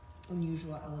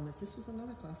 Unusual Elements. This was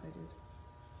another class I did.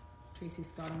 Tracy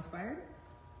Scott inspired.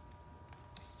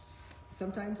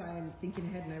 Sometimes I am thinking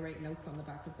ahead and I write notes on the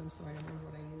back of them so I remember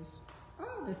what I used.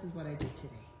 Oh, this is what I did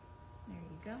today. There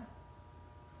you go.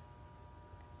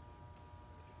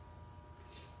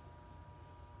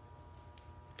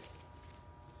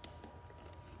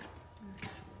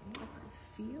 Actually,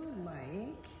 I feel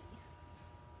like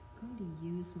I'm going to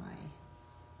use my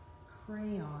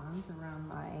crayons around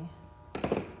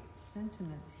my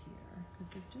sentiments here because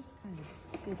they're just kind of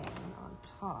sitting on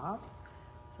top.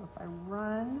 So if I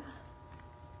run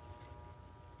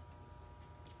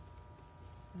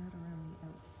that around the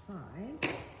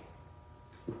outside,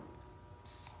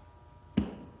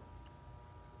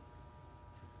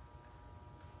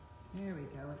 there we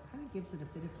go. It kind of gives it a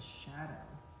bit of a shadow.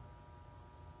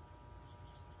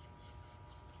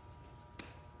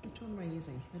 Which one am I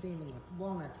using? I didn't even look.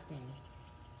 Walnut stain.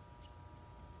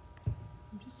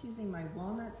 I'm just using my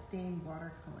walnut stain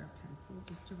watercolor pencil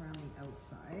just around the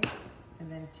outside and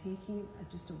then taking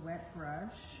just a wet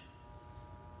brush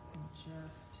and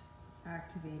just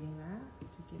activating that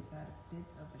to give that a bit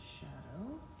of a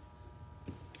shadow.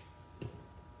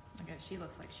 Okay, she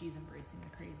looks like she's embracing the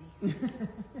crazy.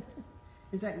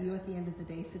 Is that you at the end of the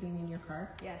day sitting in your car?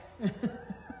 Yes.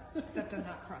 Except I'm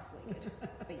not cross-legged,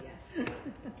 but yes.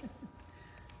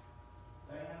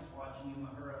 Diane's watching you,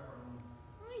 Mahura, from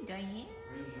Hi, Diane.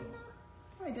 radio.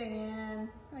 Hi Diane,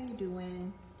 how you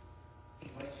doing? She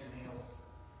likes your nails.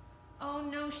 Oh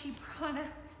no,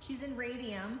 she's in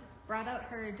radium, brought out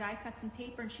her die cuts and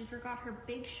paper and she forgot her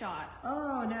Big Shot.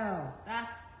 Oh no.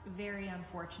 That's very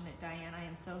unfortunate, Diane. I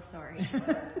am so sorry.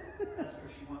 That's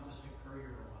where she wants us to courier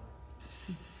a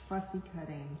lot. Fussy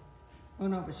cutting. Oh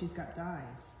no, but she's got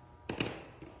dies.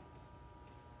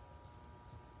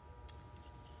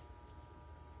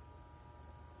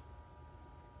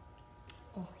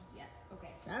 Oh, yes.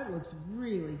 Okay. That looks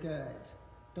really good.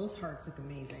 Those hearts look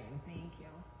amazing. Thank you.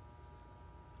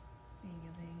 Thank you,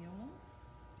 thank you.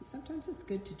 See, sometimes it's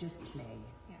good to just play.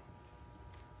 Yeah.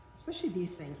 Especially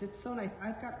these things. It's so nice.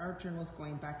 I've got art journals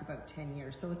going back about 10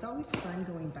 years. So it's always fun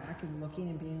going back and looking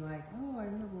and being like, oh, I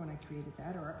remember when I created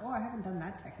that. Or, oh, I haven't done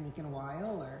that technique in a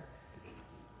while. Or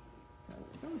so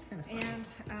it's always kind of fun.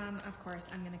 And, of course,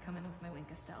 I'm going to come in with my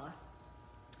Winka Stella.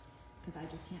 Because I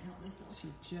just can't help myself. She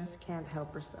just can't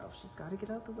help herself. She's got to get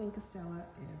out the Winka Stella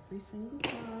every single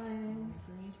time.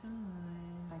 Every time.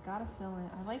 I gotta fill in.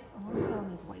 I want to fill in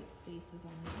these white spaces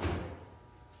on these cards,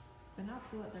 but not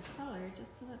so that they're colored,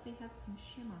 just so that they have some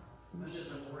shimmer. There's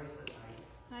a voice that's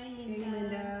Hi, Hey,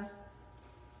 Linda.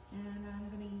 And I'm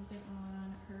gonna use it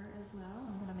on her as well.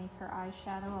 I'm gonna make her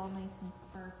eyeshadow all nice and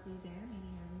sparkly there,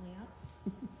 making her lips.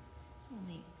 I'll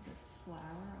make this flower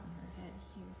on her head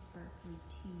here sparkly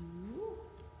too.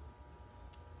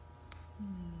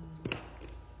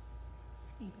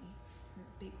 Maybe her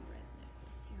big red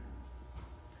necklace here also.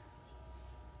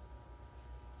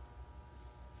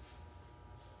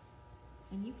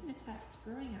 And you can attest,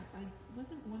 growing up, I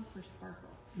wasn't one for sparkle.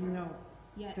 No,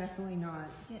 Yet, definitely not.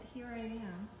 yet here I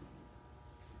am.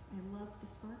 I love the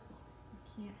sparkle. I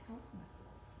can't help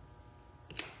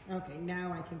myself. Okay,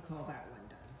 now I can call that one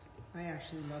done. I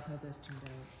actually love how this turned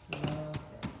out. Love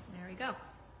this. There we go.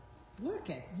 Look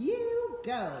at you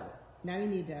go. Now you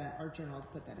need an art journal to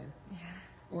put that in. Yeah.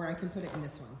 Or I can put it in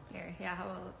this one. Here, yeah, how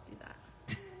about let's do that.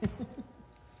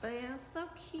 But yeah, it's so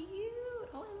cute.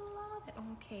 Oh, I love it.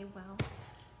 Okay, well.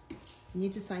 You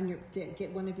need to sign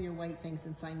get one of your white things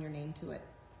and sign your name to it.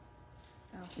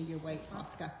 Oh, Your white this one?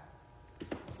 Posca.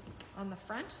 On the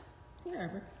front?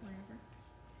 Wherever. Wherever.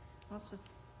 Let's just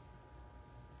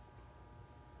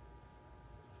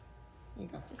There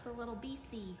you go. a little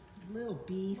BC. Little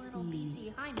BC. Little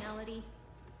BC. Hi, Melody.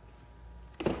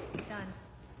 Done.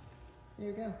 There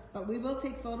you go. But we will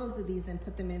take photos of these and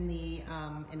put them in the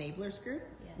enablers group.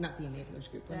 Yeah. Not the enablers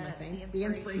group, what am I The saying? The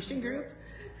inspiration group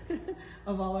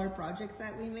of all our projects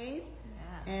that we made.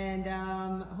 Yeah.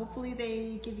 And hopefully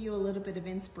they give you a little bit of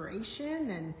inspiration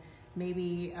and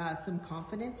maybe some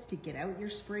confidence to get out your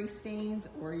spray stains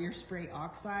or your spray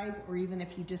oxides, or even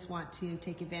if you just want to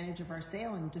take advantage of our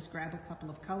sale and just grab a couple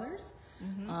of colors.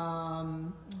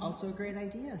 Also a great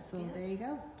idea. So there you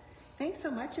go. Thanks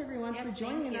so much, everyone, for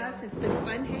joining us. It's been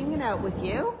fun hanging out with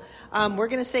you. We're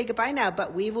going to say goodbye now,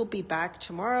 but we will be back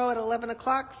tomorrow at 11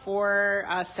 o'clock for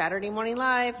Saturday Morning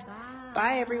Live.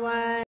 Bye everyone.